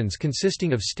processions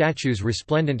consisting of statues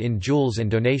resplendent in jewels and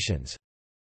donations.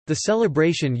 The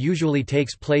celebration usually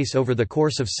takes place over the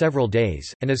course of several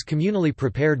days, and is communally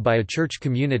prepared by a church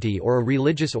community or a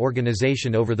religious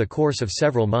organization over the course of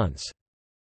several months.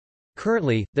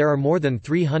 Currently, there are more than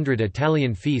 300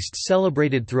 Italian feasts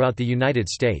celebrated throughout the United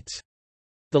States.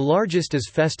 The largest is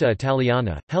Festa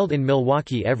Italiana, held in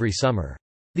Milwaukee every summer.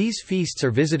 These feasts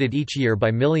are visited each year by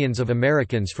millions of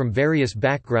Americans from various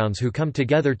backgrounds who come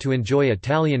together to enjoy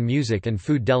Italian music and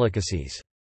food delicacies.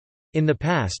 In the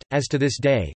past, as to this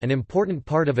day, an important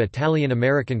part of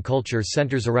Italian-American culture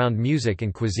centers around music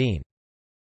and cuisine.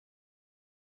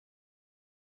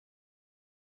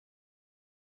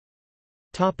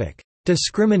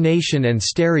 Discrimination and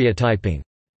stereotyping.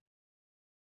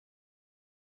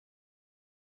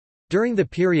 During the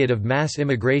period of mass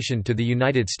immigration to the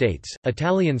United States,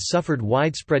 Italians suffered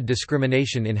widespread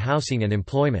discrimination in housing and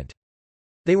employment.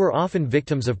 They were often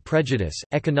victims of prejudice,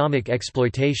 economic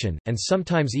exploitation, and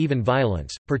sometimes even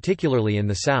violence, particularly in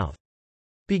the South.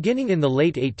 Beginning in the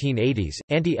late 1880s,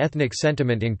 anti-ethnic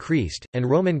sentiment increased, and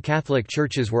Roman Catholic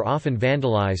churches were often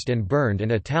vandalized and burned,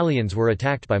 and Italians were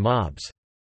attacked by mobs.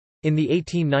 In the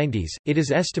 1890s, it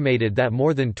is estimated that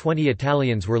more than 20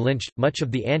 Italians were lynched. Much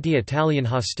of the anti-Italian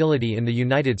hostility in the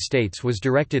United States was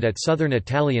directed at Southern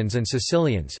Italians and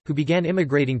Sicilians, who began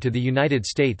immigrating to the United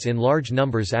States in large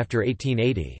numbers after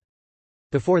 1880.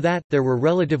 Before that, there were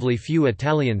relatively few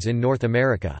Italians in North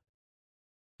America.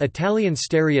 Italian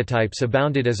stereotypes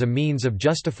abounded as a means of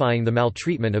justifying the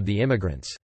maltreatment of the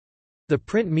immigrants. The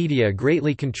print media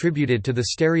greatly contributed to the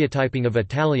stereotyping of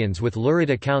Italians with lurid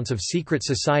accounts of secret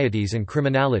societies and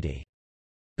criminality.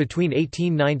 Between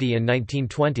 1890 and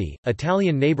 1920,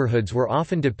 Italian neighborhoods were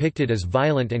often depicted as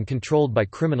violent and controlled by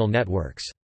criminal networks.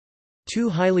 Two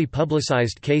highly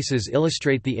publicized cases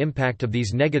illustrate the impact of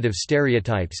these negative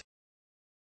stereotypes.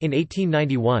 In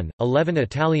 1891, 11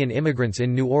 Italian immigrants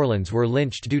in New Orleans were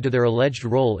lynched due to their alleged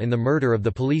role in the murder of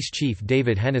the police chief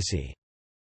David Hennessy.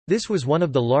 This was one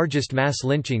of the largest mass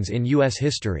lynchings in U.S.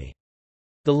 history.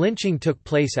 The lynching took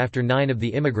place after 9 of the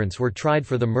immigrants were tried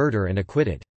for the murder and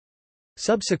acquitted.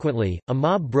 Subsequently, a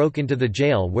mob broke into the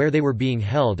jail where they were being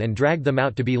held and dragged them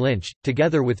out to be lynched,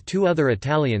 together with 2 other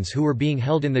Italians who were being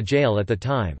held in the jail at the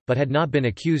time, but had not been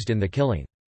accused in the killing.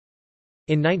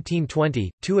 In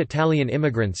 1920, 2 Italian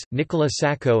immigrants, Nicola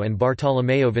Sacco and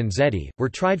Bartolomeo Vanzetti, were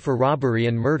tried for robbery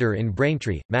and murder in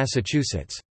Braintree,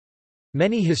 Massachusetts.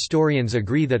 Many historians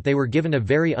agree that they were given a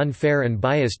very unfair and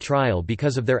biased trial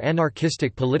because of their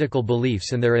anarchistic political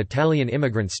beliefs and their Italian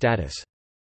immigrant status.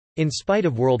 In spite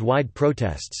of worldwide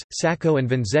protests, Sacco and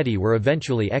Vanzetti were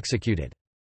eventually executed.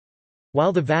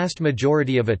 While the vast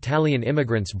majority of Italian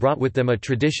immigrants brought with them a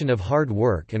tradition of hard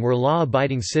work and were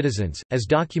law-abiding citizens, as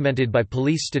documented by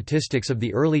police statistics of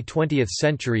the early 20th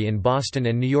century in Boston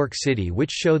and New York City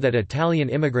which show that Italian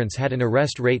immigrants had an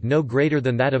arrest rate no greater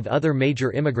than that of other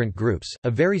major immigrant groups, a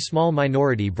very small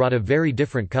minority brought a very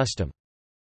different custom.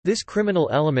 This criminal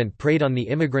element preyed on the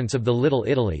immigrants of the Little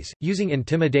Italies, using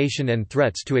intimidation and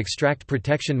threats to extract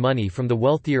protection money from the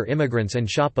wealthier immigrants and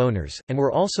shop owners, and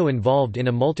were also involved in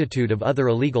a multitude of other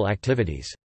illegal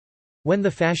activities. When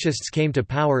the fascists came to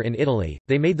power in Italy,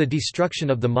 they made the destruction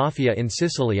of the mafia in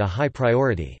Sicily a high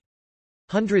priority.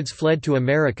 Hundreds fled to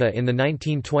America in the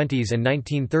 1920s and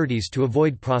 1930s to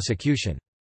avoid prosecution.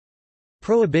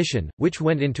 Prohibition, which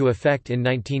went into effect in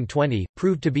 1920,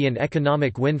 proved to be an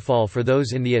economic windfall for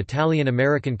those in the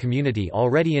Italian-American community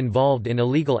already involved in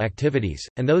illegal activities,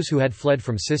 and those who had fled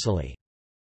from Sicily.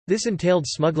 This entailed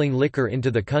smuggling liquor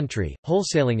into the country,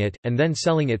 wholesaling it, and then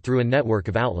selling it through a network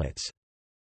of outlets.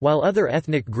 While other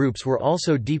ethnic groups were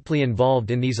also deeply involved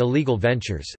in these illegal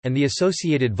ventures, and the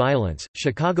associated violence,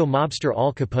 Chicago mobster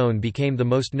Al Capone became the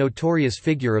most notorious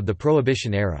figure of the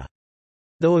Prohibition era.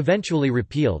 Though eventually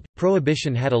repealed,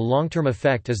 Prohibition had a long-term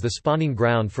effect as the spawning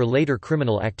ground for later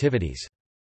criminal activities.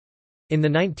 In the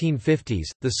 1950s,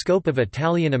 the scope of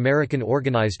Italian-American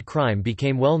organized crime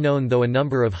became well known though a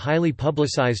number of highly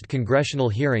publicized congressional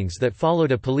hearings that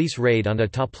followed a police raid on a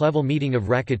top-level meeting of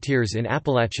racketeers in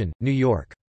Appalachian, New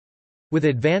York. With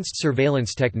advanced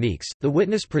surveillance techniques, the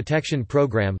Witness Protection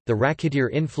Program, the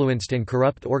Racketeer-Influenced and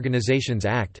Corrupt Organizations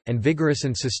Act, and vigorous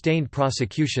and sustained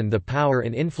prosecution, the power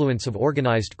and influence of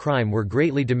organized crime were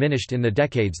greatly diminished in the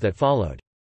decades that followed.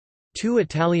 Two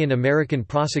Italian-American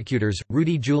prosecutors,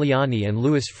 Rudy Giuliani and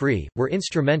Louis Freeh, were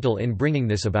instrumental in bringing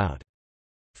this about.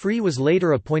 Freeh was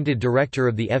later appointed director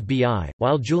of the FBI,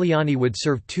 while Giuliani would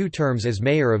serve 2 terms as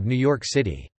mayor of New York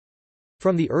City.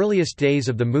 From the earliest days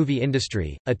of the movie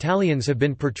industry, Italians have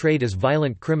been portrayed as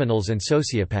violent criminals and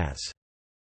sociopaths.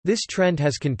 This trend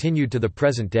has continued to the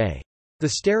present day. The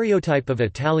stereotype of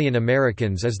Italian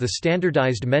Americans is the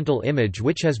standardized mental image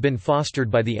which has been fostered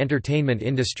by the entertainment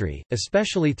industry,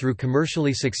 especially through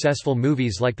commercially successful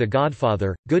movies like The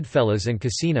Godfather, Goodfellas and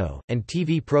Casino, and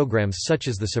TV programs such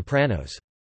as The Sopranos.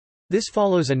 This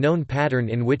follows a known pattern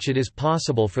in which it is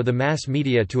possible for the mass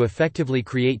media to effectively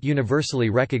create universally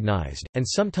recognized, and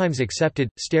sometimes accepted,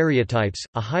 stereotypes.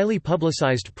 A highly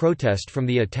publicized protest from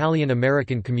the Italian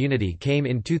American community came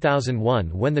in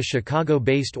 2001 when the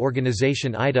Chicago-based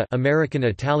organization IDA, American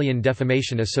Italian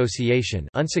Defamation Association,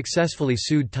 unsuccessfully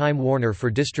sued Time Warner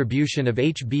for distribution of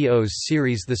HBO's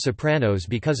series The Sopranos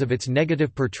because of its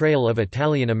negative portrayal of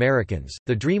Italian Americans.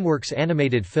 The DreamWorks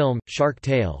animated film, Shark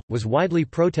Tale, was widely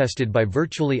protested by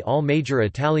virtually all major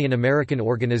Italian-American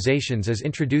organizations as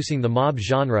introducing the mob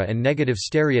genre and negative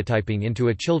stereotyping into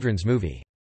a children's movie.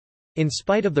 In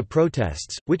spite of the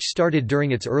protests, which started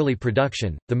during its early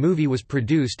production, the movie was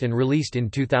produced and released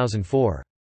in 2004.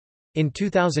 In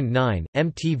 2009,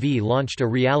 MTV launched a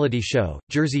reality show,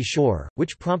 Jersey Shore,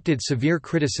 which prompted severe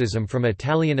criticism from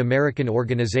Italian-American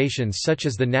organizations such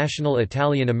as the National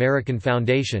Italian-American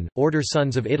Foundation, Order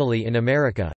Sons of Italy in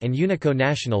America, and Unico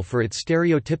National for its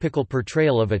stereotypical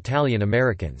portrayal of Italian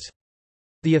Americans.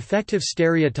 The effective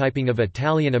stereotyping of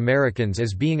Italian Americans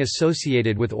as being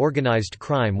associated with organized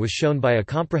crime was shown by a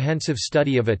comprehensive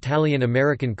study of Italian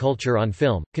American culture on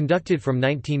film, conducted from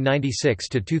 1996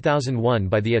 to 2001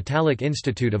 by the Italic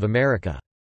Institute of America.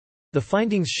 The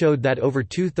findings showed that over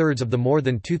 2/3 of the more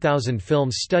than 2,000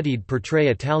 films studied portray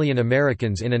Italian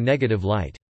Americans in a negative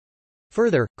light.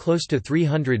 Further, close to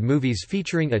 300 movies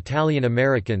featuring Italian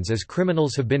Americans as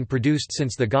criminals have been produced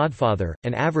since The Godfather,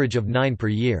 an average of 9 per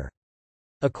year.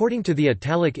 According to the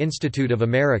Italic Institute of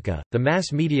America, the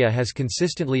mass media has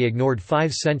consistently ignored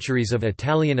 5 centuries of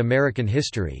Italian-American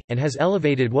history, and has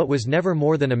elevated what was never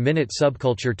more than a minute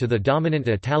subculture to the dominant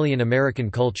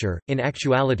Italian-American culture. In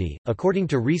actuality, according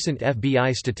to recent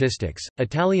FBI statistics,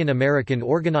 Italian-American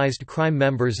organized crime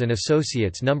members and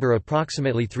associates number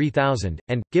approximately 3,000,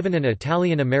 and, given an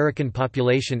Italian-American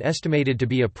population estimated to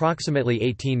be approximately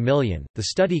 18 million, the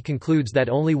study concludes that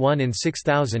only 1 in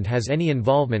 6,000 has any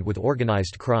involvement with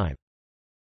organized crime.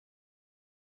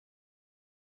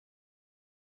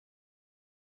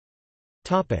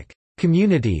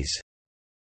 Communities.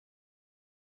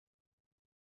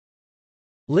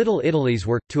 Little Italies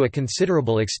were, to a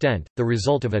considerable extent, the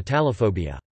result of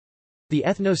Italophobia. The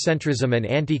ethnocentrism and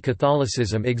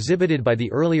anti-Catholicism exhibited by the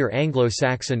earlier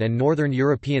Anglo-Saxon and Northern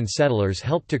European settlers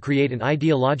helped to create an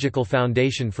ideological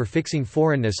foundation for fixing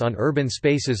foreignness on urban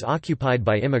spaces occupied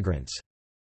by immigrants.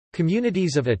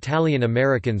 Communities of Italian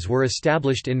Americans were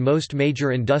established in most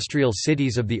major industrial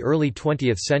cities of the early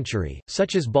 20th century,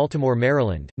 such as Baltimore,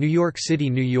 Maryland, New York City,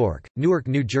 New York, Newark,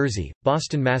 New Jersey,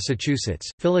 Boston,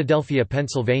 Massachusetts, Philadelphia,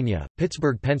 Pennsylvania,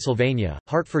 Pittsburgh, Pennsylvania,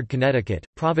 Hartford, Connecticut,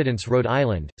 Providence, Rhode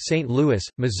Island, St. Louis,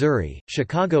 Missouri,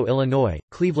 Chicago, Illinois,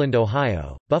 Cleveland,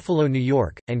 Ohio, Buffalo, New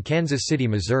York, and Kansas City,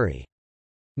 Missouri.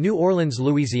 New Orleans,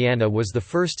 Louisiana was the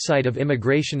first site of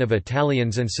immigration of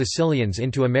Italians and Sicilians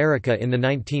into America in the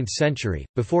 19th century,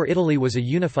 before Italy was a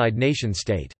unified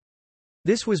nation-state.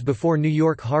 This was before New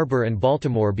York Harbor and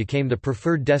Baltimore became the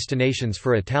preferred destinations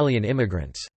for Italian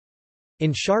immigrants.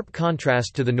 In sharp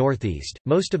contrast to the Northeast,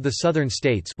 most of the southern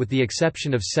states, with the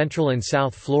exception of Central and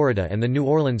South Florida and the New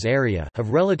Orleans area, have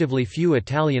relatively few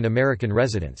Italian American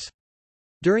residents.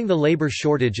 During the labor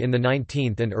shortage in the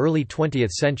 19th and early 20th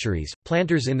centuries,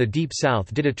 planters in the Deep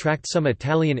South did attract some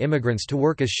Italian immigrants to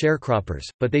work as sharecroppers,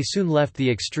 but they soon left the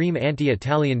extreme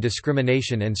anti-Italian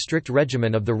discrimination and strict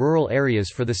regimen of the rural areas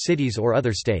for the cities or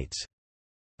other states.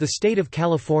 The state of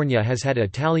California has had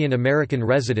Italian American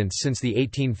residents since the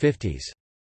 1850s.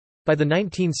 By the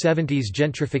 1970s,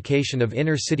 gentrification of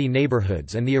inner-city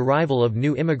neighborhoods and the arrival of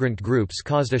new immigrant groups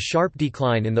caused a sharp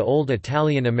decline in the old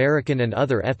Italian American and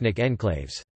other ethnic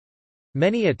enclaves.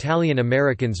 Many Italian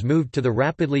Americans moved to the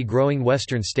rapidly growing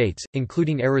western states,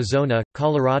 including Arizona,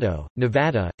 Colorado,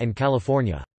 Nevada, and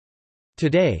California.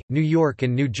 Today, New York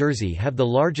and New Jersey have the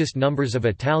largest numbers of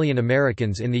Italian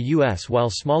Americans in the U.S.,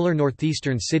 while smaller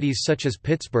northeastern cities such as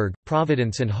Pittsburgh,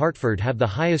 Providence and Hartford have the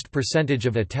highest percentage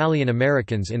of Italian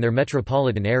Americans in their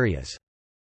metropolitan areas.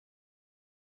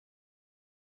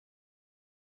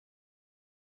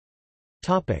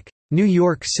 New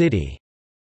York City.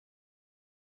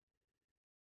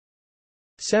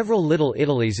 Several Little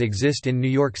Italies exist in New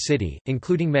York City,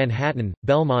 including Manhattan,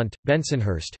 Belmont,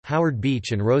 Bensonhurst, Howard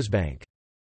Beach and Rosebank.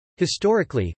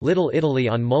 Historically, Little Italy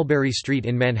on Mulberry Street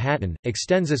in Manhattan,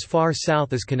 extends as far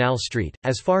south as Canal Street,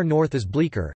 as far north as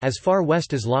Bleecker, as far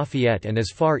west as Lafayette and as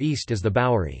far east as the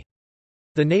Bowery.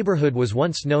 The neighborhood was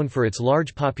once known for its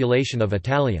large population of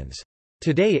Italians.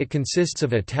 Today it consists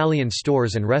of Italian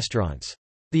stores and restaurants.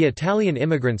 The Italian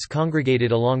immigrants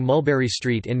congregated along Mulberry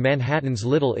Street in Manhattan's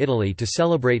Little Italy to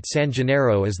celebrate San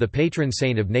Gennaro as the patron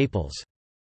saint of Naples.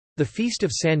 The Feast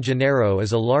of San Gennaro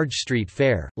is a large street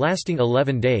fair, lasting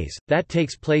 11 days, that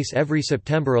takes place every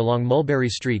September along Mulberry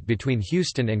Street between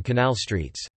Houston and Canal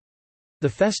Streets. The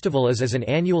festival is as an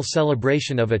annual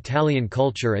celebration of Italian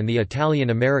culture and the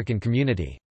Italian-American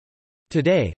community.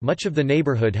 Today, much of the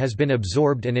neighborhood has been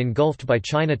absorbed and engulfed by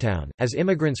Chinatown, as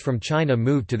immigrants from China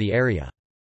moved to the area.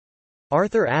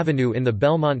 Arthur Avenue in the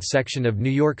Belmont section of New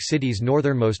York City's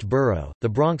northernmost borough, the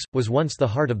Bronx, was once the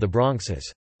heart of the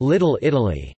Bronx's Little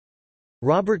Italy.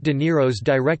 Robert De Niro's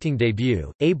directing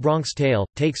debut, A Bronx Tale,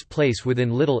 takes place within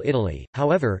Little Italy,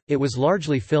 however, it was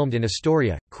largely filmed in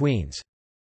Astoria, Queens.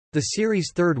 The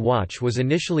series' third watch was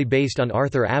initially based on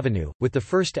Arthur Avenue, with the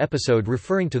first episode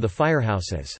referring to the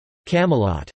firehouse as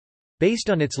Camelot, based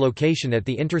on its location at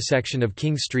the intersection of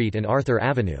King Street and Arthur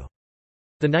Avenue.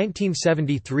 The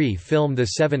 1973 film The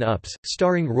 7-Ups,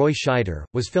 starring Roy Scheider,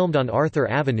 was filmed on Arthur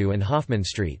Avenue and Hoffman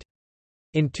Street.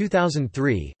 In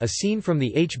 2003, a scene from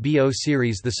the HBO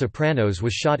series The Sopranos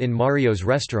was shot in Mario's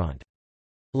restaurant.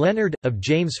 Leonard, of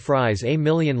James Fry's A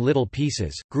Million Little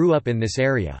Pieces, grew up in this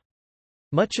area.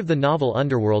 Much of the novel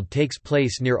Underworld takes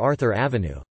place near Arthur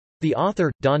Avenue. The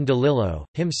author, Don DeLillo,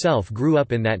 himself grew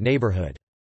up in that neighborhood.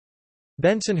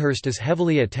 Bensonhurst is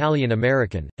heavily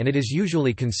Italian-American, and it is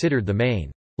usually considered the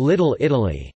main Little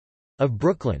Italy of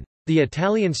Brooklyn. The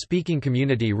Italian-speaking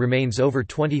community remains over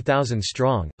 20,000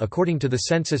 strong, according to the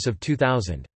census of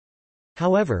 2000.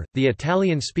 However, the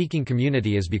Italian-speaking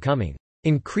community is becoming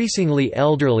increasingly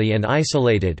elderly and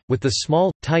isolated, with the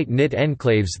small, tight-knit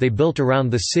enclaves they built around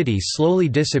the city slowly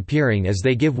disappearing as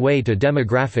they give way to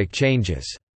demographic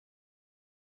changes.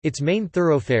 Its main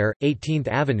thoroughfare, 18th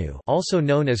Avenue, also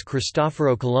known as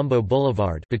Cristoforo Colombo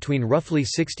Boulevard, between roughly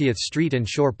 60th Street and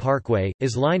Shore Parkway,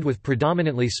 is lined with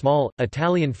predominantly small,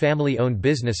 Italian family-owned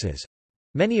businesses,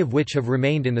 many of which have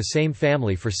remained in the same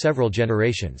family for several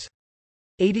generations.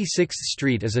 86th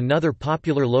Street is another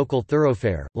popular local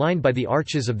thoroughfare, lined by the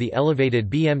arches of the elevated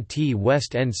BMT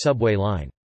West End subway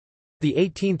line. The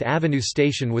 18th Avenue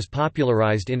station was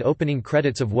popularized in opening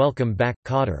credits of Welcome Back,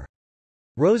 Kotter.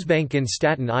 Rosebank in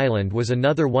Staten Island was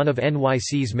another one of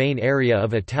NYC's main area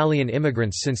of Italian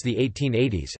immigrants since the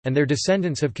 1880s, and their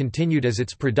descendants have continued as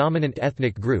its predominant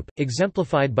ethnic group,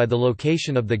 exemplified by the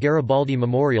location of the Garibaldi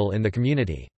Memorial in the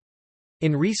community.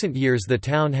 In recent years the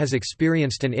town has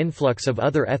experienced an influx of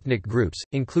other ethnic groups,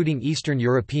 including Eastern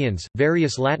Europeans,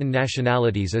 various Latin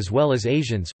nationalities as well as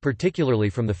Asians, particularly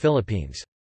from the Philippines.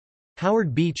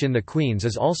 Howard Beach in the Queens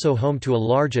is also home to a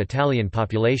large Italian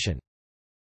population.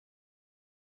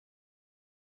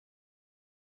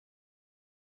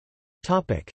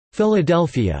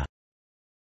 Philadelphia.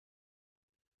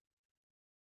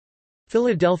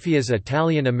 Philadelphia's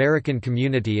Italian-American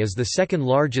community is the second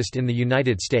largest in the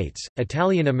United States.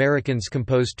 Italian Americans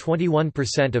compose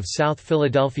 21% of South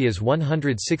Philadelphia's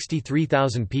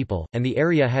 163,000 people, and the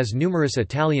area has numerous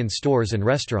Italian stores and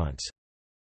restaurants.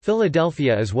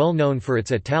 Philadelphia is well known for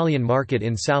its Italian market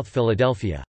in South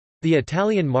Philadelphia. The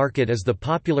Italian Market is the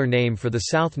popular name for the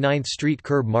South 9th Street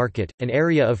Curb Market, an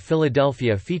area of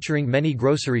Philadelphia featuring many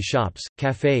grocery shops,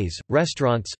 cafes,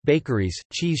 restaurants, bakeries,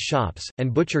 cheese shops,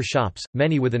 and butcher shops,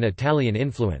 many with an Italian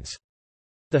influence.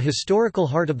 The historical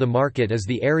heart of the market is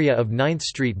the area of 9th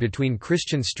Street between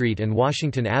Christian Street and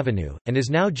Washington Avenue, and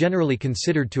is now generally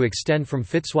considered to extend from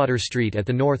Fitzwater Street at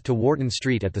the north to Wharton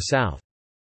Street at the south.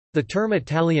 The term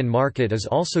Italian Market is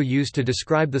also used to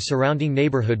describe the surrounding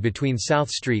neighborhood between South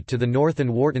Street to the north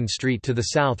and Wharton Street to the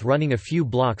south, running a few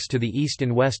blocks to the east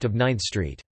and west of 9th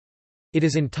Street. It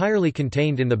is entirely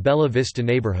contained in the Bella Vista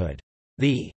neighborhood.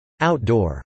 The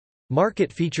outdoor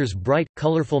market features bright,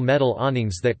 colorful metal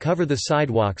awnings that cover the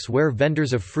sidewalks where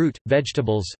vendors of fruit,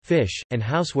 vegetables, fish, and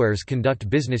housewares conduct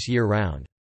business year-round.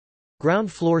 Ground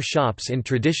floor shops in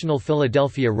traditional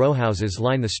Philadelphia rowhouses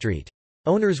line the street.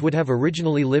 Owners would have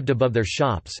originally lived above their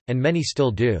shops, and many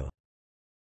still do.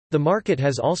 The market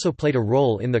has also played a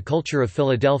role in the culture of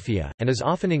Philadelphia, and is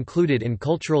often included in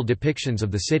cultural depictions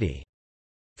of the city.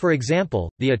 For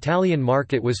example, the Italian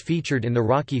market was featured in the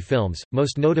Rocky films,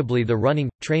 most notably the running,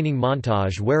 training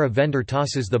montage where a vendor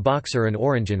tosses the boxer an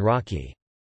orange in Rocky.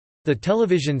 The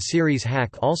television series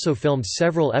Hack also filmed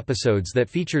several episodes that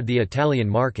featured the Italian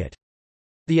market.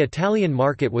 The Italian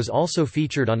market was also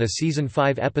featured on a Season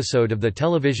 5 episode of the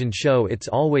television show It's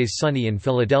Always Sunny in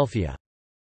Philadelphia.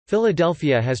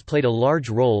 Philadelphia has played a large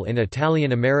role in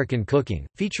Italian-American cooking,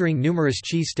 featuring numerous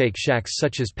cheesesteak shacks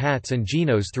such as Pat's and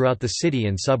Gino's throughout the city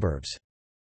and suburbs.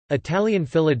 Italian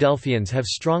Philadelphians have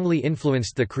strongly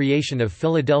influenced the creation of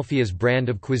Philadelphia's brand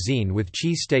of cuisine with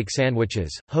cheesesteak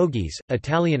sandwiches, hoagies,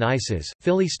 Italian ices,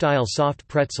 Philly-style soft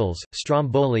pretzels,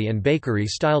 stromboli and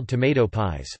bakery-styled tomato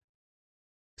pies.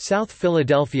 South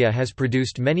Philadelphia has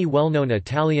produced many well-known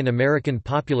Italian-American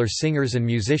popular singers and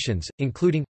musicians,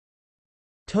 including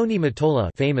Tony Mottola,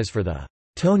 famous for the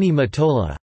Tony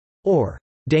Mottola or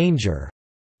Danger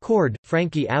chord,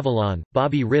 Frankie Avalon,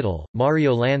 Bobby Riddle,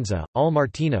 Mario Lanza, Al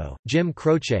Martino, Jim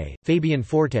Croce, Fabian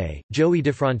Forte, Joey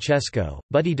DeFrancesco,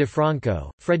 Buddy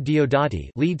DeFranco, Fred Diodati,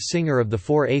 lead singer of the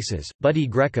Four Aces, Buddy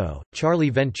Greco,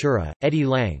 Charlie Ventura, Eddie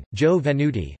Lang, Joe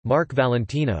Venuti, Mark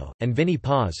Valentino, and Vinnie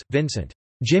Paz, Vincent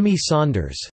Jimmy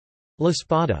Saunders La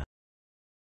Spada.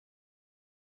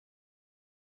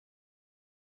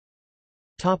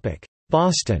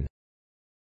 Boston.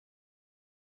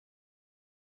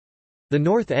 The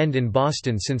North End in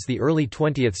Boston since the early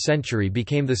 20th century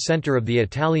became the center of the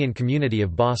Italian community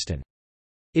of Boston.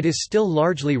 It is still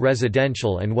largely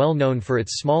residential and well known for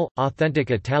its small,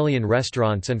 authentic Italian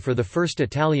restaurants and for the first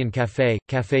Italian café,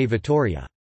 Café Vittoria.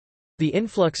 The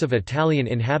influx of Italian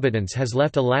inhabitants has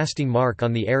left a lasting mark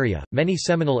on the area, many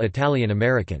seminal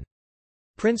Italian-American.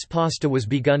 Prince Pasta was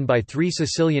begun by three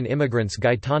Sicilian immigrants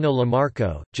Gaetano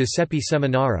Lamarco, Giuseppe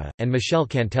Seminara, and Michele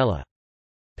Cantella.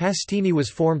 Pastini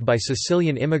was formed by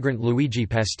Sicilian immigrant Luigi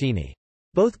Pastini.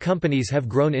 Both companies have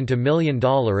grown into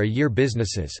million-dollar-a-year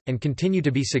businesses, and continue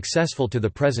to be successful to the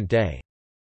present day.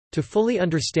 To fully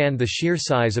understand the sheer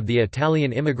size of the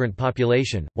Italian immigrant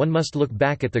population, one must look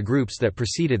back at the groups that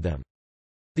preceded them.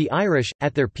 The Irish,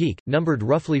 at their peak, numbered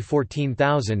roughly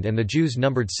 14,000 and the Jews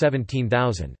numbered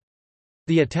 17,000.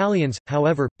 The Italians,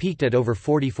 however, peaked at over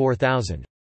 44,000.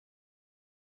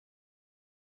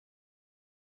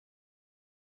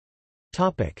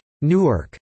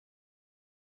 Newark.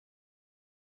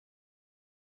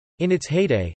 In its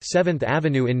heyday, 7th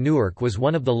Avenue in Newark was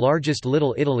one of the largest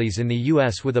Little Italys in the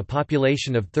U.S. with a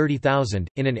population of 30,000,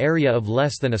 in an area of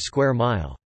less than a square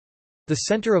mile. The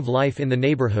center of life in the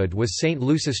neighborhood was St.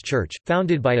 Lucis Church,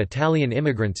 founded by Italian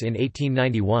immigrants in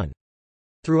 1891.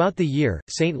 Throughout the year,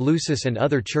 St. Lucis and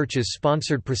other churches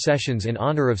sponsored processions in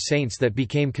honor of saints that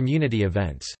became community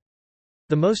events.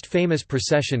 The most famous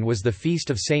procession was the Feast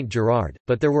of St. Gerard,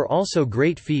 but there were also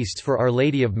great feasts for Our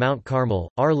Lady of Mount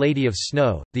Carmel, Our Lady of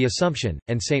Snow, the Assumption,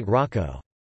 and St. Rocco.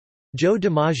 Joe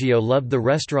DiMaggio loved the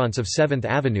restaurants of 7th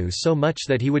Avenue so much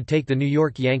that he would take the New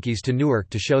York Yankees to Newark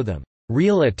to show them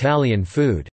real Italian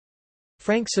food.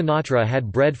 Frank Sinatra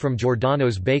had bread from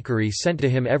Giordano's bakery sent to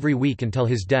him every week until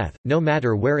his death, no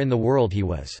matter where in the world he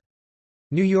was.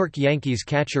 New York Yankees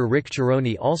catcher Rick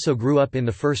Chironi also grew up in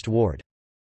the First Ward.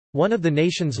 One of the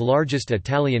nation's largest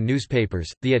Italian newspapers,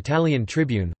 the Italian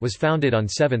Tribune, was founded on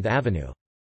 7th Avenue.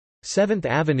 7th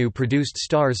Avenue produced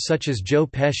stars such as Joe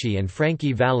Pesci and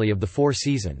Frankie Valli of the Four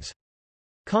Seasons.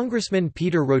 Congressman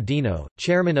Peter Rodino,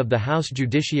 chairman of the House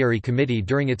Judiciary Committee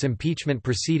during its impeachment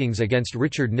proceedings against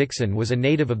Richard Nixon, was a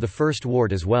native of the First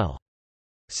Ward as well.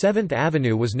 7th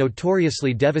Avenue was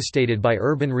notoriously devastated by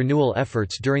urban renewal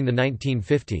efforts during the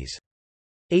 1950s.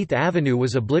 8th Avenue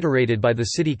was obliterated by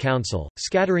the city council,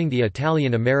 scattering the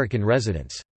Italian-American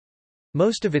residents.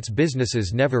 Most of its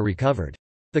businesses never recovered.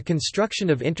 The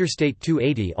construction of Interstate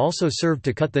 280 also served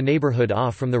to cut the neighborhood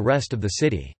off from the rest of the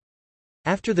city.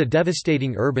 After the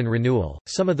devastating urban renewal,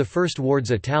 some of the First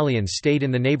Ward's Italians stayed in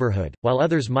the neighborhood, while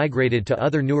others migrated to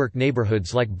other Newark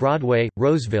neighborhoods like Broadway,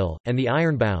 Roseville, and the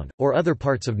Ironbound, or other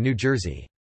parts of New Jersey.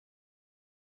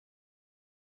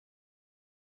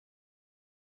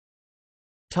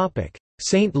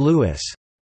 St. Louis.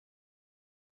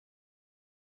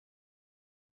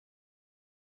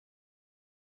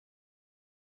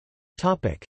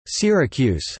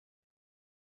 Syracuse.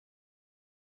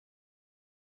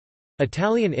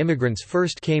 Italian immigrants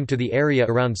first came to the area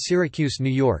around Syracuse, New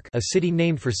York, a city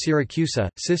named for Syracusa,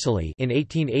 Sicily, in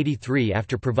 1883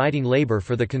 after providing labor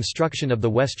for the construction of the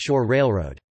West Shore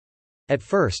Railroad. At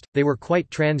first, they were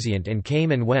quite transient and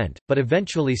came and went, but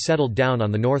eventually settled down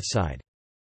on the north side.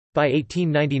 By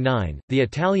 1899, the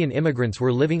Italian immigrants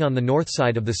were living on the north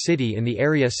side of the city in the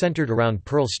area centered around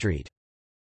Pearl Street.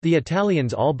 The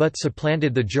Italians all but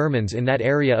supplanted the Germans in that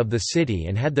area of the city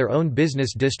and had their own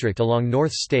business district along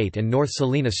North State and North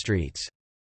Salina streets.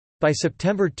 By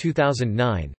September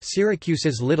 2009,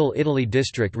 Syracuse's Little Italy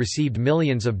district received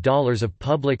millions of dollars of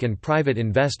public and private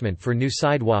investment for new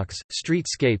sidewalks,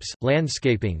 streetscapes,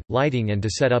 landscaping, lighting and to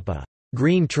set up a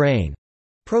 «green train»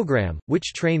 program,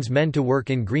 which trains men to work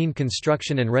in green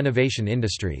construction and renovation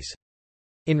industries.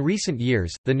 In recent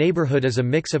years, the neighborhood is a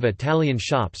mix of Italian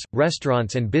shops,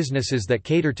 restaurants and businesses that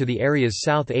cater to the area's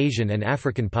South Asian and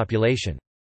African population.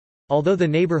 Although the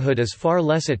neighborhood is far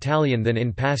less Italian than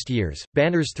in past years,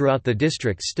 banners throughout the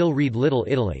district still read Little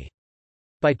Italy.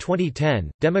 By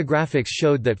 2010, demographics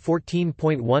showed that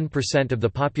 14.1% of the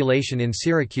population in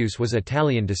Syracuse was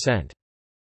Italian descent.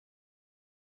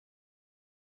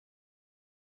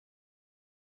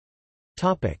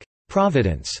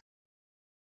 Providence.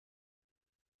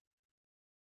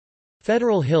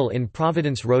 Federal Hill in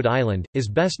Providence, Rhode Island, is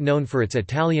best known for its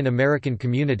Italian-American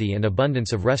community and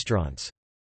abundance of restaurants.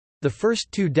 The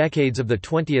first 2 decades of the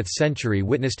 20th century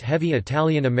witnessed heavy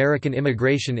Italian-American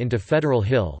immigration into Federal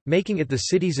Hill, making it the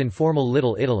city's informal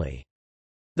Little Italy.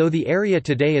 Though the area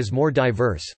today is more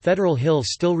diverse, Federal Hill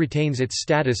still retains its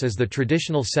status as the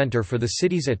traditional center for the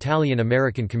city's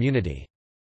Italian-American community.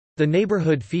 The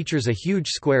neighborhood features a huge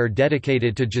square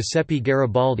dedicated to Giuseppe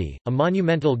Garibaldi, a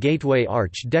monumental gateway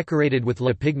arch decorated with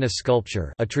La Pigna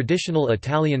sculpture, a traditional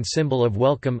Italian symbol of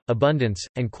welcome, abundance,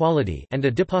 and quality, and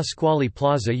a Di Pasquale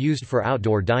Plaza used for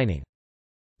outdoor dining.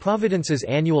 Providence's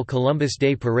annual Columbus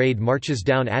Day Parade marches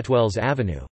down Atwells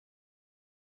Avenue.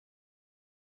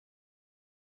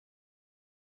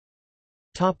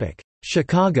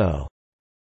 Chicago.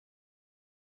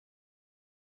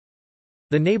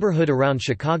 The neighborhood around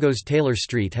Chicago's Taylor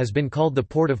Street has been called the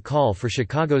port of call for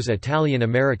Chicago's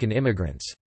Italian-American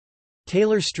immigrants.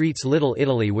 Taylor Street's Little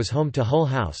Italy was home to Hull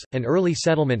House, an early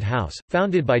settlement house,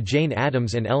 founded by Jane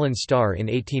Addams and Ellen Starr in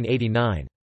 1889.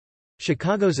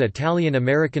 Chicago's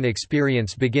Italian-American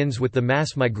experience begins with the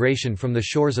mass migration from the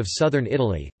shores of southern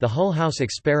Italy, the Hull House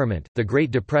experiment, the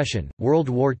Great Depression, World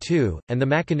War II, and the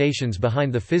machinations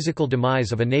behind the physical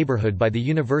demise of a neighborhood by the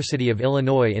University of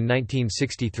Illinois in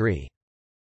 1963.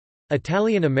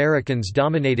 Italian Americans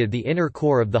dominated the inner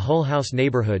core of the Hull House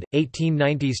neighborhood,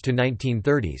 1890s to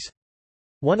 1930s.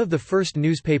 One of the first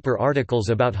newspaper articles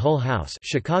about Hull House,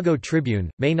 Chicago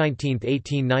Tribune, May 19,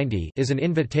 1890, is an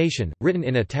invitation, written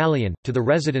in Italian, to the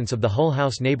residents of the Hull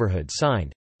House neighborhood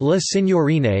signed, Le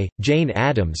Signorine, Jane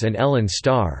Addams and Ellen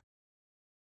Starr.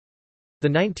 The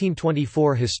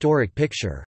 1924 historic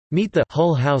picture, Meet the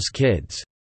Hull House Kids,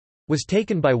 was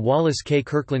taken by Wallace K.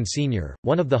 Kirkland Sr.,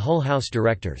 one of the Hull House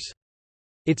directors.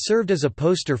 It served as a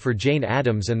poster for Jane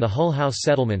Addams and the Hull House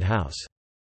Settlement House.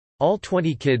 All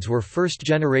 20 kids were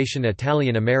first-generation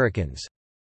Italian Americans.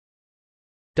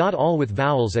 All with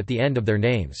vowels at the end of their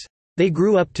names. They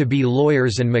grew up to be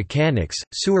lawyers and mechanics,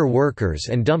 sewer workers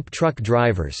and dump truck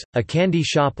drivers, a candy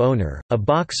shop owner, a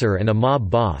boxer and a mob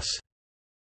boss.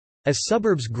 As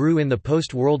suburbs grew in the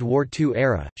post-World War II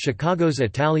era, Chicago's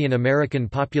Italian-American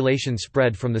population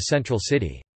spread from the central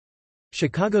city.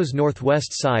 Chicago's northwest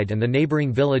side and the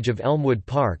neighboring village of Elmwood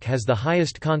Park has the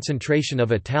highest concentration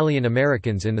of Italian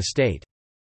Americans in the state.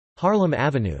 Harlem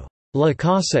Avenue, La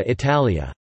Casa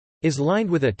Italia, is lined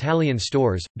with Italian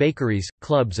stores, bakeries,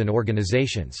 clubs and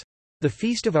organizations. The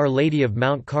Feast of Our Lady of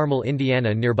Mount Carmel,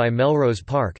 Indiana nearby Melrose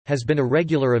Park, has been a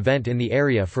regular event in the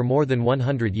area for more than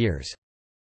 100 years.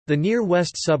 The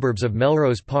near-west suburbs of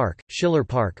Melrose Park, Schiller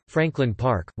Park, Franklin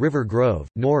Park, River Grove,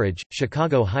 Norridge,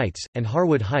 Chicago Heights, and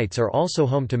Harwood Heights are also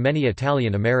home to many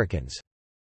Italian Americans.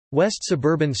 West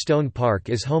suburban Stone Park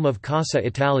is home of Casa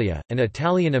Italia, an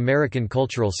Italian-American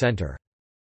cultural center.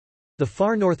 The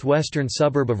far northwestern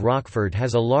suburb of Rockford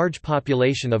has a large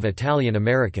population of Italian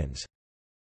Americans.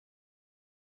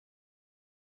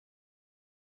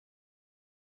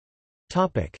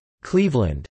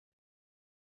 Cleveland.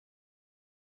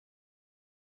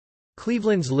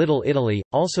 Cleveland's Little Italy,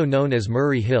 also known as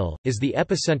Murray Hill, is the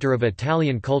epicenter of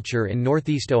Italian culture in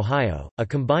northeast Ohio, a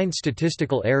combined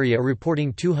statistical area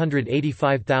reporting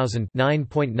 285,000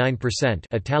 (9.9%)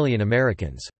 Italian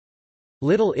Americans.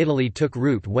 Little Italy took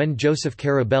root when Joseph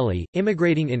Carabelli,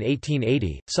 immigrating in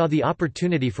 1880, saw the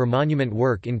opportunity for monument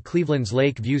work in Cleveland's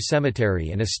Lake View Cemetery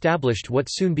and established what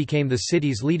soon became the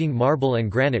city's leading marble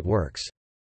and granite works.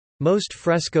 Most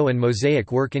fresco and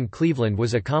mosaic work in Cleveland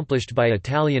was accomplished by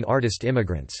Italian artist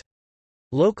immigrants.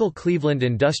 Local Cleveland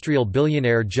industrial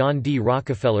billionaire John D.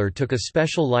 Rockefeller took a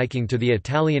special liking to the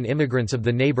Italian immigrants of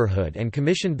the neighborhood and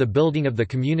commissioned the building of the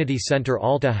community center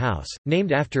Alta House,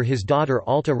 named after his daughter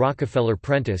Alta Rockefeller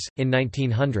Prentice, in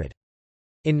 1900.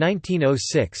 In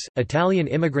 1906, Italian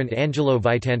immigrant Angelo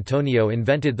Vitantonio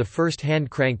invented the first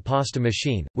hand-crank pasta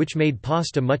machine, which made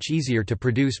pasta much easier to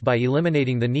produce by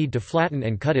eliminating the need to flatten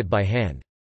and cut it by hand.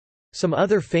 Some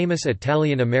other famous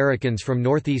Italian Americans from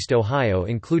Northeast Ohio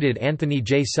included Anthony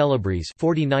J. Celebrezze,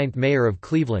 49th mayor of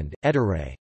Cleveland,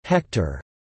 Ettore Hector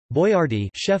Boiardi,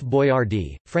 Chef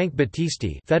Boiardi, Frank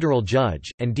Battisti, federal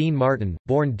judge, and Dean Martin,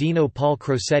 born Dino Paul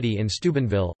Crosetti in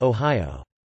Steubenville, Ohio.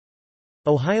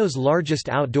 Ohio's largest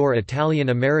outdoor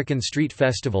Italian-American street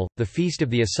festival, the Feast of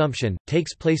the Assumption,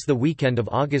 takes place the weekend of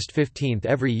August 15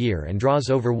 every year and draws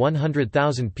over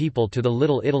 100,000 people to the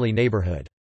Little Italy neighborhood.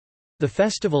 The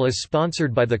festival is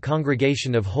sponsored by the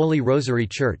Congregation of Holy Rosary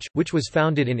Church, which was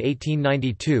founded in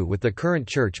 1892 with the current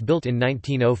church built in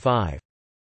 1905.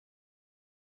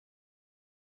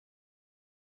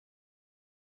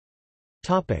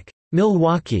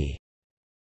 Milwaukee.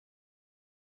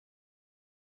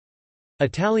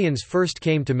 Italians first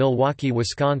came to Milwaukee,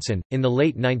 Wisconsin, in the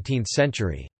late 19th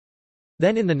century.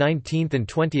 Then in the 19th and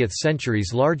 20th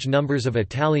centuries large numbers of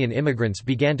Italian immigrants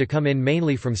began to come in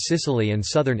mainly from Sicily and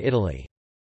southern Italy.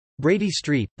 Brady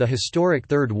Street, the historic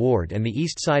Third Ward and the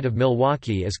east side of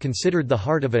Milwaukee is considered the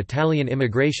heart of Italian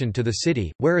immigration to the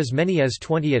city, where as many as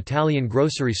 20 Italian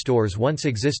grocery stores once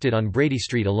existed on Brady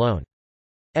Street alone.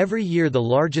 Every year the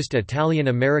largest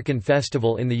Italian-American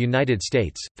festival in the United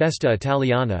States, Festa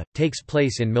Italiana, takes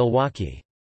place in Milwaukee.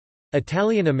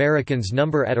 Italian Americans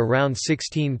number at around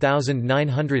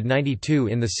 16,992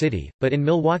 in the city, but in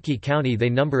Milwaukee County they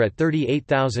number at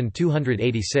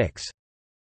 38,286.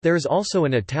 There is also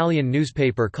an Italian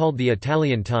newspaper called the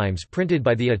Italian Times printed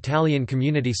by the Italian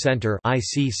Community Center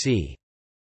 (ICC).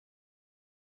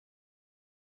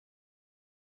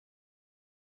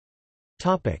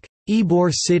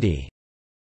 Ybor City.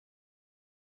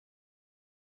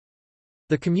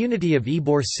 The community of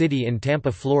Ybor City in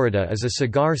Tampa, Florida is a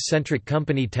cigar-centric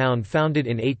company town founded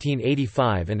in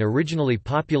 1885 and originally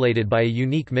populated by a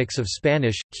unique mix of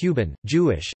Spanish, Cuban,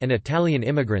 Jewish, and Italian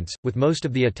immigrants, with most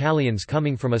of the Italians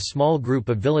coming from a small group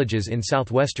of villages in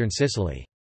southwestern Sicily.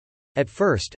 At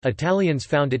first, Italians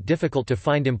found it difficult to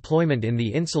find employment in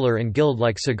the insular and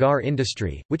guild-like cigar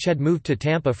industry, which had moved to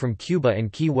Tampa from Cuba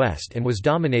and Key West and was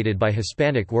dominated by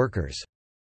Hispanic workers.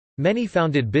 Many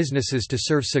founded businesses to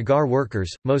serve cigar workers,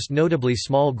 most notably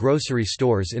small grocery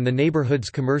stores in the neighborhood's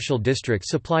commercial district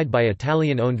supplied by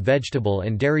Italian-owned vegetable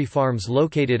and dairy farms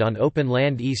located on open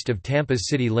land east of Tampa's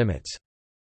city limits.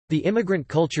 The immigrant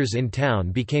cultures in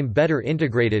town became better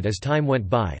integrated as time went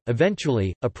by.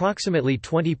 Eventually, approximately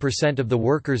 20% of the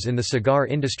workers in the cigar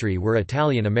industry were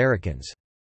Italian Americans.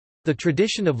 The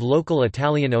tradition of local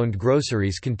Italian-owned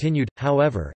groceries continued,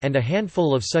 however, and a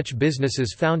handful of such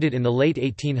businesses founded in the late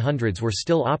 1800s were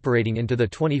still operating into the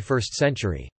 21st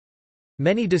century.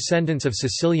 Many descendants of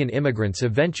Sicilian immigrants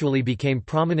eventually became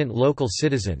prominent local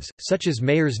citizens, such as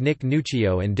mayors Nick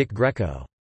Nuccio and Dick Greco.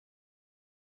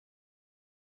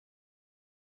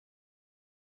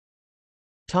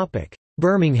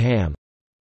 Birmingham.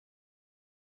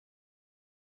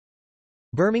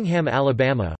 Birmingham,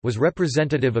 Alabama, was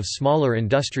representative of smaller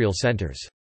industrial centers.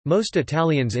 Most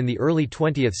Italians in the early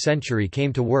 20th century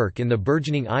came to work in the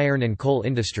burgeoning iron and coal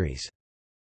industries.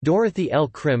 Dorothy L.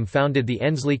 Krim founded the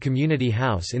Ensley Community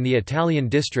House in the Italian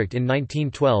district in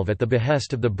 1912 at the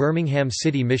behest of the Birmingham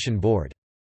City Mission Board.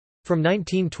 From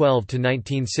 1912 to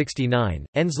 1969,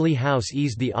 Ensley House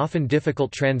eased the often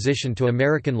difficult transition to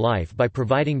American life by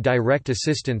providing direct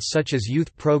assistance such as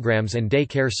youth programs and day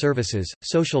care services,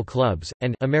 social clubs,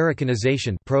 and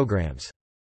Americanization programs.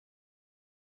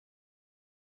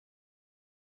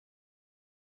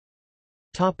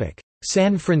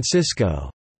 San Francisco.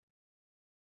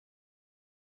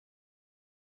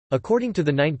 According to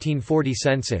the 1940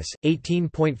 census,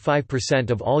 18.5%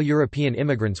 of all European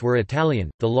immigrants were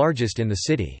Italian, the largest in the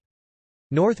city.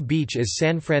 North Beach is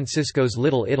San Francisco's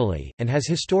Little Italy, and has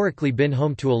historically been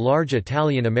home to a large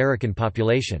Italian-American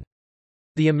population.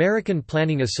 The American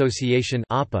Planning Association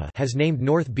 (APA) has named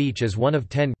North Beach as one of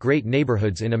 10 great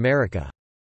neighborhoods in America.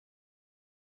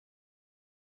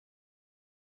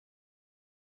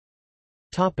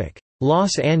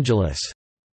 Los Angeles.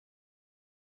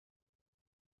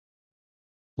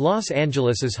 Los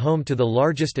Angeles is home to the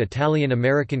largest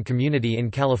Italian-American community in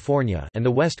California and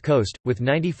the West Coast, with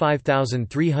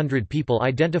 95,300 people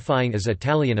identifying as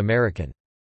Italian-American.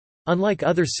 Unlike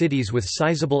other cities with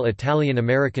sizable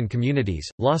Italian-American communities,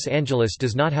 Los Angeles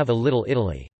does not have a Little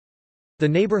Italy. The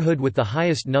neighborhood with the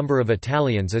highest number of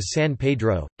Italians is San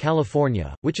Pedro,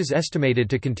 California, which is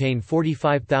estimated to contain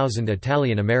 45,000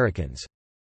 Italian Americans.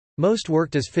 Most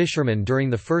worked as fishermen during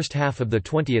the first half of the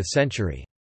 20th century.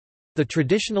 The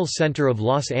traditional center of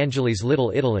Los Angeles'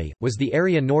 Little Italy, was the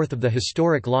area north of the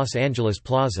historic Los Angeles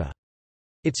Plaza.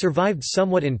 It survived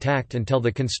somewhat intact until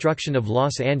the construction of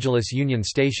Los Angeles Union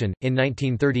Station, in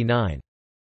 1939.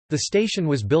 The station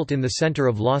was built in the center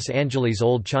of Los Angeles'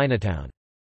 Old Chinatown.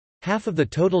 Half of the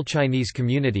total Chinese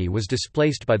community was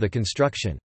displaced by the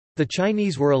construction. The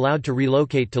Chinese were allowed to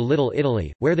relocate to Little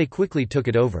Italy, where they quickly took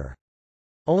it over.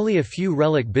 Only a few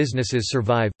relic businesses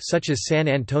survive, such as San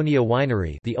Antonio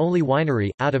Winery, the only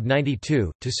winery, out of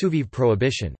 92, to survive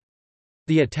Prohibition.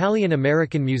 The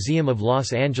Italian-American Museum of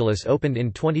Los Angeles opened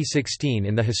in 2016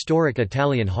 in the historic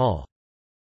Italian Hall.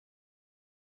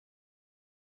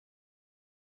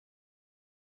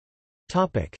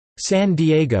 San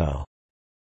Diego.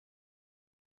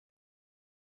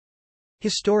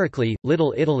 Historically,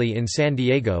 Little Italy in San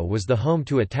Diego was the home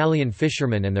to Italian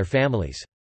fishermen and their families.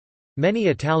 Many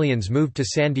Italians moved to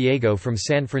San Diego from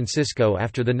San Francisco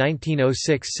after the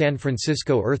 1906 San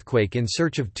Francisco earthquake in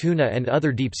search of tuna and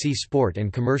other deep-sea sport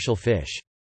and commercial fish.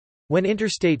 When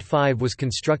Interstate 5 was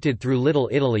constructed through Little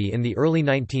Italy in the early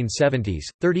 1970s,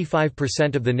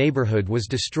 35% of the neighborhood was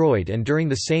destroyed, and during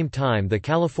the same time the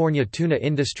California tuna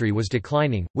industry was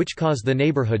declining, which caused the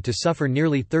neighborhood to suffer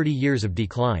nearly 30 years of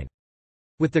decline.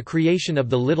 With the creation of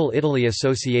the Little Italy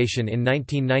Association in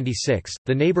 1996,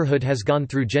 the neighborhood has gone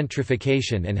through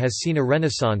gentrification and has seen a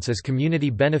renaissance as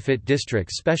community benefit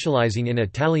district specializing in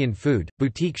Italian food,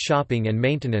 boutique shopping and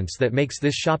maintenance that makes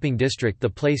this shopping district the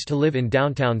place to live in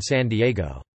downtown San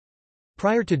Diego.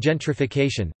 Prior to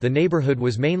gentrification, the neighborhood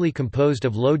was mainly composed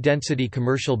of low-density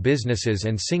commercial businesses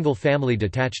and single-family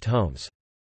detached homes.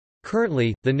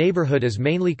 Currently, the neighborhood is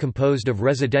mainly composed of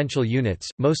residential units,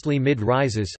 mostly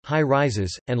mid-rises,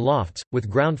 high-rises, and lofts, with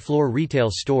ground-floor retail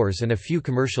stores and a few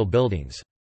commercial buildings.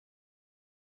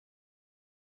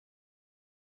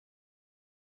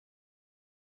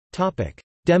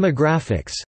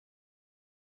 Demographics.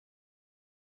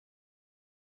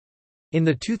 In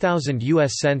the 2000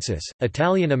 U.S. Census,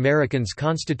 Italian Americans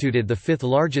constituted the fifth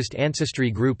largest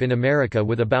ancestry group in America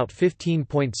with about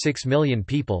 15.6 million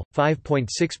people,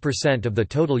 5.6% of the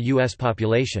total U.S.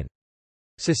 population.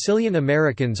 Sicilian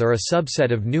Americans are a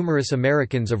subset of numerous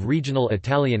Americans of regional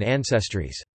Italian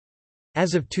ancestries.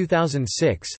 As of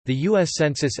 2006, the U.S.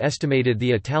 Census estimated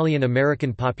the Italian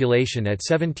American population at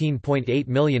 17.8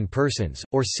 million persons,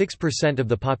 or 6% of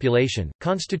the population,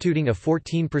 constituting a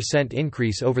 14%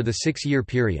 increase over the 6-year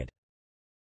period.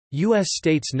 U.S.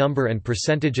 states number and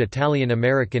percentage Italian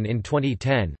American in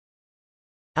 2010: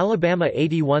 Alabama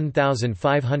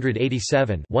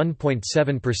 81,587,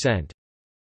 1.7%.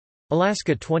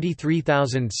 Alaska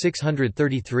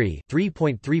 23,633,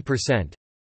 3.3%.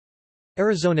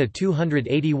 Arizona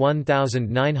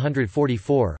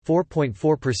 281,944,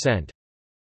 4.4%.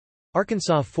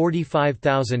 Arkansas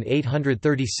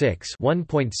 45,836,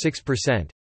 1.6%.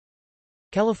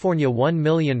 California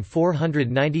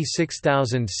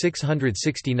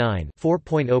 1,496,669,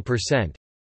 4.0%.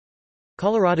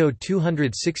 Colorado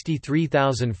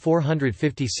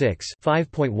 263,456,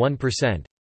 5.1%.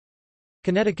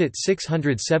 Connecticut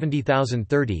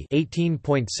 670,030,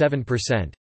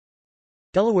 18.7%.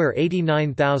 Delaware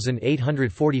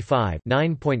 89,845,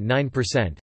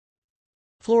 9.9%.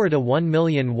 Florida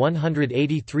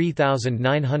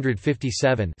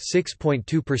 1,183,957,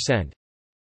 6.2%.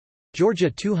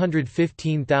 Georgia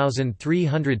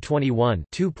 215,321,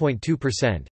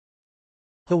 2.2%.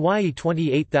 Hawaii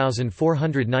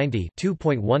 28,490,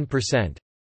 2.1%.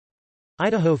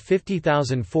 Idaho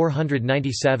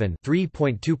 50,497,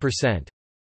 3.2%.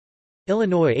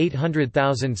 Illinois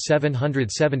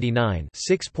 800,779,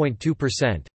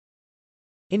 6.2%.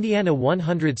 Indiana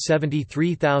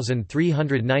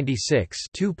 173,396,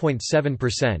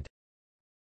 2.7%.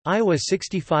 Iowa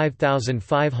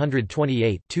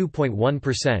 65,528,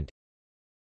 2.1%.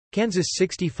 Kansas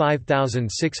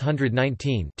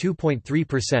 65,619,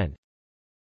 2.3%.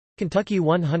 Kentucky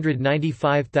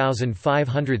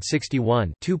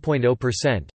 195,561,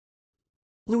 2.0%.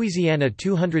 Louisiana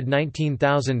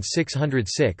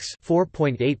 219,606,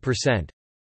 4.8%.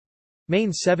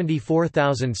 Maine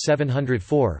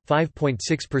 74,704,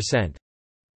 5.6%.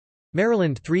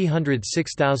 Maryland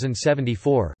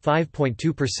 306,074,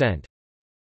 5.2%.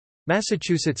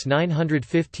 Massachusetts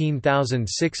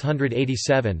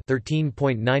 915,687,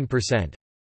 13.9%.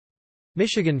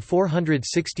 Michigan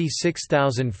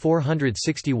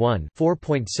 466,461,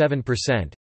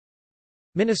 4.7%.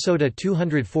 Minnesota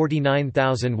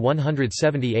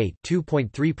 249,178,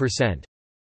 2.3%.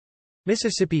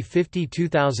 Mississippi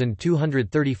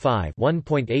 52,235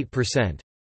 1.8%.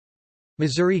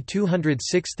 Missouri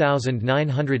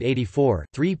 206,984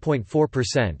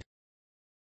 3.4%.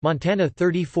 Montana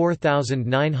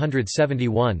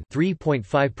 34,971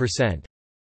 3.5%.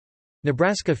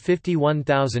 Nebraska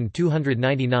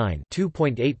 51,299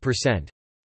 2.8%.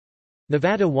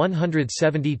 Nevada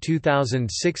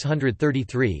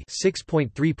 172,633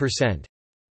 6.3%.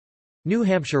 New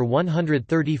Hampshire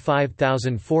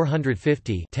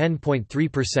 135,450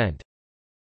 10.3%.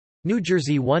 New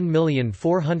Jersey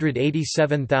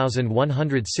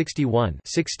 1,487,161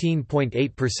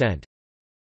 16.8%.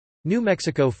 New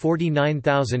Mexico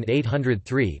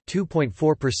 49,803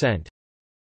 2.4%.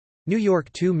 New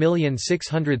York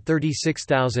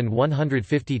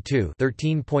 2,636,152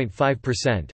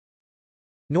 13.5%.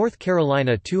 North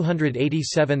Carolina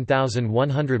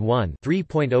 287,101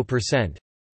 3.0%.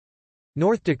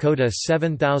 North Dakota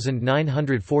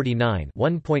 7,949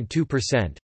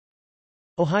 1.2%.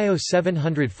 Ohio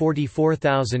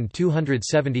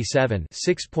 744,277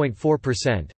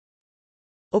 6.4%.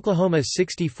 Oklahoma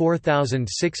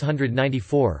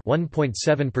 64,694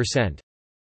 1.7%.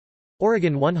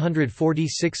 Oregon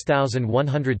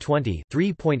 146,120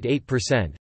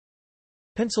 3.8%.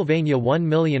 Pennsylvania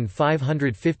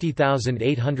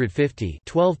 1,550,850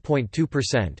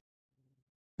 12.2%.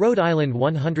 Rhode Island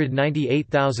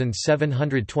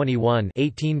 198,721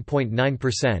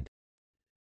 18.9%.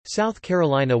 South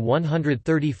Carolina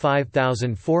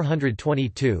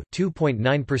 135,422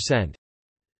 2.9%.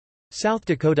 South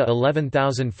Dakota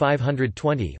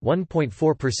 11,520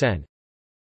 1.4%.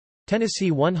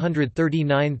 Tennessee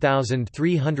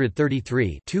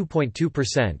 139,333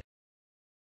 2.2%.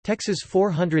 Texas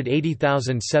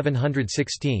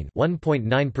 480,716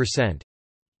 1.9%.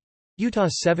 Utah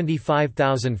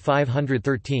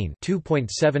 75,513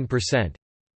 2.7%.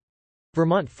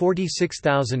 Vermont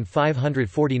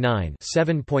 46,549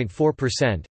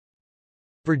 7.4%.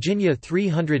 Virginia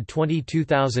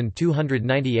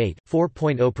 322,298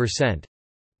 4.0%.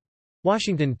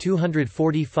 Washington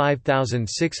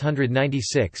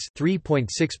 245,696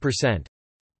 3.6%.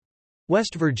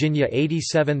 West Virginia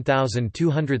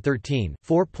 87,213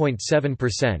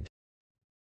 4.7%.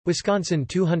 Wisconsin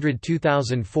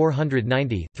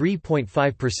 202,490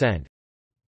 3.5%.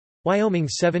 Wyoming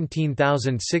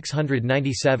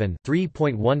 17,697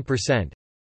 3.1%.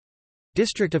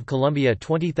 District of Columbia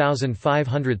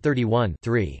 20,531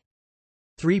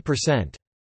 3%.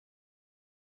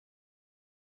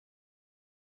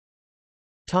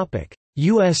 Topic: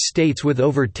 U.S. states with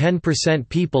over 10%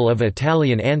 people of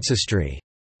Italian ancestry.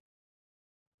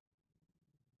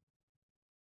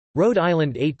 Rhode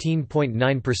Island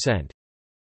 18.9%.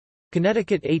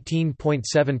 Connecticut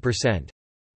 18.7%.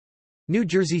 New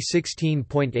Jersey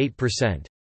 16.8%.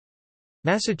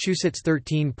 Massachusetts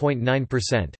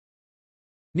 13.9%.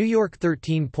 New York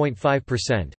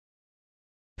 13.5%.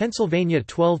 Pennsylvania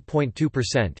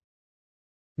 12.2%.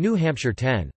 New Hampshire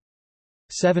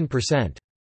 10.7%.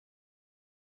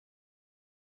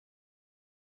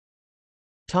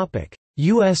 Topic: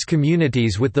 U.S.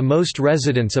 communities with the most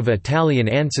residents of Italian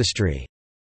ancestry.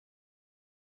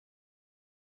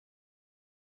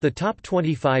 The top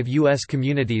 25 U.S.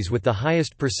 communities with the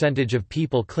highest percentage of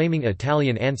people claiming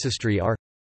Italian ancestry are: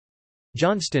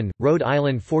 Johnston, Rhode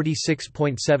Island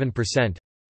 46.7%.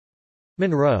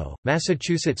 Monroe,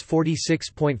 Massachusetts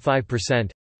 46.5%.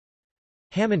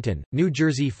 Hamilton, New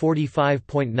Jersey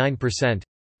 45.9%.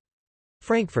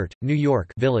 Frankfort, New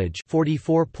York Village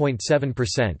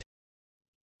 44.7%.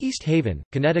 East Haven,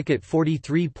 Connecticut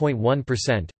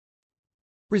 43.1%.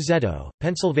 Roseto,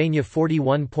 Pennsylvania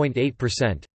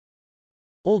 41.8%.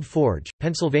 Old Forge,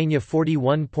 Pennsylvania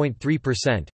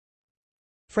 41.3%.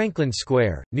 Franklin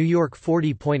Square, New York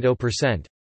 40.0%.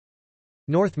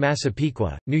 North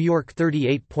Massapequa, New York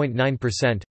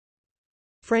 38.9%.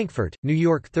 Frankfort, New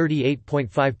York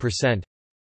 38.5%.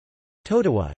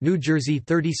 Totowa, New Jersey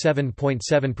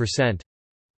 37.7%.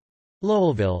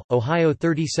 Lowellville, Ohio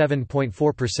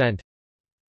 37.4%.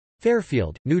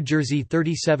 Fairfield, New Jersey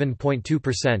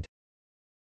 37.2%.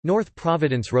 North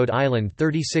Providence, Rhode Island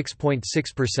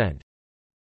 36.6%.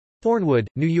 Thornwood,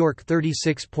 New York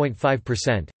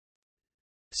 36.5%.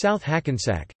 South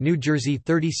Hackensack, New Jersey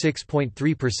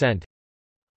 36.3%.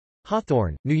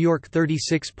 Hawthorne, New York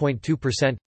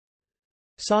 36.2%.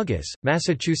 Saugus,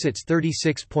 Massachusetts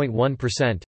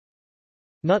 36.1%.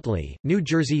 Nutley, New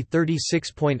Jersey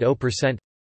 30.0%.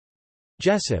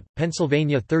 Jessup,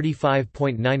 Pennsylvania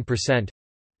 35.9%.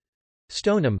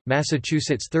 Stoneham,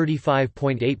 Massachusetts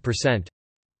 35.8%.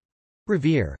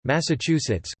 Revere,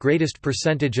 Massachusetts greatest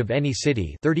percentage of any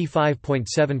city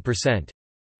 35.7%.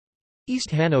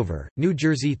 East Hanover, New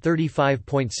Jersey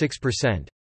 35.6%.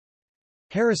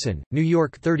 Harrison, New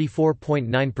York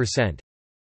 34.9%.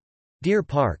 Deer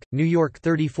Park, New York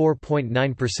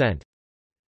 34.9%.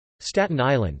 Staten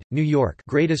Island, New York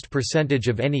greatest percentage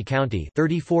of any county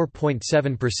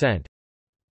 34.7%.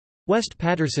 West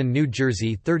Paterson, New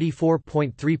Jersey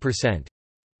 34.3%.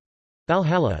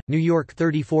 Valhalla, New York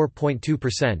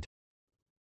 34.2%.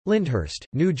 Lyndhurst,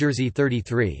 New Jersey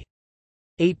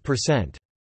 33.8%.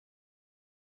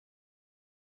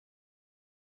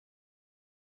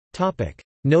 Topic: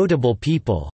 Notable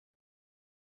people.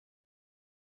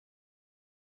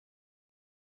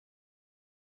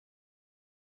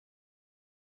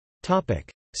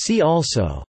 Topic: See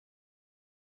also.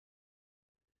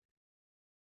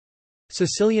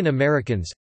 Sicilian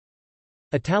Americans,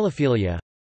 Italophilia,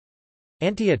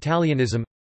 Anti-Italianism,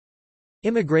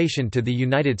 Immigration to the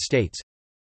United States,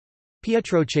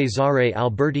 Pietro Cesare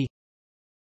Alberti,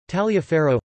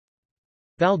 Taliaferro,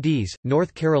 Valdez,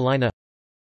 North Carolina,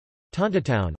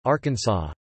 Tontatown,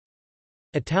 Arkansas,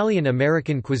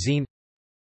 Italian-American cuisine,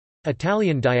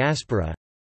 Italian diaspora,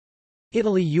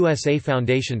 Italy-USA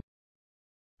Foundation,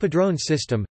 Padrone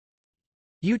system,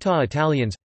 Utah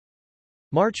Italians,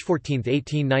 March 14,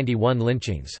 1891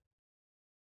 lynchings.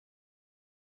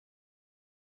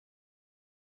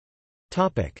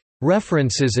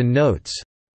 References and notes.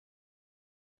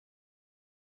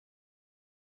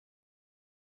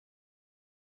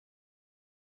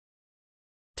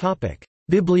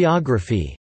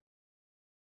 Bibliography.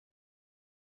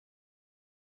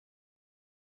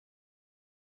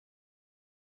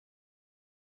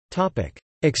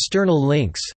 External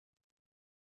links.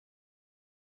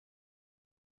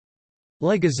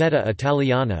 La Gazzetta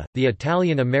Italiana, the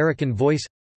Italian-American voice,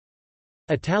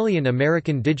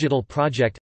 Italian-American Digital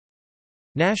Project,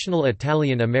 National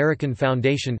Italian-American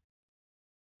Foundation,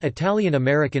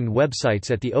 Italian-American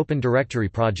websites at the Open Directory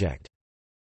Project.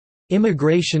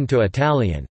 Immigration to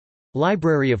Italian,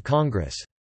 Library of Congress.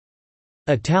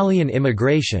 Italian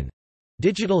Immigration,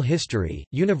 Digital History,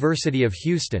 University of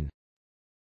Houston.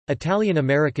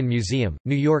 Italian-American Museum,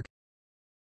 New York.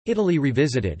 Italy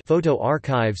Revisited Photo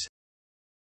Archives.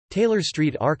 Taylor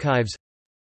Street Archives.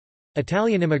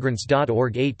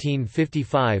 ItalianImmigrants.org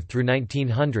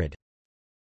 1855–1900.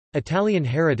 Italian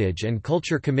Heritage and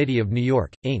Culture Committee of New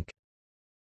York, Inc.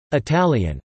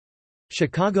 Italian.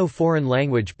 Chicago Foreign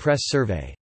Language Press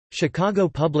Survey. Chicago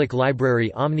Public Library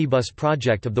Omnibus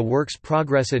Project of the Works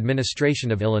Progress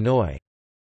Administration of Illinois.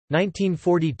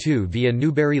 1942 via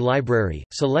Newberry Library,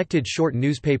 selected short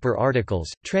newspaper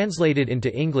articles, translated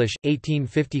into English,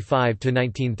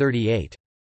 1855–1938.